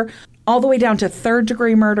murder all the way down to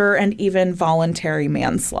third-degree murder and even voluntary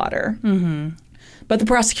manslaughter. But the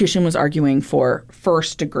prosecution was arguing for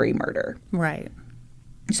first-degree murder. Right.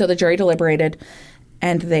 So the jury deliberated,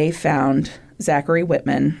 and they found Zachary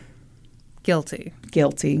Whitman guilty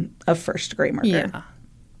of first-degree murder. Yeah.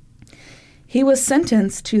 He was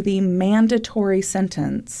sentenced to the mandatory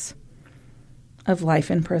sentence of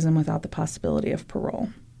life in prison without the possibility of parole.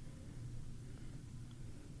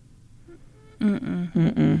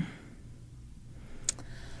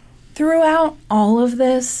 Throughout all of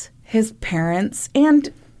this, his parents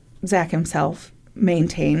and Zach himself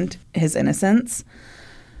maintained his innocence.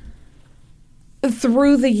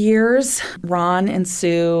 Through the years, Ron and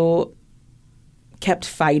Sue kept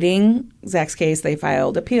fighting Zach's case. They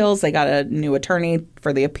filed appeals. They got a new attorney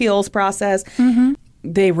for the appeals process.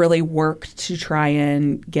 They really worked to try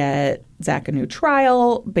and get Zach a new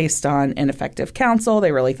trial based on ineffective counsel.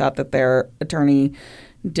 They really thought that their attorney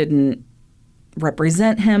didn't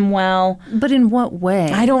represent him well. But in what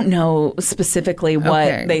way? I don't know specifically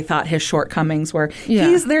what they thought his shortcomings were.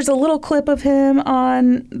 Yeah. There's a little clip of him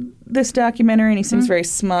on this documentary, and he seems very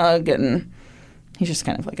smug, and he's just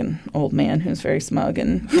kind of like an old man who's very smug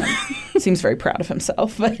and seems very proud of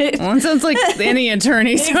himself. But well, it sounds like any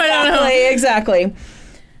attorney, so I don't know. Exactly.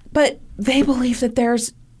 But they believe that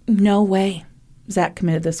there's no way Zach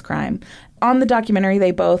committed this crime. On the documentary,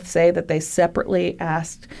 they both say that they separately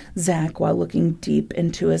asked Zach while looking deep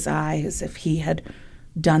into his eyes if he had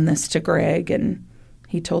done this to Greg, and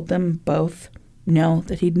he told them both no,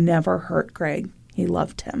 that he'd never hurt Greg. He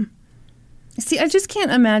loved him. See, I just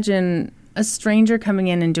can't imagine a stranger coming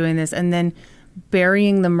in and doing this and then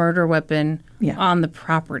burying the murder weapon on the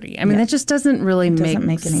property. I mean, that just doesn't really make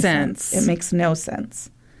any sense. It makes no sense.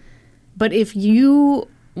 But if you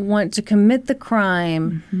want to commit the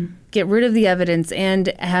crime, get rid of the evidence, and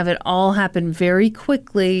have it all happen very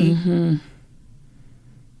quickly,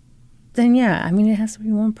 then yeah, I mean, it has to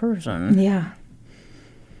be one person. Yeah.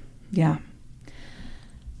 Yeah.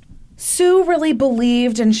 Sue really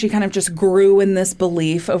believed, and she kind of just grew in this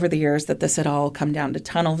belief over the years that this had all come down to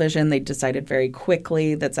tunnel vision. They decided very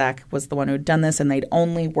quickly that Zach was the one who had done this, and they'd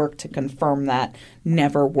only worked to confirm that,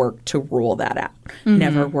 never worked to rule that out,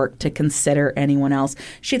 never worked to consider anyone else.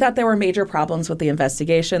 She thought there were major problems with the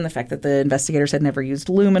investigation, the fact that the investigators had never used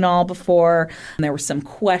luminol before, and there was some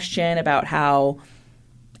question about how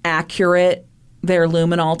accurate their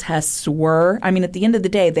luminol tests were. I mean, at the end of the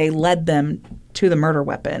day, they led them to the murder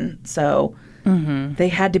weapon, so they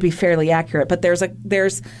had to be fairly accurate. But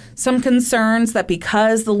there's some concerns that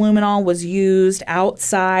because the luminol was used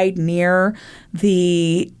outside near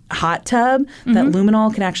the hot tub, that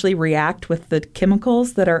luminol can actually react with the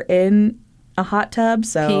chemicals that are in a hot tub.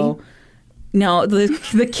 So, no,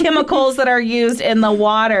 the chemicals that are used in the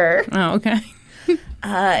water. Oh, okay.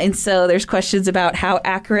 And so there's questions about how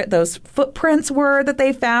accurate those footprints were that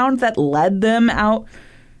they found that led them out.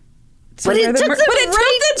 But it took them to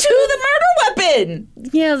the murder weapon.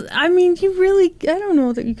 Yeah, I mean, I don't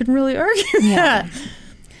know that you can really argue that.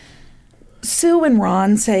 Sue and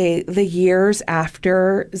Ron say the years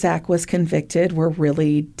after Zach was convicted were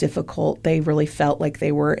really difficult. They really felt like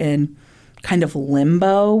they were in kind of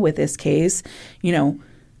limbo with this case. You know,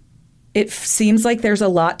 it seems like there's a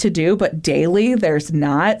lot to do, but daily there's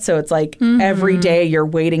not. So it's like every day you're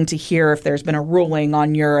waiting to hear if there's been a ruling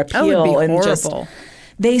on your appeal. That would be and horrible.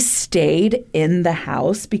 They stayed in the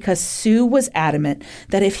house because Sue was adamant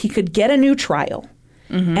that if he could get a new trial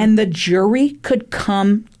and the jury could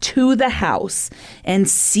come to the house and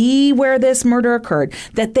see where this murder occurred,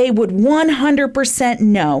 that they would 100%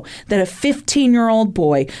 know that a 15-year-old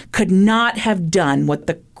boy could not have done what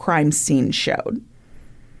the crime scene showed.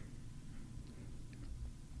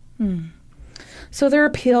 So their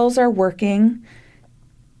appeals are working.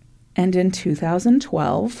 And in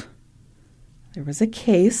 2012, there was a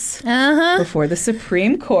case before the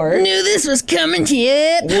Supreme Court. Knew this was coming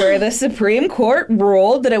yet. Where the Supreme Court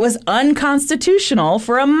ruled that it was unconstitutional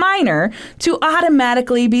for a minor to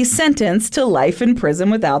automatically be sentenced to life in prison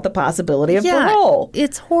without the possibility of parole.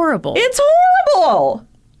 It's horrible. It's horrible.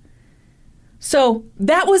 So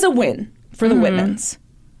that was a win for the Whitmans.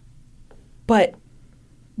 But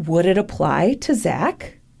would it apply to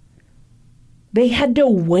Zach? They had to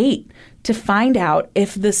wait to find out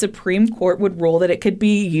if the Supreme Court would rule that it could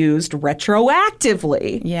be used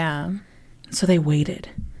retroactively. Yeah. So they waited.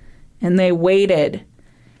 And they waited.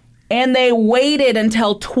 And they waited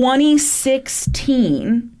until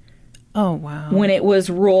 2016. Oh, wow. When it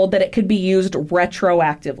was ruled that it could be used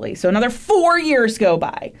retroactively. So another 4 years go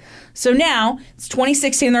by. So now it's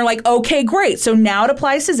 2016. They're like, okay, great. So now it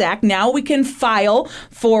applies to Zach. Now we can file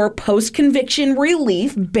for post-conviction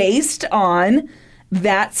relief based on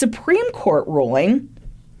that Supreme Court ruling.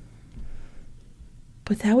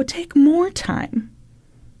 But that would take more time.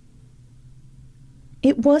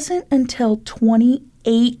 It wasn't until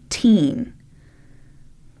 2018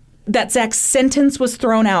 that Zach's sentence was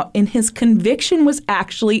thrown out and his conviction was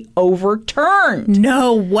actually overturned.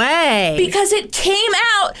 No way. Because it came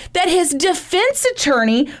out that his defense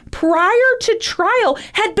attorney prior to trial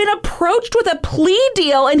had been approached with a plea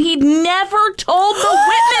deal and he'd never told the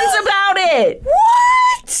Whitmans about it.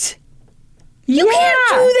 What? You can't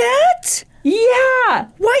do that? Yeah.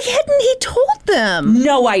 Why hadn't he told them?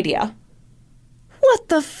 No idea. What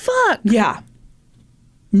the fuck? Yeah.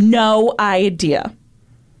 No idea.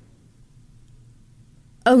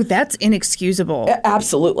 Oh, that's inexcusable.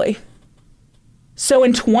 Absolutely. So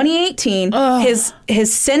in 2018,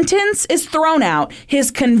 his sentence is thrown out,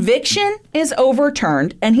 his conviction is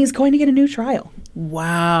overturned, and he's going to get a new trial.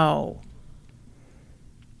 Wow.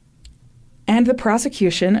 And the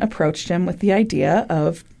prosecution approached him with the idea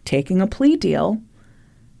of taking a plea deal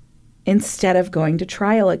instead of going to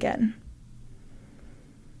trial again.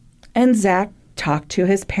 And Zach talked to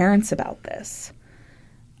his parents about this.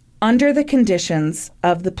 Under the conditions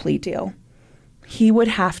of the plea deal, he would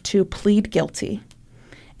have to plead guilty,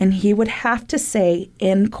 and he would have to say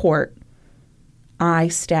in court, I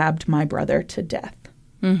stabbed my brother to death.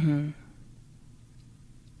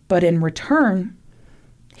 But in return,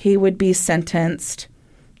 he would be sentenced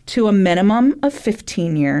to a minimum of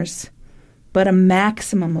 15 years, but a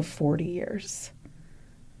maximum of 40 years.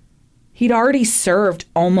 He'd already served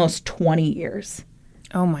almost 20 years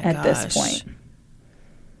at this point.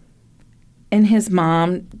 And his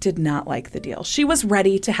mom did not like the deal. She was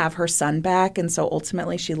ready to have her son back, and so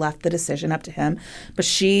ultimately she left the decision up to him. But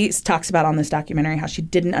she talks about on this documentary how she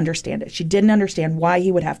didn't understand it. She didn't understand why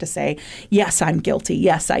he would have to say, yes, I'm guilty.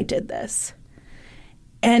 Yes, I did this.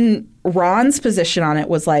 And Ron's position on it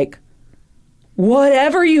was like,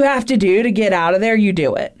 whatever you have to do to get out of there, you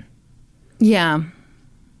do it. Yeah.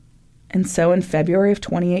 And so in February of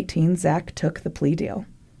 2018, Zach took the plea deal.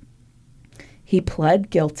 He pled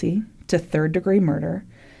guilty to third-degree murder,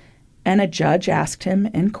 and a judge asked him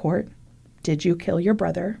in court, did you kill your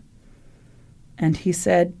brother? And he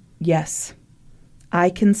said, yes, I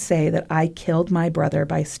can say that I killed my brother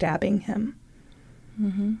by stabbing him.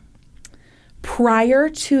 Prior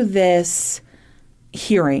to this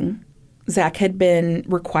hearing, Zach had been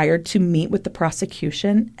required to meet with the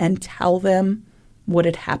prosecution and tell them what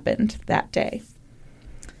had happened that day.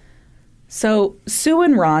 So Sue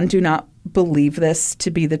and Ron do not believe this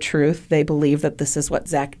to be the truth. They believe that this is what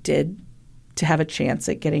Zach did to have a chance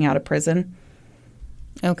at getting out of prison.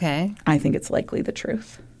 Okay. I think it's likely the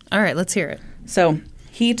truth. All right, let's hear it. So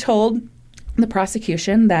he told the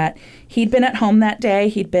prosecution that he'd been at home that day,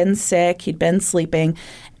 he'd been sick, he'd been sleeping,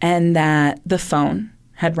 and that the phone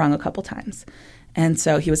had rung a couple times. And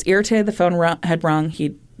so he was irritated the phone had rung.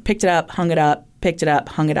 He picked it up, hung it up, picked it up,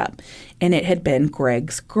 hung it up. And it had been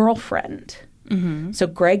Greg's girlfriend. Mm-hmm. So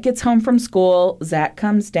Greg gets home from school, Zach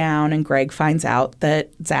comes down, and Greg finds out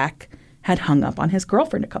that Zach had hung up on his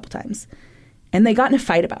girlfriend a couple times. And they got in a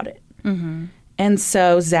fight about it. Mm-hmm. And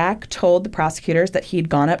so Zach told the prosecutors that he'd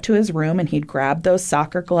gone up to his room and he'd grabbed those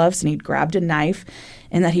soccer gloves and he'd grabbed a knife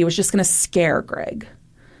and that he was just going to scare Greg.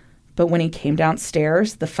 But when he came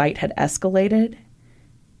downstairs, the fight had escalated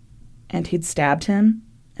and he'd stabbed him.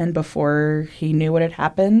 And before he knew what had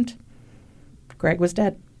happened, Greg was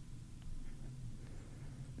dead.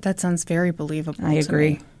 That sounds very believable. I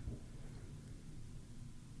agree.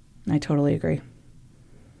 I totally agree.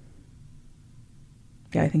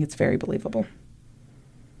 Yeah, I think it's very believable.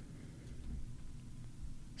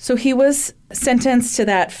 So he was sentenced to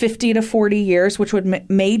that 50 to 40 years, which would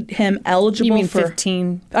made him eligible you mean for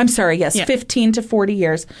 15. I'm sorry, yes, yeah. 15 to 40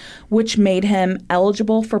 years, which made him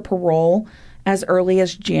eligible for parole as early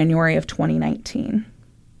as January of 2019.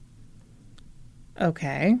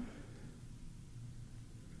 Okay.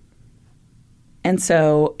 And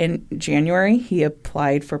so in January, he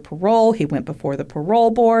applied for parole. He went before the parole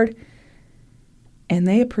board, and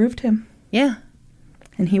they approved him. Yeah.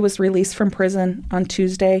 And he was released from prison on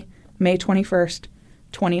Tuesday, May 21st,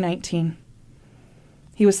 2019.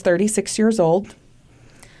 He was 36 years old.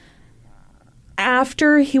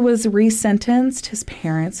 After he was resentenced, his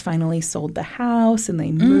parents finally sold the house and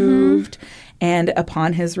they moved. And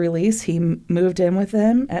upon his release, he moved in with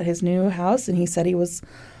them at his new house. And he said he was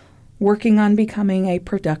working on becoming a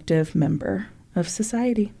productive member of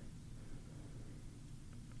society.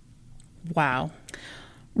 Wow.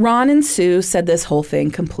 Ron and Sue said this whole thing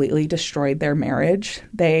completely destroyed their marriage.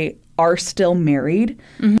 They are still married,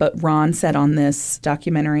 but Ron said on this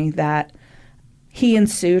documentary that he and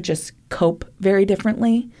Sue just cope very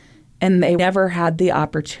differently, and they never had the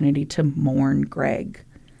opportunity to mourn Greg.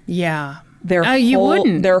 Yeah. Their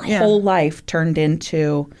whole life turned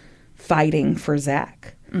into fighting for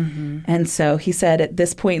Zach. Mm-hmm. And so he said at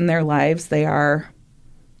this point in their lives, they are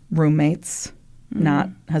roommates, not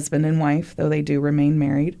husband and wife, though they do remain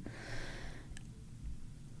married.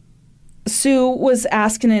 Sue was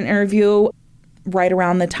asked in an interview right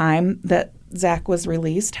around the time that Zach was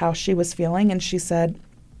released how she was feeling, and she said,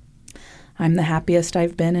 "I'm the happiest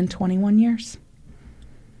I've been in 21 years."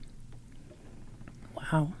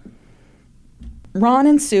 Wow. Ron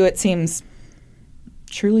and Sue, it seems,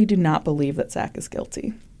 truly do not believe that Zach is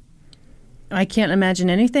guilty. I can't imagine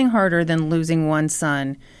anything harder than losing one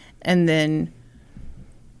son and then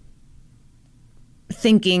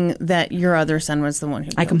thinking that your other son was the one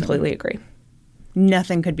who killed I completely him. agree.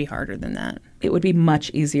 Nothing could be harder than that. It would be much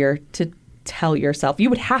easier to tell yourself. You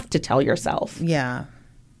would have to tell yourself. Yeah.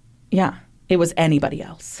 Yeah. It was anybody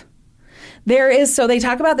else. So they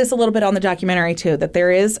talk about this a little bit on the documentary too, that there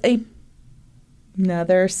is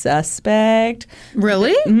another suspect.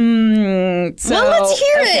 Really? Well, let's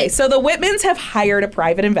hear it. So the Whitmans have hired a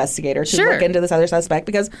private investigator to look into this other suspect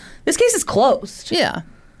because this case is closed. Yeah.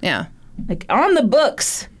 Yeah. Like, on the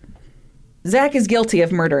books, Zach is guilty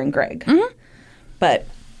of murdering Greg. Mm-hmm. But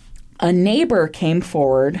a neighbor came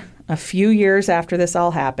forward a few years after this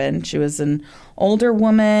all happened. She was an older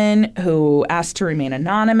woman who asked to remain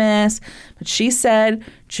anonymous. But she said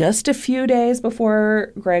just a few days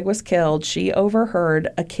before Greg was killed, she overheard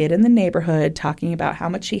a kid in the neighborhood talking about how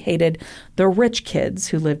much he hated the rich kids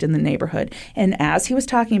who lived in the neighborhood. And as he was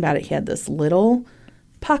talking about it, he had this little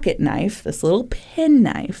pocket knife, this little pen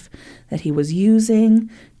knife that he was using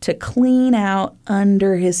to clean out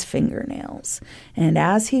under his fingernails. And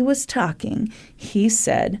as he was talking, he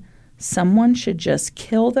said, someone should just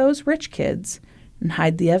kill those rich kids and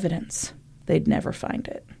hide the evidence. They'd never find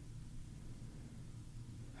it.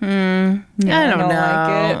 I don't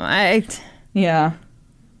know. Like it. Yeah.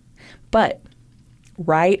 But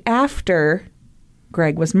right after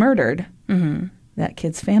Greg was murdered, that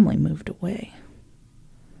kid's family moved away.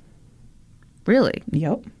 Really?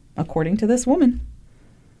 Yep. According to this woman.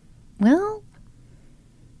 Well,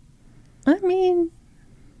 I mean,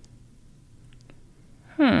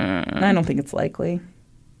 I don't think it's likely.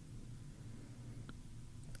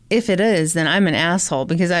 If it is, then I'm an asshole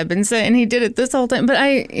because I've been saying he did it this whole time. But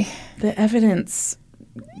the evidence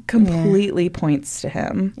completely points to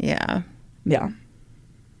him. Yeah. Yeah.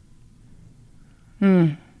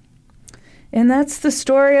 And that's the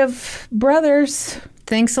story of brothers.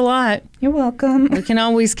 Thanks a lot. You're welcome. We can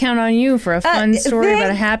always count on you for a fun story about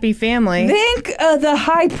a happy family. Thank the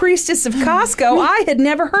High Priestess of Costco. I had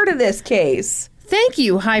never heard of this case. Thank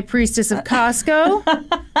you, High Priestess of Costco.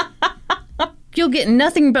 You'll get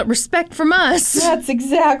nothing but respect from us. That's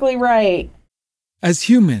exactly right. As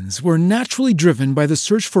humans, we're naturally driven by the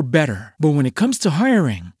search for better. But when it comes to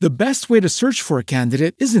hiring, the best way to search for a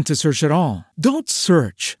candidate isn't to search at all. Don't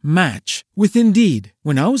search, match with Indeed.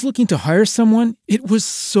 When I was looking to hire someone, it was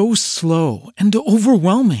so slow and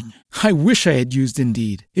overwhelming. I wish I had used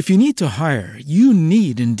Indeed. If you need to hire, you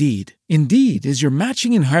need Indeed. Indeed is your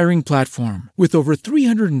matching and hiring platform with over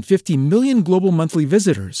 350 million global monthly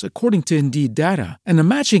visitors, according to Indeed data, and a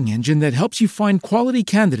matching engine that helps you find quality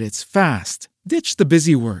candidates fast. Ditch the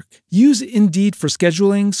busy work. Use Indeed for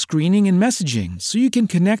scheduling, screening, and messaging so you can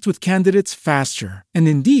connect with candidates faster. And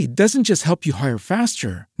Indeed doesn't just help you hire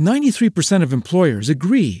faster. 93% of employers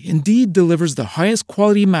agree Indeed delivers the highest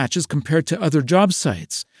quality matches compared to other job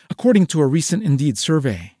sites, according to a recent Indeed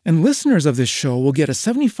survey. And listeners of this show will get a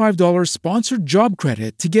 $75 sponsored job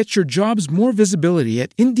credit to get your jobs more visibility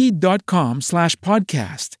at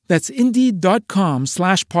Indeed.com/podcast. That's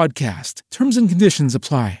Indeed.com/podcast. Terms and conditions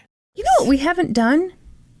apply. You know what we haven't done?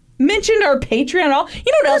 Mentioned our Patreon at all. You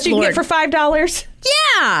know what else you can get for $5?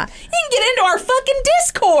 Yeah! You can get into our fucking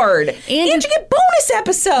Discord. And you get bonus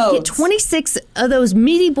episodes. You get 26 of those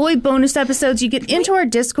meaty boy bonus episodes. You get into our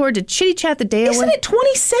Discord to chitty chat the day away. Isn't it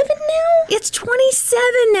 27 now? It's 27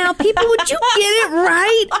 now. People, would you get it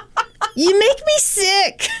right? You make me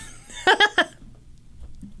sick.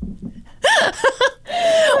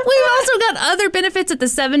 We've also got other benefits at the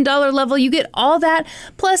 $7 level. You get all that.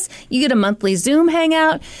 Plus, you get a monthly Zoom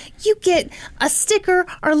hangout. You get a sticker,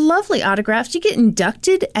 our lovely autographs. You get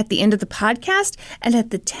inducted at the end of the podcast. And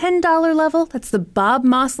at the $10 level, that's the Bob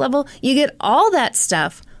Moss level, you get all that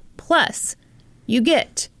stuff. Plus, you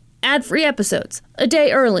get ad-free episodes a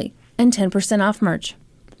day early and 10% off merch.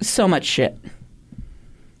 So much shit.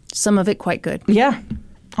 Some of it quite good. Yeah.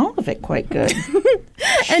 All of it quite good.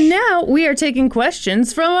 And now we are taking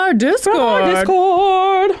questions from our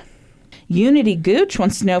Discord. Unity Gooch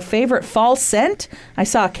wants to know favorite fall scent. I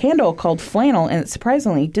saw a candle called Flannel, and it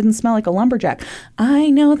surprisingly didn't smell like a lumberjack. I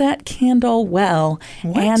know that candle well,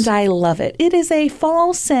 and I love it. It is a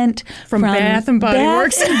fall scent from Bath and Body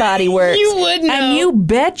Works. Bath and Body Works. You would know. And you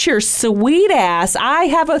bet your sweet ass I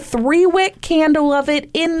have a 3-wick candle of it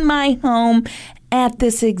in my home at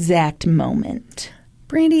this exact moment.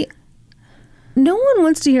 Brandy, no one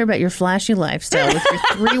wants to hear about your flashy lifestyle with your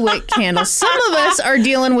 3-wick candle. Some of us are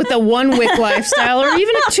dealing with a 1-wick lifestyle or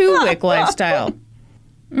even a 2-wick lifestyle.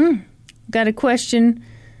 Got a question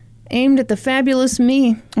aimed at the fabulous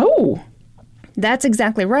me. Oh. That's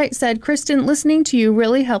exactly right, said Kristen. Listening to you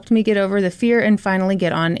really helped me get over the fear and finally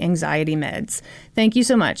get on anxiety meds. Thank you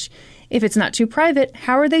so much. If it's not too private,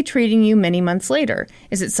 how are they treating you many months later?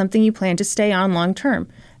 Is it something you plan to stay on long term?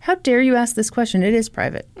 How dare you ask this question? It is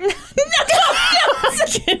private. No.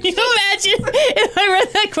 Can you imagine if I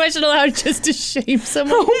read that question aloud just to shame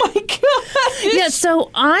someone? Oh, my God. Yeah, so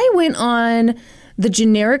I went on the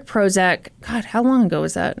generic Prozac. God, how long ago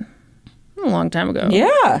was that? A long time ago. Yeah.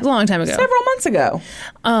 It was a long time ago. Several months ago.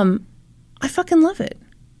 I fucking love it.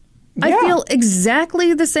 Yeah. I feel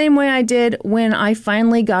exactly the same way I did when I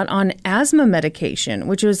finally got on asthma medication,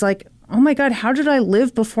 which was like, oh my God, how did I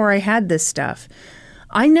live before I had this stuff?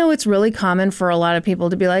 I know it's really common for a lot of people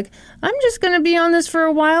to be like, I'm just going to be on this for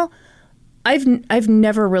a while. I've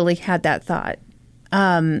never really had that thought.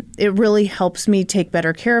 It really helps me take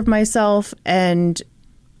better care of myself, and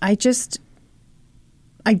I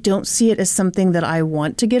don't see it as something that I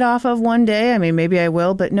want to get off of one day. I mean, maybe I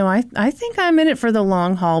will, but no, I think I'm in it for the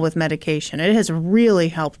long haul with medication. It has really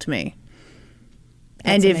helped me.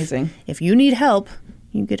 That's and amazing. If you need help,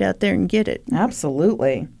 you get out there and get it.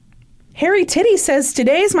 Absolutely. Harry Titty says,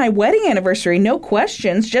 today is my wedding anniversary. No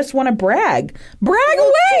questions. Just want to brag. Brag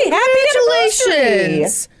away. Happy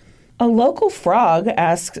anniversary. A local frog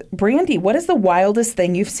asks, Brandy, what is the wildest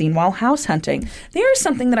thing you've seen while house hunting? There is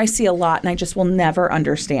something that I see a lot and I just will never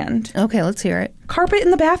understand. Okay, let's hear it. Carpet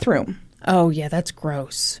in the bathroom. Oh, yeah, that's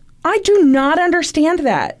gross. I do not understand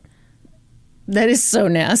that. That is so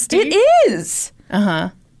nasty. It is. Uh-huh.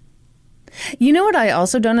 You know what I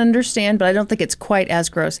also don't understand, but I don't think it's quite as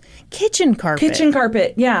gross? Kitchen carpet. Kitchen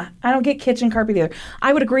carpet, yeah. I don't get kitchen carpet either.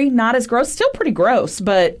 I would agree, not as gross. Still pretty gross,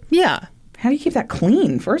 but... Yeah. How do you keep that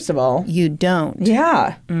clean, first of all? You don't.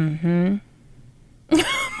 Yeah. Mm-hmm.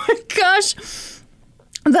 Oh, my gosh.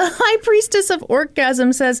 The High Priestess of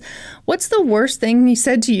Orgasm says, what's the worst thing he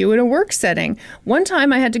said to you in a work setting? One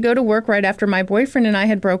time I had to go to work right after my boyfriend and I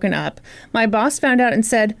had broken up. My boss found out and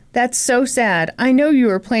said, that's so sad. I know you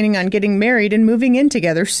were planning on getting married and moving in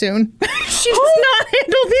together soon. She does not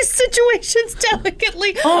handle these situations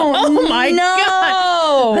delicately. Oh my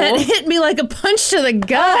God. That hit me like a punch to the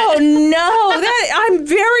gut. Oh, no. I'm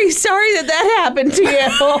very sorry that happened to you.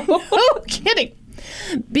 No kidding.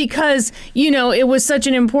 Because, you know, it was such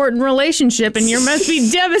an important relationship and you must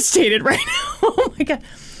be devastated right now. Oh, my God.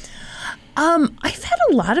 I've had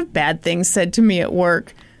a lot of bad things said to me at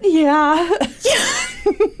work. Yeah.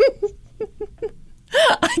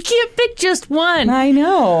 I can't pick just one. I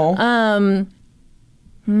know.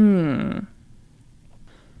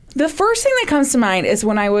 The first thing that comes to mind is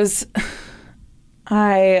when I was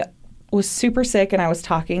super sick and I was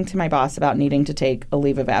talking to my boss about needing to take a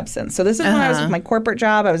leave of absence. So this is when I was with my corporate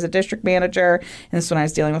job. I was a district manager, and this is when I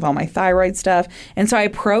was dealing with all my thyroid stuff. And so I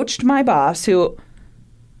approached my boss, who,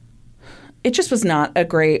 it just was not a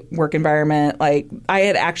great work environment. Like, I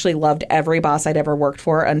had actually loved every boss I'd ever worked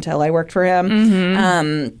for until I worked for him.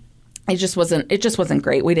 Mm-hmm. It just wasn't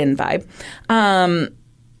great. We didn't vibe.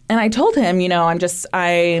 And I told him, you know, I've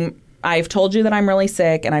told you that I'm really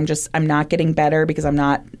sick and I'm not getting better because I'm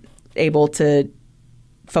not able to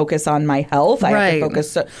focus on my health. I have to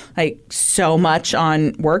focus so much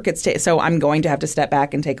on work. So I'm going to have to step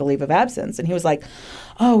back and take a leave of absence. And he was like,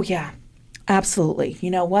 oh yeah, absolutely.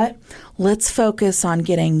 You know what? Let's focus on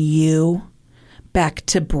getting you back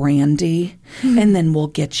to Brandy, and then we'll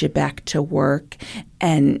get you back to work.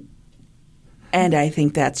 And I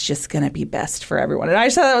think that's just going to be best for everyone. And I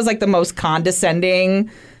just thought that was like the most condescending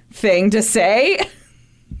thing to say.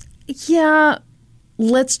 Yeah.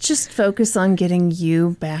 Let's just focus on getting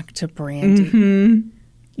you back to Brandy. Mm-hmm.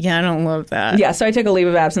 Yeah, I don't love that. Yeah, so I took a leave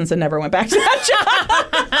of absence and never went back to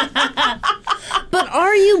that job. But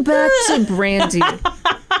are you back to Brandy?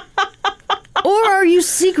 Or are you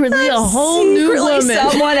secretly a whole new woman?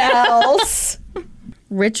 Someone else.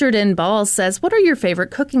 Richard N. Ball says, what are your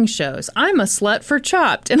favorite cooking shows? I'm a slut for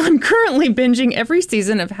Chopped, and I'm currently binging every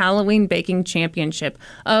season of Halloween Baking Championship.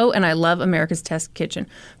 Oh, and I love America's Test Kitchen.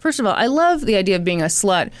 First of all, I love the idea of being a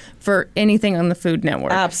slut for anything on the Food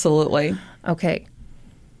Network. Absolutely. Okay.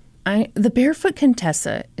 The Barefoot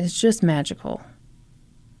Contessa is just magical.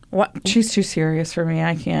 What? She's too serious for me.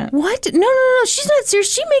 I can't. What? No. She's not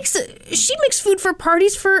serious. She makes food for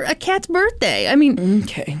parties for a cat's birthday. I mean,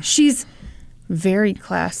 okay. She's very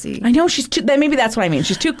classy. I know she's too. Maybe that's what I mean.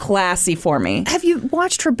 She's too classy for me. Have you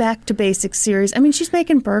watched her Back to Basics series? I mean, she's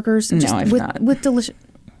making burgers. No, I've not. With delicious.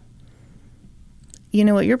 You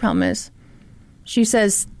know what your problem is? She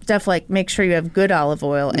says stuff like, make sure you have good olive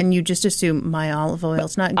oil, and you just assume my olive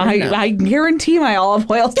oil's not good enough. I guarantee my olive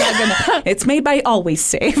oil's not good enough. It's made by Always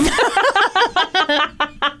Save.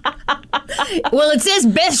 Well, it says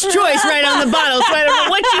best choice right on the bottle, so I don't know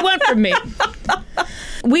what you want from me.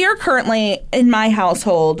 We are currently, in my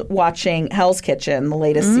household, watching Hell's Kitchen, the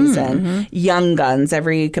latest season. Mm-hmm. Young Guns.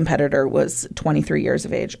 Every competitor was 23 years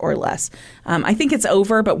of age or less. I think it's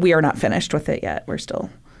over, but we are not finished with it yet. We're still,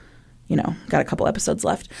 got a couple episodes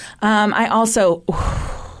left. I also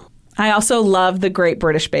love the Great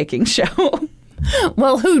British Baking Show.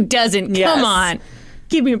 Well, who doesn't? Yes. Come on.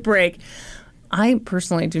 Give me a break. I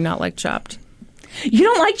personally do not like Chopped. You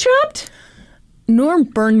don't like Chopped? Norm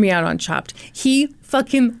burned me out on Chopped. He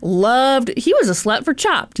fucking he was a slut for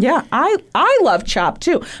Chopped. Yeah, I love Chopped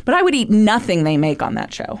too, but I would eat nothing they make on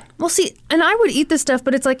that show. Well, see, and I would eat this stuff,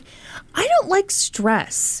 but it's like, I don't like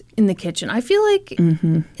stress in the kitchen. I feel like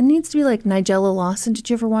it needs to be like Nigella Lawson. Did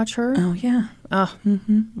you ever watch her? Oh, yeah. Oh,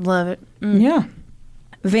 love it. Yeah.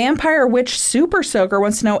 Vampire Witch Super Soaker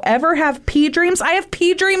wants to know, ever have pee dreams? I have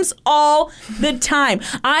pee dreams all the time.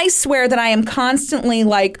 I swear that I am constantly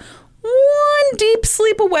like one deep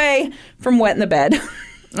sleep away from wet in the bed.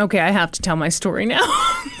 Okay, I have to tell my story now.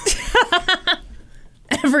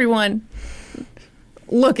 Everyone,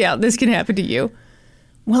 look out. This can happen to you.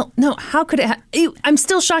 Well, no, how could it I'm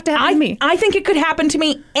still shocked it happened to me. I think it could happen to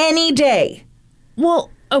me any day.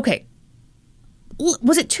 Well, okay.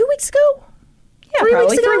 Was it 2 weeks ago? Yeah,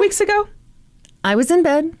 probably 3 weeks ago. I was in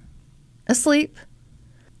bed, asleep.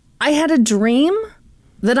 I had a dream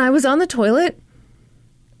that I was on the toilet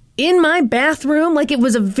in my bathroom, like it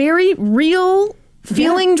was a very real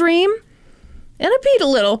feeling dream, and I peed a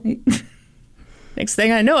little. Next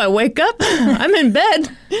thing I know, I wake up, I'm in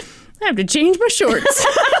bed, I have to change my shorts.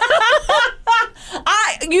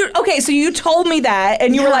 So you told me that,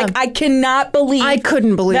 and you were like, I cannot believe I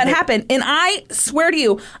couldn't believe that happened. And I swear to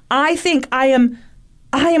you, I think I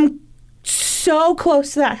am so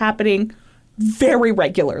close to that happening very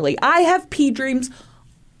regularly. I have pee dreams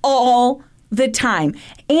all the time.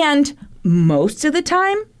 And most of the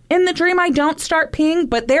time in the dream, I don't start peeing,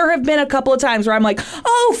 but there have been a couple of times where I'm like,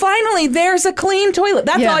 oh, finally, there's a clean toilet.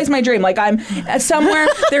 That's always my dream. Like I'm somewhere,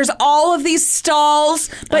 there's all of these stalls,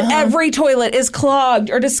 but every toilet is clogged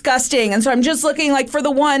or disgusting. And so I'm just looking like for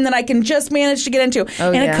the one that I can just manage to get into.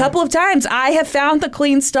 A couple of times I have found the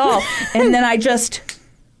clean stall and then I just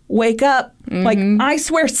wake up. Like I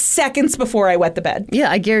swear seconds before I wet the bed.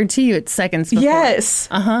 Yeah, I guarantee you it's seconds before. Yes.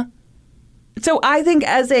 So I think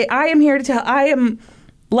I am here to tell, I am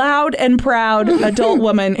loud and proud adult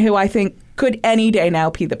woman who I think could any day now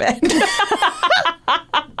pee the bed.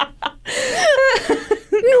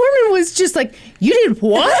 Norman was just like, you did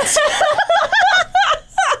what?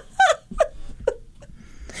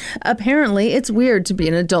 Apparently, it's weird to be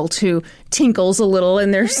an adult who tinkles a little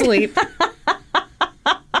in their sleep.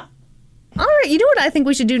 All right, you know what I think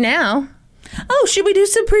we should do now? Oh, should we do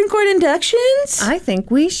Supreme Court inductions? I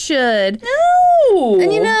think we should. No.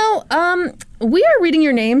 And you know, we are reading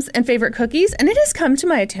your names and favorite cookies, and it has come to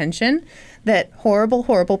my attention that horrible,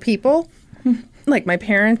 horrible people, like my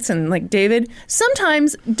parents and like David,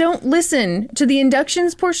 sometimes don't listen to the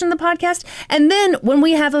inductions portion of the podcast. And then when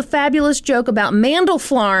we have a fabulous joke about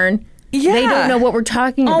Mandelflarn, they don't know what we're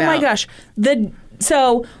talking about. Oh my gosh.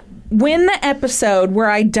 So when the episode where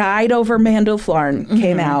I died over Mandelflarn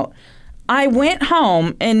came out, I went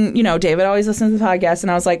home and, you know, David always listens to the podcast and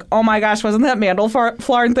I was like, oh my gosh, wasn't that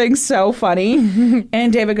Mandelflarn thing so funny?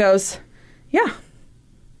 And David goes, yeah.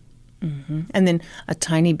 And then a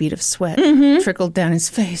tiny bead of sweat trickled down his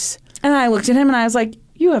face. And I looked at him and I was like,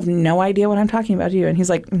 you have no idea what I'm talking about, do you? And he's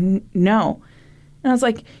like, no. And I was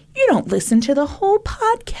like, you don't listen to the whole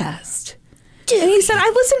podcast. And he said, I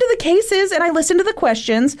listen to the cases and I listen to the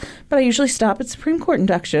questions, but I usually stop at Supreme Court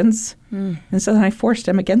inductions. And so then I forced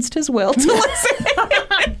him against his will to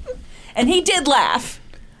listen. And he did laugh.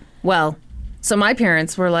 Well, so my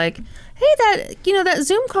parents were like, hey, that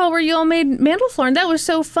Zoom call where you all made Mandelflarn, that was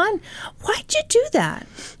so fun. Why'd you do that?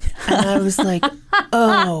 And I was like,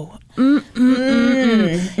 oh, you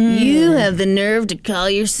have the nerve to call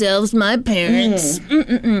yourselves my parents.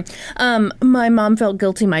 My mom felt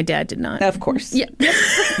guilty. My dad did not. Of course. Yeah.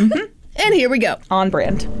 And here we go. On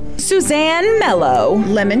brand. Suzanne Mello.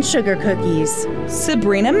 Lemon sugar cookies.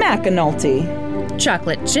 Sabrina McAnulty.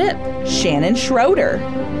 Chocolate chip. Shannon Schroeder.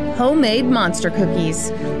 Homemade monster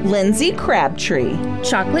cookies. Lindsay Crabtree.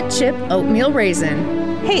 Chocolate chip oatmeal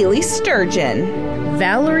raisin. Haley Sturgeon.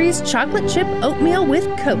 Valerie's chocolate chip oatmeal with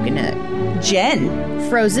coconut. Jen.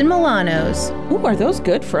 Frozen Milanos. Ooh, are those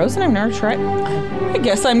good frozen? I've never tried. I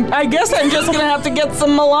guess I'm just gonna have to get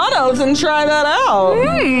some Milanos and try that out.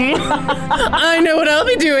 I know what I'll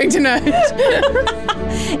be doing tonight.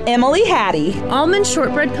 Emily Hattie. Almond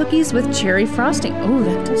shortbread cookies with cherry frosting. Oh,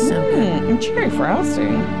 that does sound good. Cherry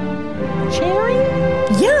frosting. Cherry?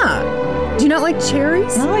 Yeah. Do you not like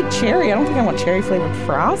cherries? I like cherry. I don't think I want cherry flavored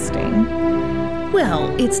frosting. Well,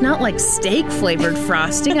 it's not like steak-flavored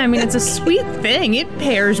frosting. I mean, it's a sweet thing. It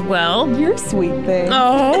pairs well. You're a sweet thing.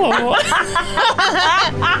 Oh.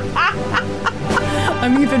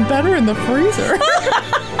 I'm even better in the freezer.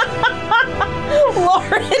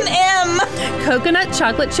 Lauren M. Coconut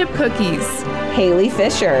chocolate chip cookies. Haley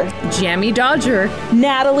Fisher. Jammy Dodger.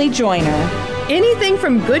 Natalie Joyner. Anything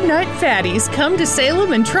from Goodnight Fatties. Come to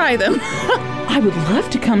Salem and try them. I would love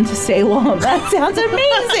to come to Salem. That sounds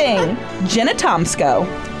amazing. Jenna Tomsko.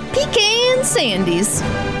 Pecan Sandies.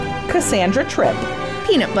 Cassandra Tripp.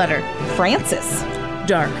 Peanut butter. Francis.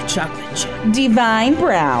 Dark chocolate chip. Divine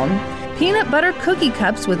Brown. Peanut butter cookie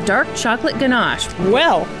cups with dark chocolate ganache.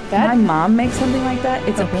 Well, my mom makes something like that.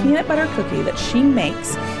 It's a peanut butter cookie that she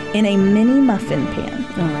makes in a mini muffin pan.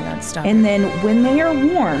 Oh my God, stop. And then when they are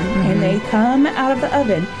warm and they come out of the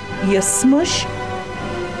oven, you smush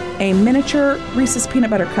a miniature Reese's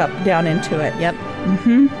peanut butter cup down into it. Yep.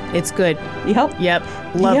 It's good. Yep. Yep.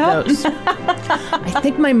 Love those. I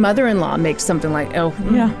think my mother-in-law makes something like, yeah.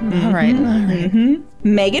 All right.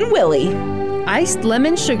 Megan Willie. Iced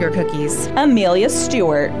lemon sugar cookies. Amelia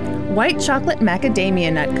Stewart. White chocolate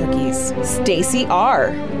macadamia nut cookies. Stacy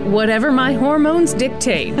R. Whatever my hormones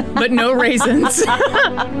dictate, but no raisins.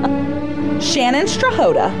 Shannon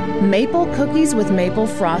Strahota. Maple cookies with maple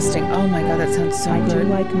frosting. Oh my God, that sounds so good. I do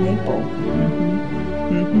like maple.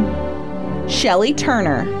 Shelley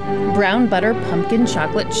Turner. Brown butter pumpkin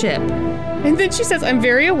chocolate chip. And then she says, I'm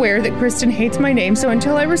very aware that Kristen hates my name, so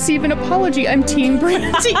until I receive an apology, I'm Teen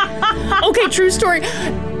Brandy. Okay, true story.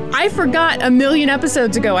 I forgot a million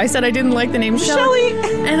episodes ago. I said I didn't like the name Shelly.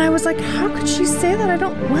 And I was like, how could she say that?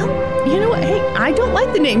 Well, you know what? Hey, I don't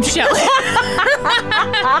like the name Shelly.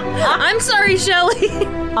 I'm sorry, Shelly.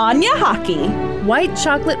 Anya Hockey. White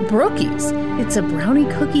chocolate brookies. It's a brownie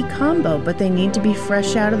cookie combo, but they need to be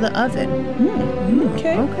fresh out of the oven.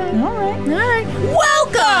 Okay. All right.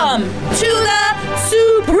 Welcome to the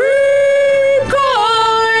Supreme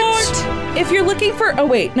Court. If you're looking for... Oh,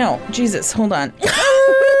 wait. No. Jesus. Hold on.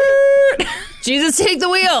 Jesus, take the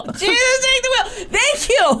wheel. Jesus, take the wheel. Thank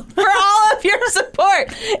you for all of your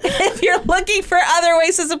support. If you're looking for other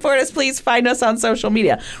ways to support us, please find us on social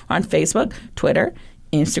media. We're on Facebook, Twitter,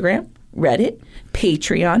 Instagram, Reddit,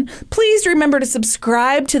 Patreon. Please remember to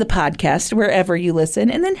subscribe to the podcast wherever you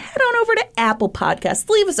listen, and then head on over to Apple Podcasts.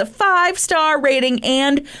 Leave us a 5-star rating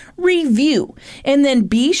and review. And then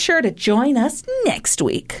be sure to join us next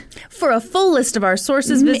week. For a full list of our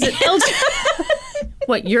sources, visit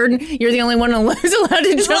What, you're the only one who's allowed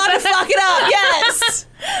to fuck it up, yes.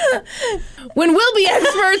 When we'll be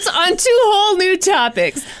experts on 2 whole new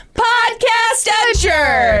topics. Podcast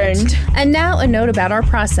adjourned. And now a note about our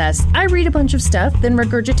process. I read a bunch of stuff, then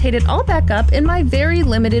regurgitate it all back up in my very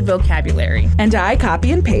limited vocabulary. And I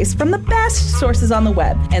copy and paste from the best sources on the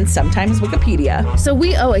web, and sometimes Wikipedia. So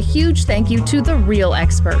we owe a huge thank you to the real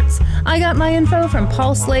experts. I got my info from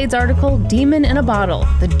Paul Slade's article, Demon in a Bottle,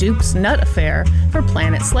 The Duke's Nut Affair, for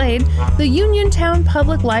Planet Slade, the Uniontown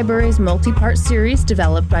Public Library's multi-part series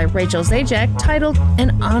developed by Rachel Zajac titled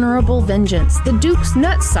An Honorable Vengeance, The Duke's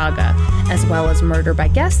Nut Saga, as well as Murder by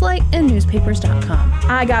Gaslight and newspapers.com.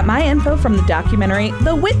 I got my info from the documentary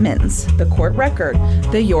The Whitmans, The Court Record,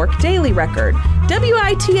 The York Daily Record,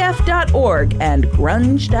 WITF.org, and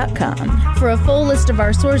grunge.com. For a full list of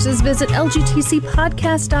our sources, visit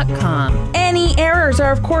lgtcpodcast.com. Any errors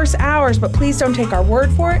are, of course, ours, but please don't take our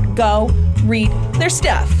word for it. Go read their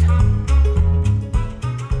stuff.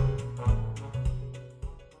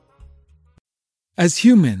 As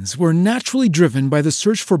humans, we're naturally driven by the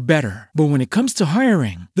search for better. But when it comes to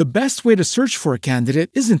hiring, the best way to search for a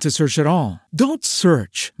candidate isn't to search at all. Don't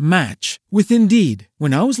search, match with Indeed.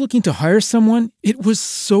 When I was looking to hire someone, it was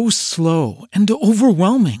so slow and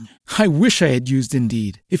overwhelming. I wish I had used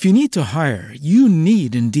Indeed. If you need to hire, you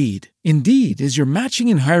need Indeed. Indeed is your matching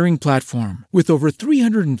and hiring platform with over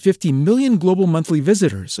 350 million global monthly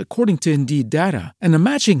visitors, according to Indeed data, and a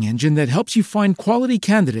matching engine that helps you find quality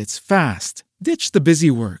candidates fast. Ditch the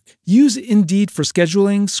busy work. Use Indeed for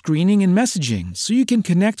scheduling, screening, and messaging so you can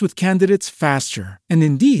connect with candidates faster. And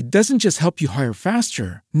Indeed doesn't just help you hire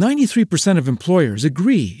faster. 93% of employers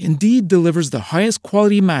agree Indeed delivers the highest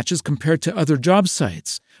quality matches compared to other job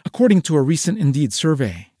sites, according to a recent Indeed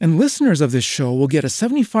survey. And listeners of this show will get a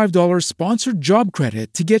 $75 sponsored job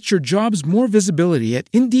credit to get your jobs more visibility at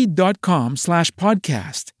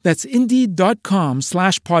Indeed.com/podcast. That's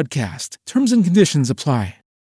Indeed.com/podcast. Terms and conditions apply.